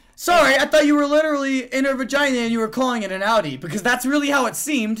 Okay. Sorry, I thought you were literally in her vagina and you were calling it an Audi because that's really how it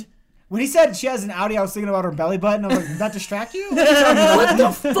seemed. When he said she has an Audi, I was thinking about her belly button. I was like, did that distract you? What the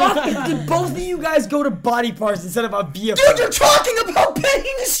fuck did both of you guys go to body parts instead of a vehicle? Dude, you're talking about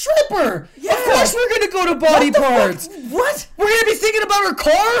paying a stripper. Yeah. Of course we're gonna go to body parts. What? We're gonna be thinking about her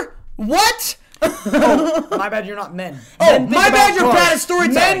car? What? My bad, you're not men. Oh, Men think my about bad, you're cars. bad at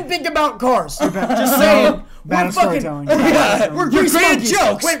storytelling. Men think about cars. Just saying. Bad We're at fucking- storytelling. Yeah, We're you're grease great at monkeys.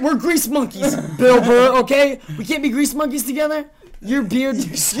 jokes. Wait, we're grease monkeys, Bill Burr, okay? We can't be grease monkeys together? Your beard,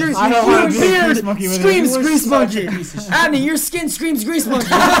 your I don't wanna be a beard grease monkey with screams you. grease monkey. Adney, your skin screams grease monkey.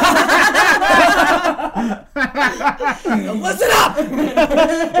 Listen up!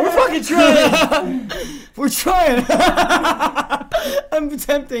 We're fucking trying. We're trying. I'm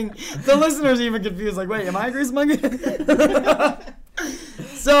tempting. The listeners are even confused. Like, wait, am I a grease monkey?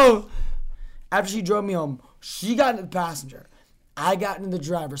 So, after she drove me home, she got into the passenger. I got into the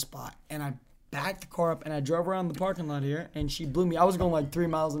driver's spot, and I backed the car up, and I drove around the parking lot here, and she blew me. I was going like 3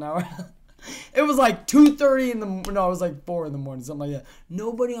 miles an hour. It was like 2:30 in the no, it was like 4 in the morning, something like that.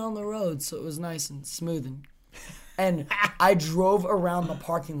 Nobody on the road, so it was nice and smooth. And I drove around the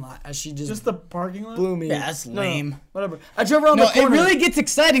parking lot as she Just the parking lot? blew me. Yeah, that's No, lame. whatever. I drove around No, the it corner. really gets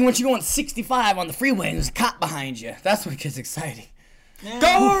exciting once you go on 65 on the freeway and there's a cop behind you. That's what gets exciting. Go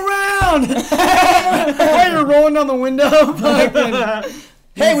around! around. While you're rolling down the window. Fucking.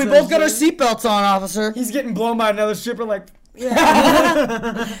 Hey, we both got our seatbelts on, officer. He's getting blown by another stripper. Like,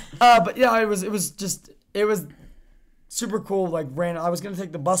 yeah. But yeah, it was super cool. Like, I was gonna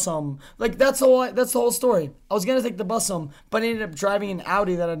take the bus home. Like, that's the whole story. I was gonna take the bus home, but I ended up driving an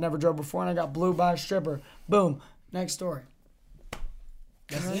Audi that I'd never drove before, and I got blew by a stripper. Boom. Next story.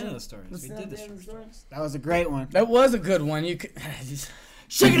 That's the end of the story. We did this. That was a great one. That was a good one. You could.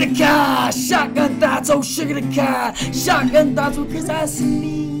 Sugar the car, shotgun thoughts, oh sugar the car, shotgun thoughts with Chris Ashley.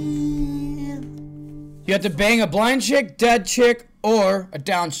 You have to bang a blind chick, dead chick, or a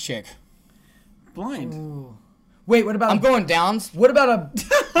Downs chick. Blind. Ooh. Wait, what about? I'm going Downs. What about a? wait,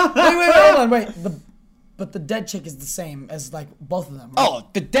 hold on, wait. But the dead chick is the same as like both of them. Right? Oh,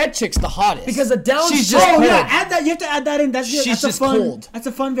 the dead chick's the hottest. Because a Downs She's chick. just Oh cold. yeah, add that. You have to add that in. That's She's a just fun. cold. That's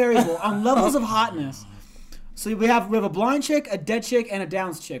a fun variable on levels of hotness. So we have a blind chick, a dead chick, and a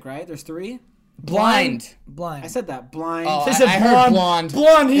Downs chick, right? There's 3. Blind. I said that. Blind. Oh, They said I heard blonde.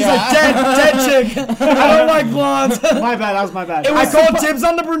 Blonde. He's Yeah. like dead chick. I don't like blondes. My bad. That was my bad. I called dibs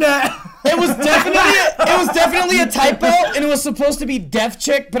on the brunette. It was definitely a typo, and it was supposed to be deaf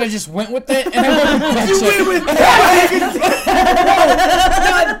chick, but I just went with it, and I went with deaf chick. You went with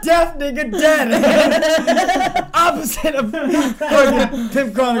not deaf, nigga, dead. Opposite of fucking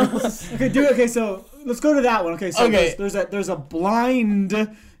Pimp Chronicles. Okay, do it. Okay, so let's go to that one. Okay, so Okay. there's a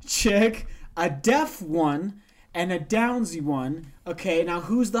blind chick, a deaf one, and a Downsy one. Okay, now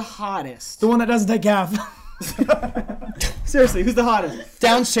who's the hottest? The one that doesn't take half. Seriously, who's the hottest?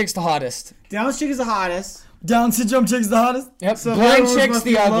 Downs chick's the hottest. Downs chick is the hottest. Down syndrome chick's the hottest. Yep. So Blind everyone's chick's must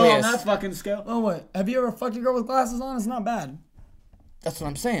the be low on ugliest. that fucking scale. Oh, what? Have you ever fucked a girl with glasses on? It's not bad. That's what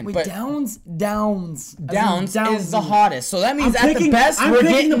I'm saying. Wait, but Downs. Downs is the Downsy. hottest. So that means I'm at the picking- best, I'm we're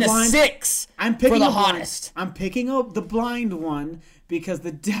picking getting the a blind- 6 I'm picking for the the blind- hottest. I'm picking up the blind one because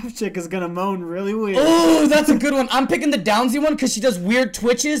the deaf chick is gonna moan really weird. Oh, that's a good one. I'm picking the Downsy one because she does weird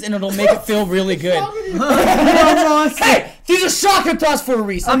twitches and it'll make it feel really good. Hey, these are shocking thoughts for a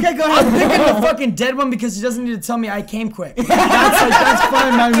reason. Okay, go ahead. I'm picking the fucking dead one because she doesn't need to tell me I came quick. That's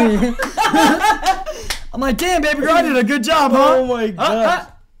fine by me. I'm like, damn, baby girl, I did a good job, huh? Oh my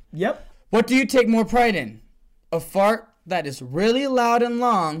God. Yep. What do you take more pride in? A fart that is really loud and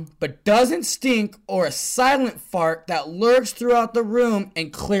long but doesn't stink, or a silent fart that lurks throughout the room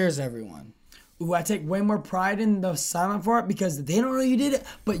and clears everyone? Ooh, I take way more pride in the silent fart because they don't know you did it,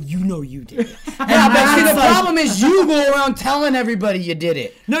 but you know you did it. Yeah, but see, the that's like- problem is you go around telling everybody you did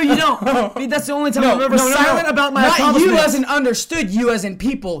it. No, you don't. I mean, that's the only time I'm ever silent about my Not you accomplishments. as in understood, you as in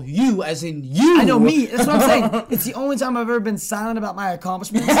people, you as in you. I know me. That's what I'm saying. It's the only time I've ever been silent about my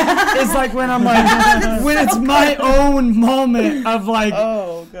accomplishments. It's like when I'm like, when it's my own moment of like,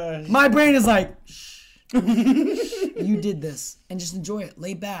 Oh gosh. my brain is like, shh, you did this, and just enjoy it.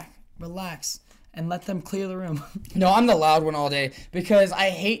 Lay back, relax, and let them clear the room. No, I'm the loud one all day because I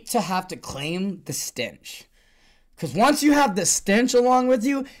hate to have to claim the stench. Because once you have the stench along with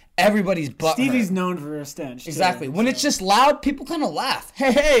you, everybody's butt Stevie's hurt. known for a stench. too, Exactly. When it's just loud, people kind of laugh.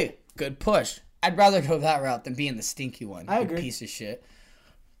 Hey, good push. I'd rather go that route than being the stinky one. I you agree. Piece of shit.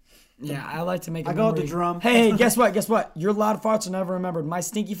 Yeah, I like to make. I go with the drum. Hey, guess what? Guess what? Your loud farts are never remembered. My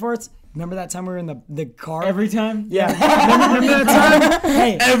stinky farts. Remember that time we were in the car? Every time. Yeah. remember that time?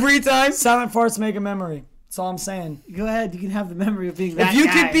 Hey, Every time. silent farts make a memory. That's all I'm saying. Go ahead. You can have the memory of being that If you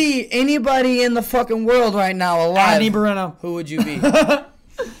guy. could be anybody in the fucking world right now alive, Annie Barreno. who would you be? That's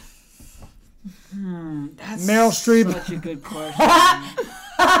Meryl Streep. Such a good question.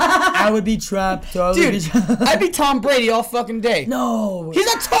 I would be trapped. Totally Dude, I'd be Tom Brady all fucking day. no. He's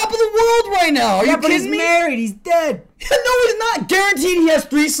on top of the world right now. Are you but he's kidding me? married. He's dead. No, he's not. Guaranteed he has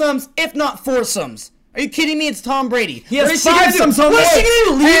threesomes, if not foursomes. Are you kidding me? It's Tom Brady. He has What is she gonna do? fivesomes, What is she homeboy.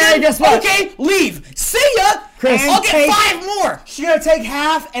 gonna do? Leave Hey, him? guess what? Okay, leave. See ya. Chris, I'll get take- 5 more. She's gonna take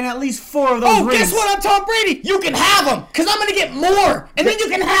half and at least 4 of those Oh, rings. guess what? I'm Tom Brady. You can have them, because I'm going to get more. And then you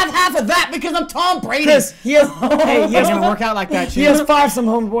can have half of that because I'm Tom Brady. Chris, he has. Hey, It's gonna work out like that, He has too. 5 some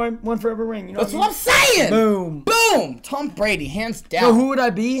homeboy. One for every ring. You know That's what I'm saying. Boom. Boom. Tom Brady, hands down. So who would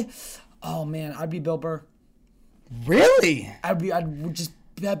I be? Oh man, I'd be Bill Burr. Really? I would just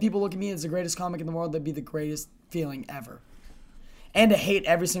have people look at me as the greatest comic in the world. That'd be the greatest feeling ever. And to hate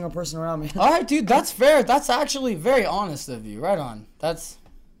every single person around me. All right, dude, that's fair. That's actually very honest of you. Right on. That's...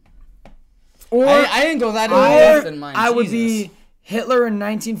 Or I didn't go that in depth in mine. I would Jesus. be Hitler in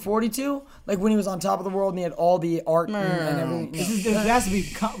 1942, like when he was on top of the world and he had all the art and everything. It has to be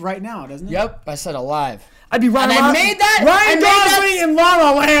cut right now, doesn't it? Yep, I said alive. I'd be Ryan. And I made that- I Ryan made that- Gosling in La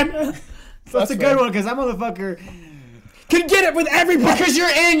La Land. That's a good one, because that motherfucker... Could get it with everybody. Because you're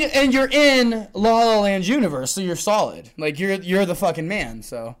in La La Land's universe, so you're solid. Like you're the fucking man.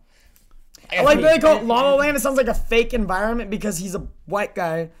 So I like they call it La La Land. It sounds like a fake environment because he's a white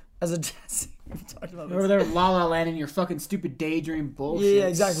guy as a Jesse. We've talked about Over this. there, La La Land, and your fucking stupid daydream bullshit. Yeah,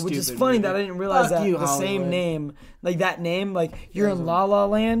 exactly. Which is Stupid funny movie. that I didn't realize Fuck that you, the same Hollywood. name, like that name, like you're in La La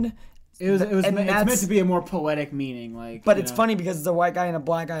Land. It's And meant that's- to be a more poetic meaning, like. But you it's know. funny because it's a white guy in a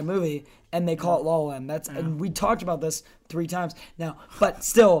black guy movie, and they call it La La Land. And we talked about this 3 times now, but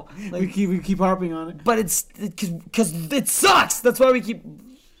still, like, We keep harping on it. but it's because it sucks. That's why we keep.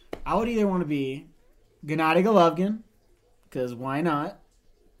 I would either want to be Gennady Golovkin, because why not?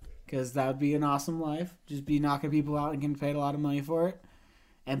 Because that would be an awesome life. Just be knocking people out and getting paid a lot of money for it,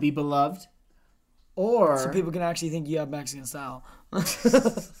 and be beloved. Or So people can actually think you have Mexican style.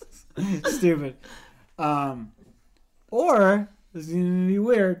 stupid. Or this is gonna be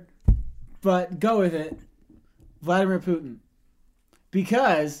weird, but go with it. Vladimir Putin,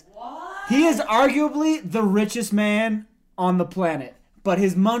 because he is arguably the richest man on the planet, but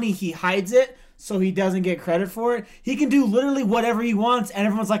his money he hides it so he doesn't get credit for it. He can do literally whatever he wants, and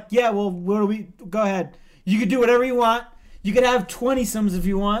everyone's like, "Yeah, well, what do we? Go ahead. You can do whatever you want. You can have 20-somes if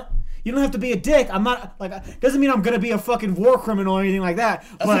you want." You don't have to be a dick. I'm not like doesn't mean I'm gonna be a fucking war criminal or anything like that.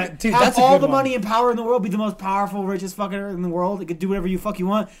 But dude, have that's a all good the one. money and power in the world, be the most powerful, richest fucker in the world. You can do whatever you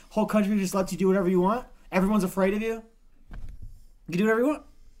want. Whole country just lets you do whatever you want. Everyone's afraid of you. You can do whatever you want.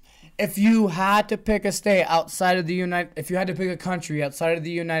 If you had to pick a state outside of the if you had to pick a country outside of the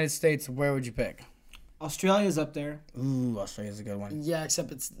United States, where would you pick? Australia's up there. Ooh, Australia's a good one. Yeah,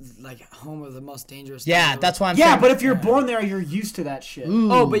 except it's like home of the most dangerous. Yeah, thing that's why I'm Yeah, saying. but if you're born there, you're used to that shit.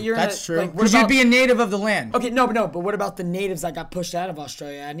 Oh, but you're in that's a- true. like, what Because you'd about- be a native of the land. Okay, no, but what about the natives that got pushed out of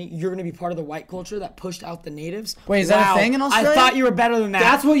Australia? You're going to be part of the white culture that pushed out the natives? Wait, is that a thing in Australia? I thought you were better than that.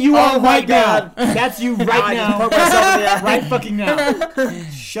 That's what you Oh are my right now. God. That's you right I just now. poked myself in the eye. Right fucking now.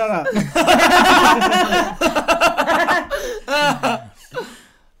 Shut up.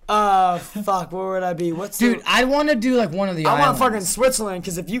 Fuck, where would I be? What's Dude, the, I want to do like one of the I want islands. fucking Switzerland,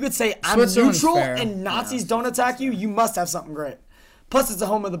 because if you could say I'm Switzerland's neutral fair. and Nazis don't attack you, you must have something great. Plus, it's the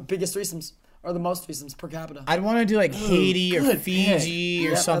home of the biggest threesomes, or the most threesomes per capita. I'd want to do like Haiti or good Fiji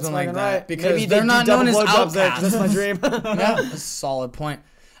or Yeah, something that's like fucking that right. because Maybe they're they not do known as double blowjobs there, 'cause outcasts. that's my dream. Yeah, that's a solid point.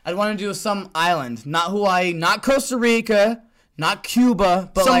 I'd want to do some island, not Hawaii, not Costa Rica, not Cuba,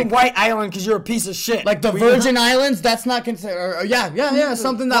 but Some like white island because you're a piece of shit. like the Virgin Islands. That's not considered. Yeah,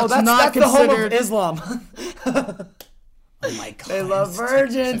 something that's, Oh, that's not the home of considered. Islam. Oh my god, They love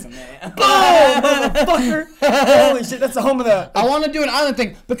virgins. Boom, Motherfucker. Holy shit, that's the home of the. I want to do an island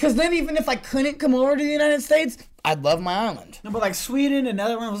thing because then even if I couldn't come over to the United States, I'd love my island. No, but like Sweden and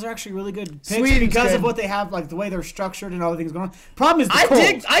Netherlands, those are actually really good picks Sweden's because good. of what they have, like the way they're structured and all the things going on. Problem is the I cold.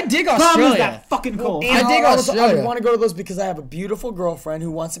 dig Problem is Australia. that fucking cold. I dig I Australia. would want to go to those because I have a beautiful girlfriend who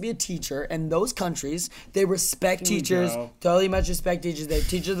wants to be a teacher, and those countries they respect teachers. go. Totally much respect teachers. They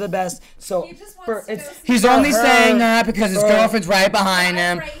teachers are the best. So He just for wants to it's go see He's for only her- saying that because his for- girlfriend's right behind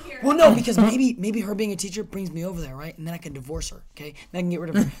him. Right here. Well, no, because maybe her being a teacher brings me over there, right? And then I can divorce her, okay? And I can get rid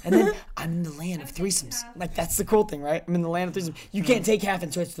of her. And then I'm in the land of threesomes. Like, that's the cool thing, right? I'm in the land of threesomes. You can't take half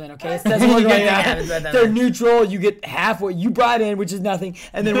in Switzerland, okay? It doesn't work like that. They're neutral. You get half what you brought in, which is nothing.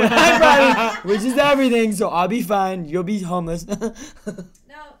 And then what I brought in, which is everything. So I'll be fine. You'll be homeless. No,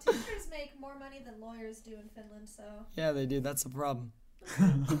 teachers make more money than lawyers do in Finland, so. Yeah, they do. That's the problem.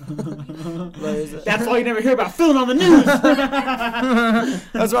 That's why you never hear about Phil on the news.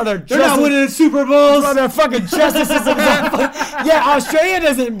 That's why They're not winning the Super Bowls. Their fucking justice system. Yeah, Australia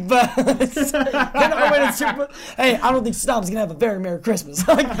doesn't, but they're not winning Super Bowl. Hey, I don't think Saddam's gonna have a very Merry Christmas.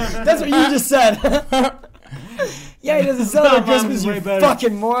 Like, that's what you just said. Yeah, he doesn't celebrate Saddam Christmas, was you way better.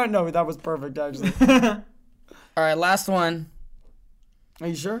 fucking moron. No, that was perfect, actually. All right, last one. Are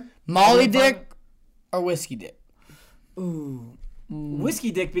you sure? Molly dick or whiskey dick? Ooh.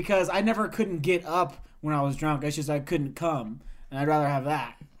 Whiskey dick because I never couldn't get up when I was drunk. It's just I couldn't come, and I'd rather have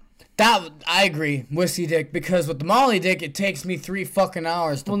that. That I agree, whiskey dick, because with the Molly dick, it takes me 3 fucking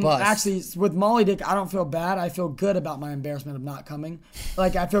hours to Well, bust. actually, with Molly Dick, I don't feel bad. I feel good about my embarrassment of not coming.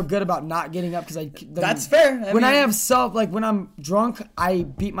 Like, I feel good about not getting up because That's fair. When I have when I'm drunk, I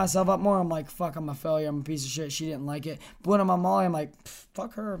beat myself up more. I'm like, fuck, I'm a failure. I'm a piece of shit. She didn't like it. But when I'm on Molly, I'm like,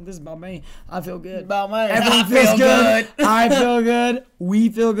 fuck her. This is about me. I feel good. About me. Everyone I feels feel good. good. I feel good. We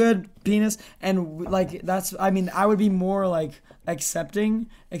feel good. Penis. And, like, that's, I mean, I would be more, like, accepting,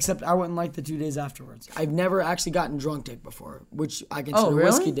 except I wouldn't like the 2 days afterwards. I've never actually gotten drunk dick before, which I consider really?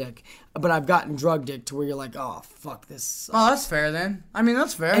 whiskey dick. But I've gotten drug dick to where you're like, oh, fuck this sucks. Oh, that's fair then. I mean,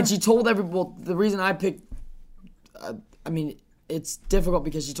 that's fair. And she told well, the reason I picked, it's difficult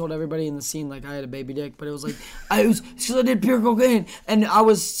because she told everybody in the scene like I had a baby dick, but it was like because I did pure cocaine and I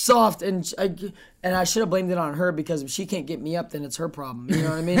was soft and I should have blamed it on her because if she can't get me up, then it's her problem. You know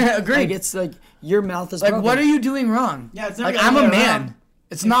what I mean? Agreed. Like it's like your mouth is Like, broken. what are you doing wrong? Yeah, it's like never I'm the a other way man. around.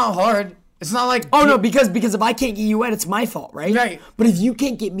 It's not hard. It's not like Oh no, because if I can't get you wet, it's my fault, right? Right. But if you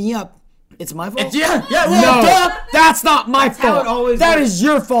can't get me up, it's my fault. yeah, well, No, duh. that's not my how fault. it always That works. is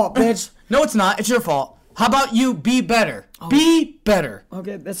your fault, bitch. No, it's not. It's your fault. How about you be better? Be better.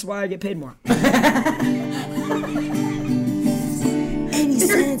 Okay, that's why I get paid more. Any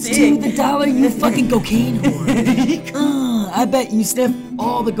cents to the dollar, you fucking cocaine whore. I bet you sniff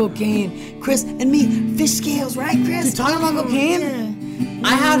all the cocaine. Chris and me, fish scales, right, Chris? You talking about cocaine? Yeah.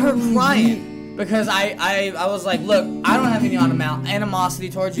 I had her crying because I was like, look, I don't have any animosity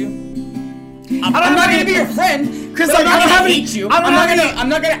towards you. I'm not gonna be your friend, Chris. I'm not gonna hate you. I'm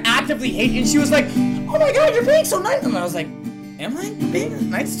not gonna actively hate you. And she was like, oh my god, you're being so nice. And I was like, am I being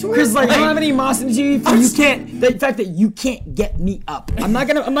nice to her? Because like I don't have any animosity to you. You can't. The fact that you can't get me up. I'm not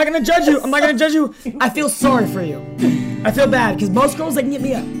gonna judge you. I'm not gonna judge you. I feel sorry for you. I feel bad because most girls they can get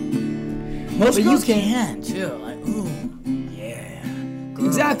me up. Most But girls you can't. can too. Like, ooh, yeah. Girls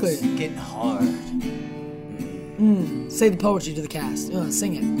Exactly. Getting hard. Say the poetry to the cast.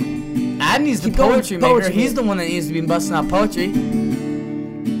 Sing it. Adney's the Keep going, poetry maker. poetry He's maker. the one that needs to be busting out poetry.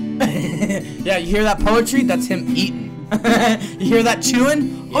 Yeah, you hear that poetry? That's him eating. You hear that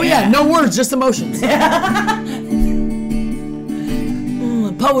chewing? Oh yeah, no words, just emotions.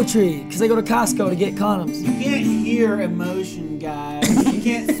 Poetry, because I go to Costco to get condoms. You can't hear emotion, guys. You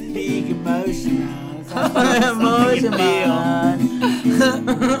can't speak emotion. Emotion, man.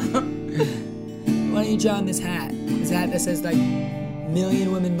 Why don't you draw on this hat? This hat that says like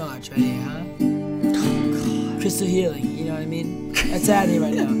Million Women March right here, huh? Crystal Healing, you know what I mean? That's Adney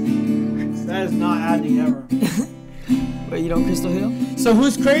right now. That is not happening ever. Wait, you don't Crystal Heal? So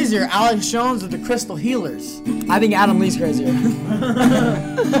who's crazier, Alex Jones or the Crystal Healers? I think Adam Lee's crazier.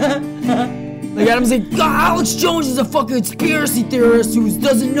 Like Adam's like, God, Alex Jones is a fucking conspiracy theorist who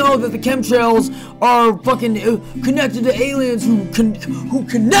doesn't know that the chemtrails are fucking connected to aliens who connect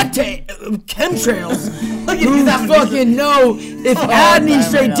to chemtrails. Who fucking know if Adney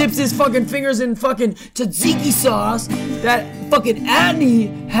straight dips his fucking fingers in fucking tzatziki sauce, that fucking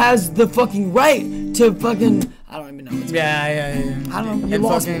Adney has the fucking right to fucking, I don't even know. Yeah. I don't know. You And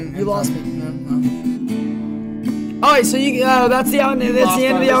lost fucking- me. You lost me. Alright, so you that's the end of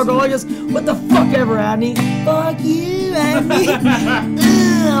the alcoholics. What the fuck ever, Adney? Fuck you, Adney.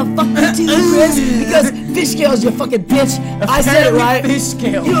 Fuck you too, Chris. Because fish scales, you fucking bitch. I said it right. Fish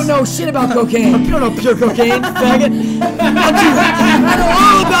scales. You don't know shit about cocaine. You don't know pure cocaine, faggot. I know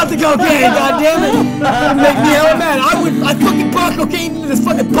all about the cocaine, goddammit. Make me hella mad. I fucking brought cocaine into this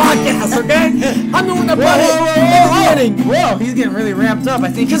fucking podcast, okay? I'm the one that brought it in the beginning. Whoa, he's getting really ramped up. I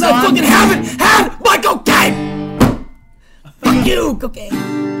think Because I fucking haven't had my cocaine! Fuck you,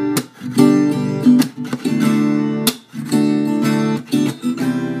 cocaine!